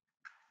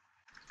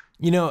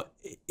 You know,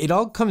 it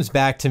all comes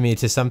back to me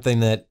to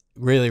something that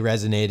really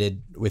resonated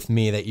with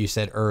me that you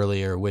said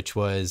earlier, which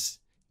was,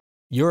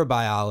 you're a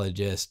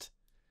biologist,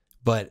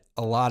 but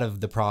a lot of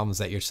the problems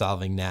that you're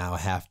solving now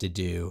have to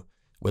do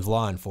with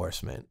law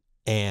enforcement.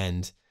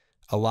 And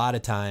a lot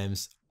of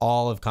times,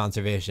 all of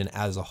conservation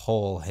as a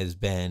whole has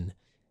been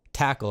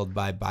tackled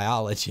by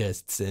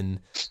biologists, and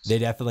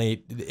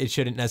it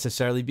shouldn't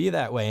necessarily be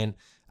that way. And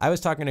I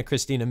was talking to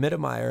Christina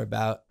Mittermeier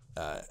about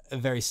a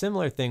very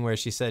similar thing, where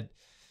she said,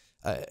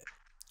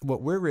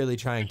 what we're really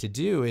trying to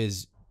do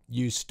is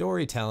use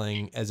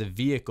storytelling as a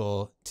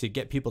vehicle to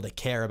get people to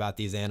care about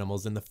these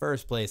animals in the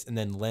first place, and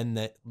then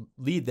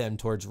lead them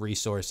towards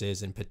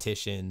resources and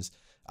petitions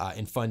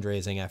and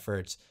fundraising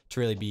efforts to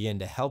really begin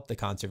to help the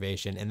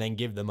conservation, and then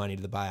give the money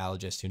to the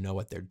biologists who know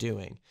what they're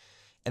doing.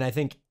 And I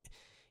think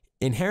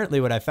inherently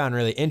what I found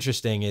really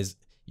interesting is,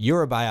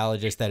 you're a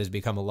biologist that has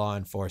become a law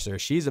enforcer.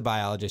 She's a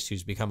biologist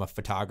who's become a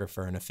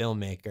photographer and a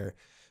filmmaker.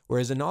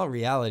 Whereas in all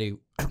reality,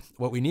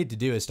 what we need to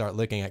do is start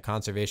looking at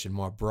conservation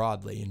more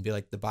broadly and be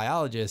like, the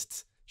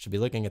biologists should be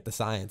looking at the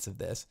science of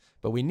this.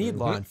 But we need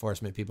law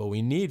enforcement people.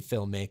 We need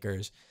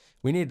filmmakers.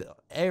 We need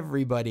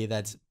everybody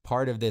that's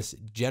part of this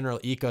general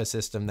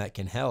ecosystem that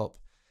can help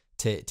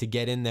to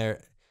get in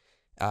there.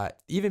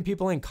 Even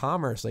people in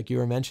commerce, like you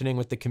were mentioning,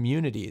 with the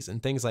communities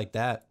and things like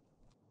that.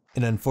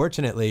 And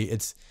unfortunately,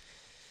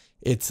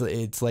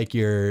 it's like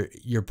you're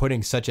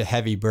putting such a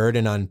heavy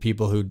burden on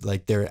people who,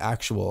 like, their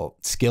actual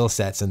skill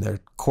sets and their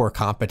core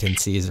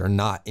competencies are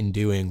not in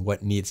doing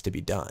what needs to be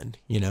done,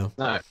 you know?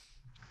 No.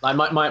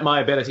 Like my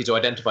ability to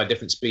identify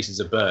different species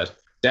of bird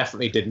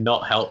definitely did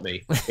not help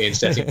me in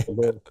setting up a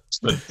law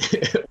enforcement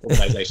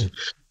organization.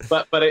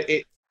 But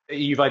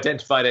you've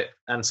identified it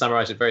and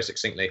summarized it very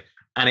succinctly,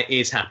 and it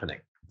is happening.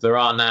 There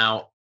are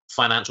now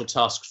financial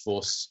task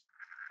forces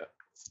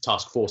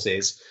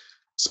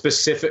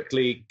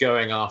specifically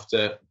going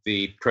after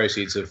the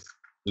proceeds of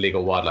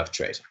illegal wildlife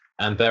trade.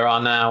 And there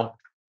are now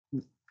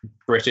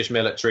British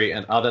military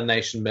and other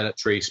nation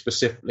military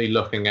specifically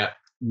looking at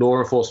law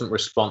enforcement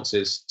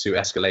responses to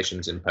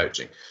escalations in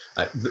poaching.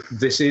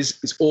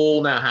 It's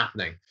all now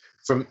happening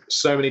from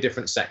so many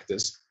different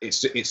sectors.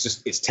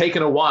 It's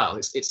taken a while.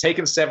 It's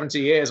taken 70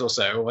 years or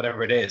so, or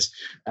whatever it is,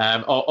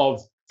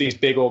 of these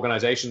big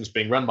organizations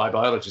being run by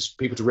biologists,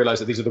 people to realize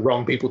that these are the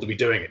wrong people to be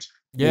doing it.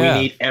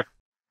 Yeah.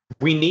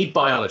 We need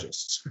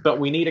biologists, but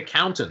we need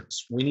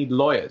accountants, we need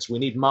lawyers, we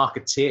need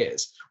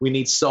marketeers, we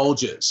need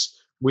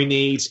soldiers, We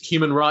need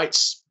human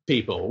rights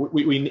people.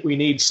 We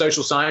need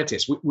social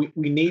scientists. We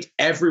need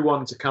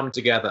everyone to come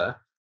together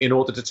in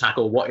order to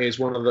tackle what is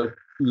one of the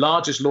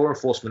largest law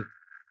enforcement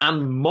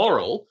and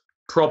moral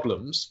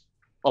problems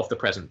of the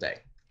present day.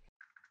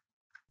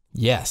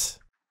 Yes,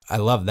 I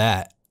love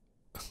that.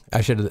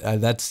 I should.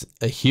 That's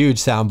a huge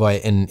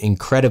soundbite and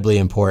incredibly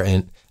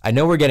important. I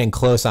know we're getting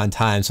close on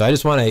time, so I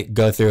just want to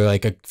go through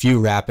like a few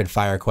rapid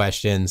fire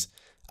questions.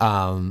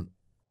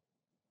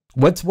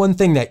 What's one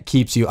thing that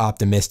keeps you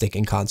optimistic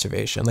in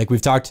conservation? Like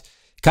we've talked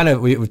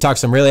we've talked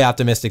some really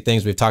optimistic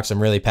things. We've talked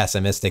some really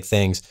pessimistic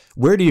things.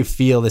 Where do you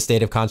feel the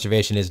state of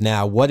conservation is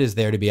now? What is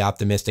there to be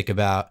optimistic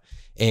about?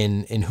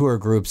 And who are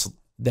groups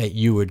that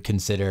you would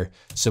consider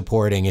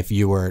supporting if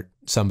you were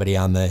somebody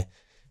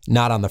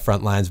not on the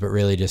front lines, but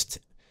really just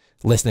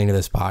listening to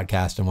this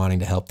podcast and wanting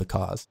to help the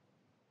cause?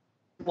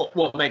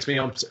 What makes me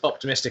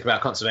optimistic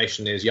about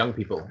conservation is young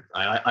people.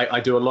 I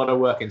do a lot of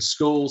work in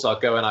schools. I'll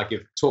go and I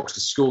give talks to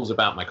schools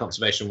about my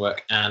conservation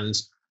work, and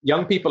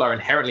young people are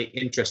inherently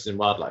interested in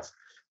wildlife.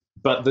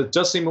 But there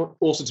does seem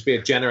also to be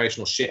a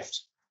generational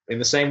shift in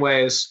the same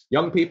way as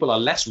young people are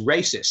less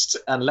racist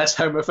and less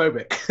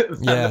homophobic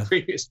than the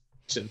previous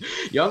generation.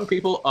 Young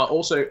people are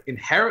also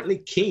inherently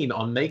keen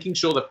on making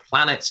sure the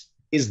planet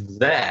is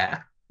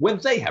there when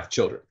they have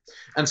children.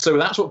 And so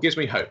that's what gives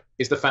me hope,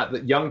 is the fact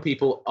that young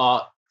people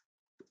are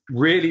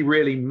really,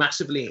 really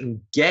massively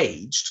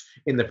engaged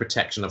in the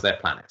protection of their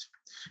planet.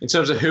 In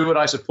terms of who would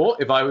I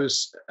support if I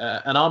was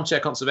an armchair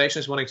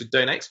conservationist wanting to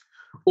donate,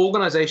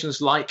 organizations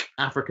like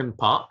African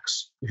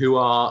Parks, who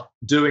are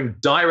doing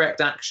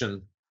direct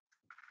action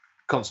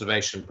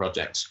conservation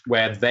projects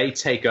where they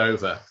take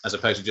over as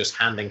opposed to just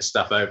handing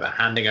stuff over,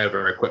 handing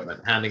over equipment,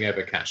 handing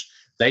over cash.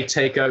 They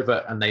take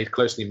over and they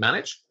closely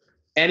manage.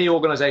 Any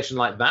organization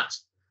like that,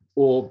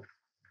 or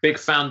big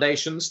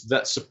foundations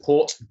that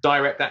support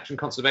direct action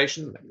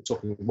conservation, we're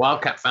talking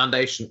Wildcat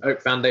Foundation,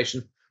 Oak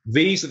Foundation,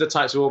 these are the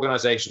types of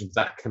organizations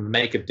that can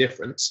make a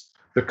difference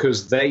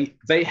because they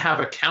have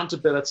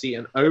accountability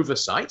and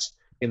oversight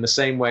in the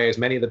same way as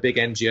many of the big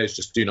NGOs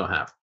just do not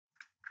have.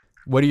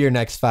 What do your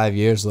next 5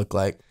 years look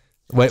like?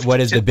 What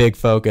is the big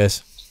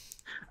focus?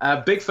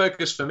 Big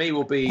focus for me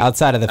will be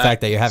outside of the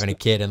fact that you're having a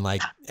kid in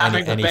like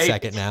any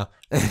second now.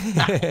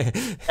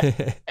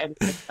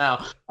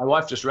 Now, my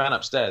wife just ran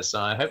upstairs,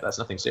 so I hope that's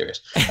nothing serious.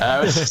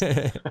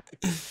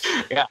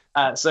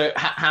 So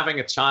having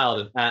a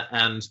child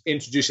and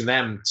introducing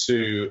them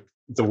to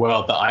the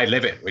world that I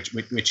live in,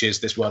 which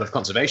is this world of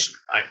conservation.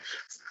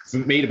 For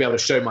me to be able to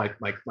show my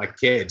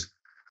kid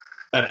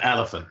an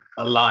elephant,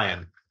 a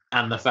lion,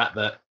 and the fact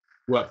that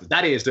work that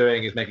Daddy is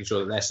doing is making sure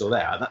that they're still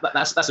there.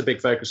 That's a big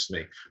focus for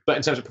me. But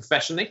in terms of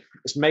professionally,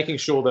 it's making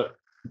sure that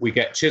we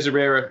get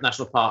Chisarira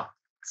National Park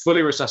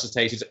fully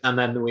resuscitated, and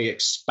then we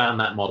expand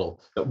that model,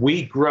 that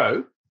we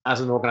grow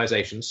as an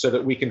organization so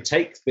that we can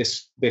take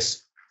this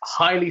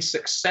highly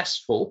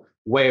successful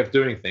way of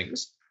doing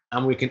things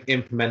and we can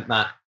implement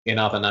that in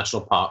other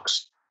national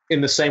parks in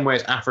the same way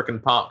as African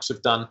parks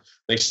have done.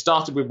 They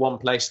started with one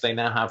place, they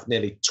now have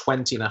nearly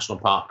 20 national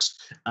parks.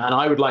 And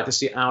I would like to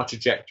see our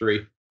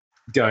trajectory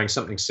going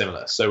something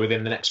similar. So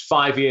within the next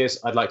 5 years,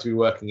 I'd like to be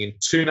working in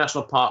 2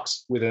 national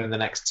parks. Within the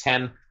next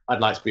 10, I'd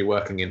like to be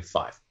working in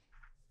 5.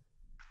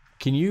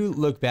 Can you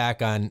look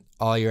back on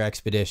all your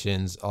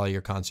expeditions, all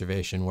your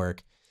conservation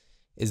work?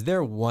 Is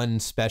there one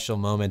special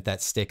moment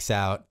that sticks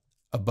out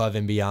above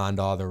and beyond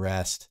all the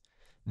rest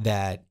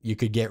that you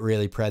could get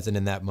really present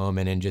in that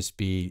moment and just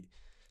be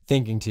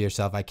thinking to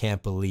yourself, I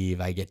can't believe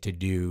I get to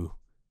do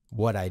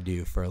what I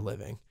do for a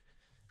living?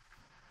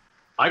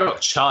 I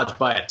got charged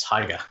by a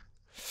tiger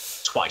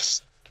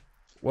twice.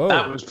 Whoa.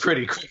 That was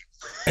pretty cool.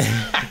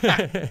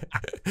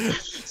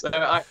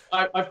 So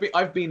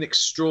I've been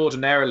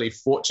extraordinarily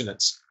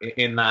fortunate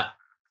in that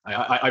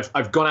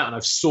I've gone out and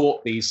I've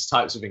sought these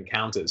types of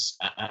encounters,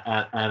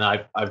 and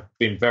I've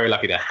been very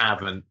lucky to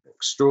have an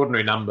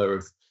extraordinary number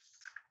of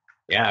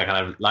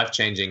kind of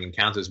life-changing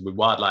encounters with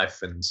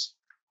wildlife and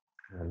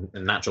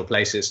natural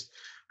places.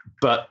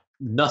 But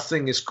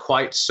nothing is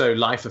quite so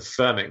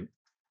life-affirming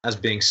as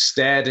being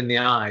stared in the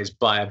eyes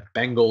by a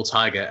Bengal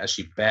tiger as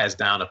she bears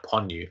down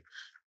upon you,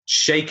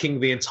 shaking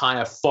the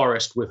entire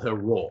forest with her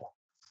roar.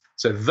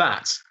 So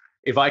that,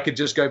 if I could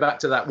just go back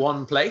to that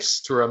one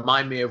place to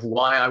remind me of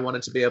why I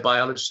wanted to be a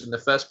biologist in the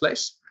first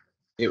place,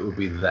 it would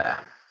be there.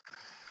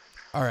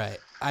 All right.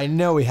 I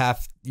know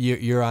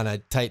you're on a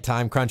tight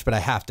time crunch, but I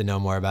have to know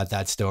more about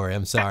that story.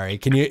 I'm sorry.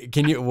 Can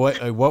you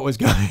what was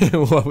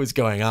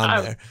going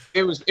on there?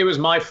 It was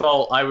my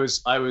fault. I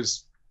was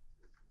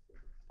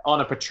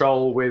on a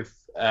patrol with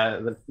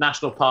the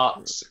national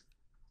parks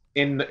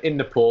in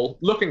Nepal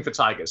looking for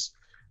tigers.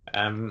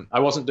 I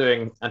wasn't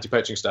doing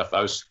anti-poaching stuff.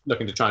 I was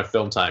looking to try and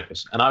film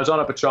tigers, and I was on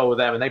a patrol with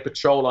them, and they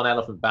patrol on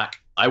elephant back.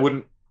 I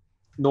wouldn't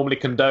normally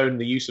condone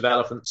the use of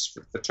elephants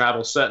for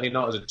travel, certainly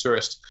not as a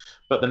tourist,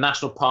 but the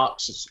national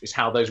parks is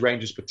how those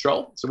rangers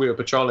patrol. So we were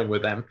patrolling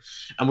with them,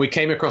 and we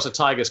came across a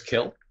tiger's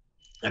kill,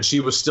 and she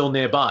was still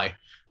nearby,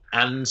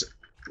 and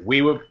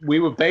we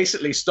were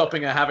basically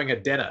stopping her having a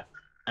dinner,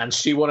 and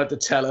she wanted to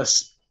tell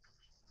us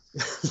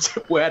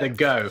where to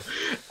go.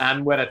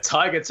 And when a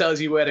tiger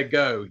tells you where to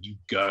go, you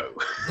go.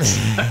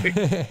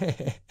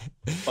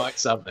 Fight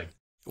something.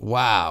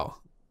 Wow.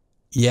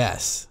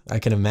 Yes, I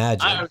can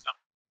imagine.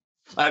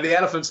 The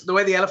elephants, the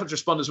way the elephants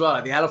respond as well.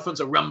 Like the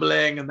elephants are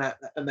rumbling and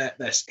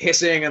they're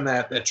hissing and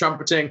they're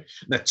trumpeting.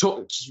 And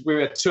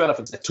we had two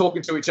elephants. They're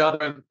talking to each other,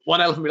 and one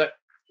elephant will be like,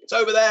 "It's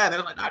over there." And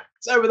they're like, "No,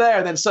 it's over there."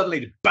 And then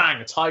suddenly,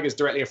 bang! A tiger's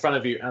directly in front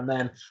of you, and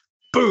then,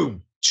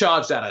 boom!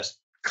 Charged at us.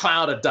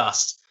 Cloud of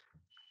dust,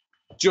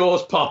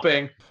 jaws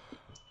popping,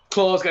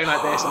 claws going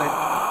like this, and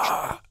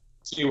then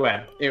you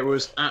went. It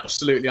was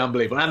absolutely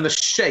unbelievable. And the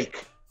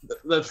shake,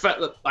 the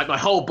fact that like my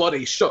whole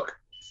body shook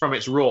from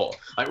its roar.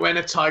 Like when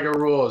a tiger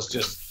roars,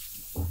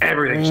 just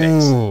everything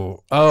shakes. Ooh.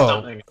 Oh,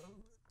 something.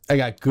 I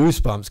got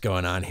goosebumps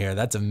going on here.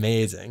 That's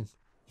amazing.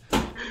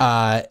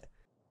 My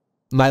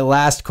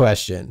last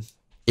question.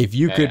 If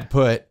you could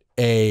put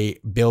a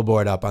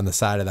billboard up on the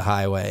side of the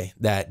highway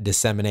that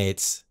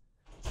disseminates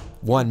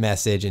one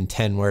message in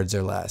 10 words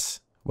or less,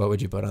 what would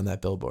you put on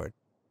that billboard?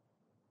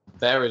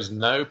 There is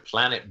no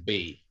planet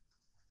B.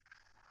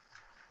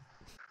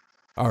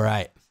 All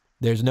right.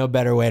 There's no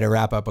better way to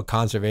wrap up a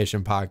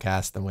conservation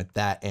podcast than with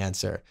that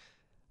answer.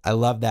 I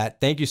love that.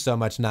 Thank you so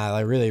much, Niall. I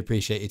really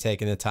appreciate you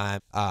taking the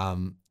time.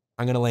 I'm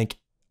going to link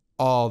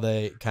all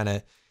the kind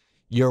of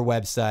your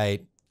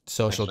website,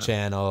 social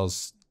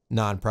channels,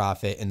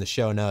 nonprofit in the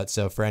show notes.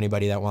 So for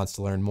anybody that wants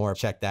to learn more,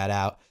 check that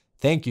out.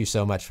 Thank you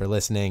so much for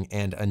listening.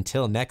 And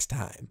until next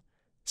time,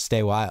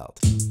 stay wild.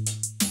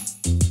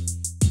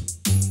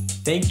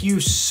 Thank you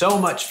so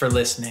much for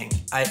listening.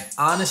 I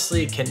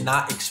honestly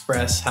cannot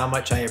express how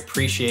much I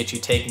appreciate you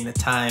taking the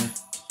time.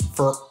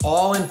 For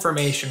all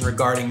information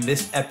regarding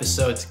this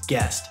episode's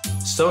guest,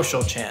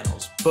 social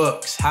channels,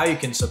 books, how you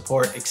can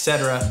support,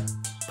 etc.,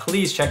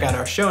 please check out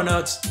our show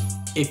notes.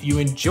 If you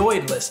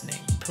enjoyed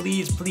listening,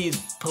 please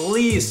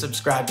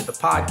subscribe to the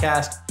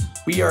podcast.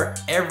 We are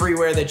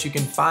everywhere that you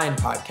can find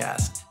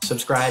podcasts.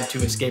 Subscribe to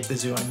Escape the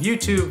Zoo on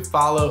YouTube,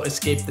 follow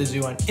Escape the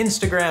Zoo on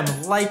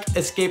Instagram, like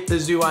Escape the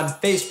Zoo on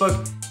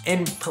Facebook,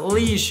 and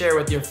please share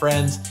with your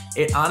friends.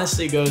 It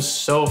honestly goes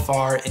so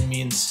far and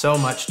means so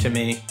much to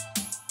me.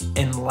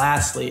 And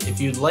lastly, if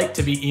you'd like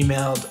to be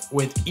emailed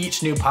with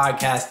each new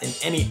podcast and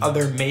any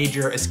other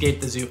major Escape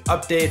the Zoo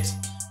updates,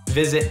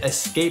 visit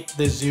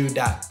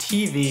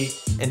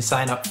escapethezoo.tv and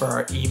sign up for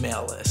our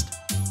email list.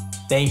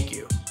 Thank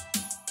you.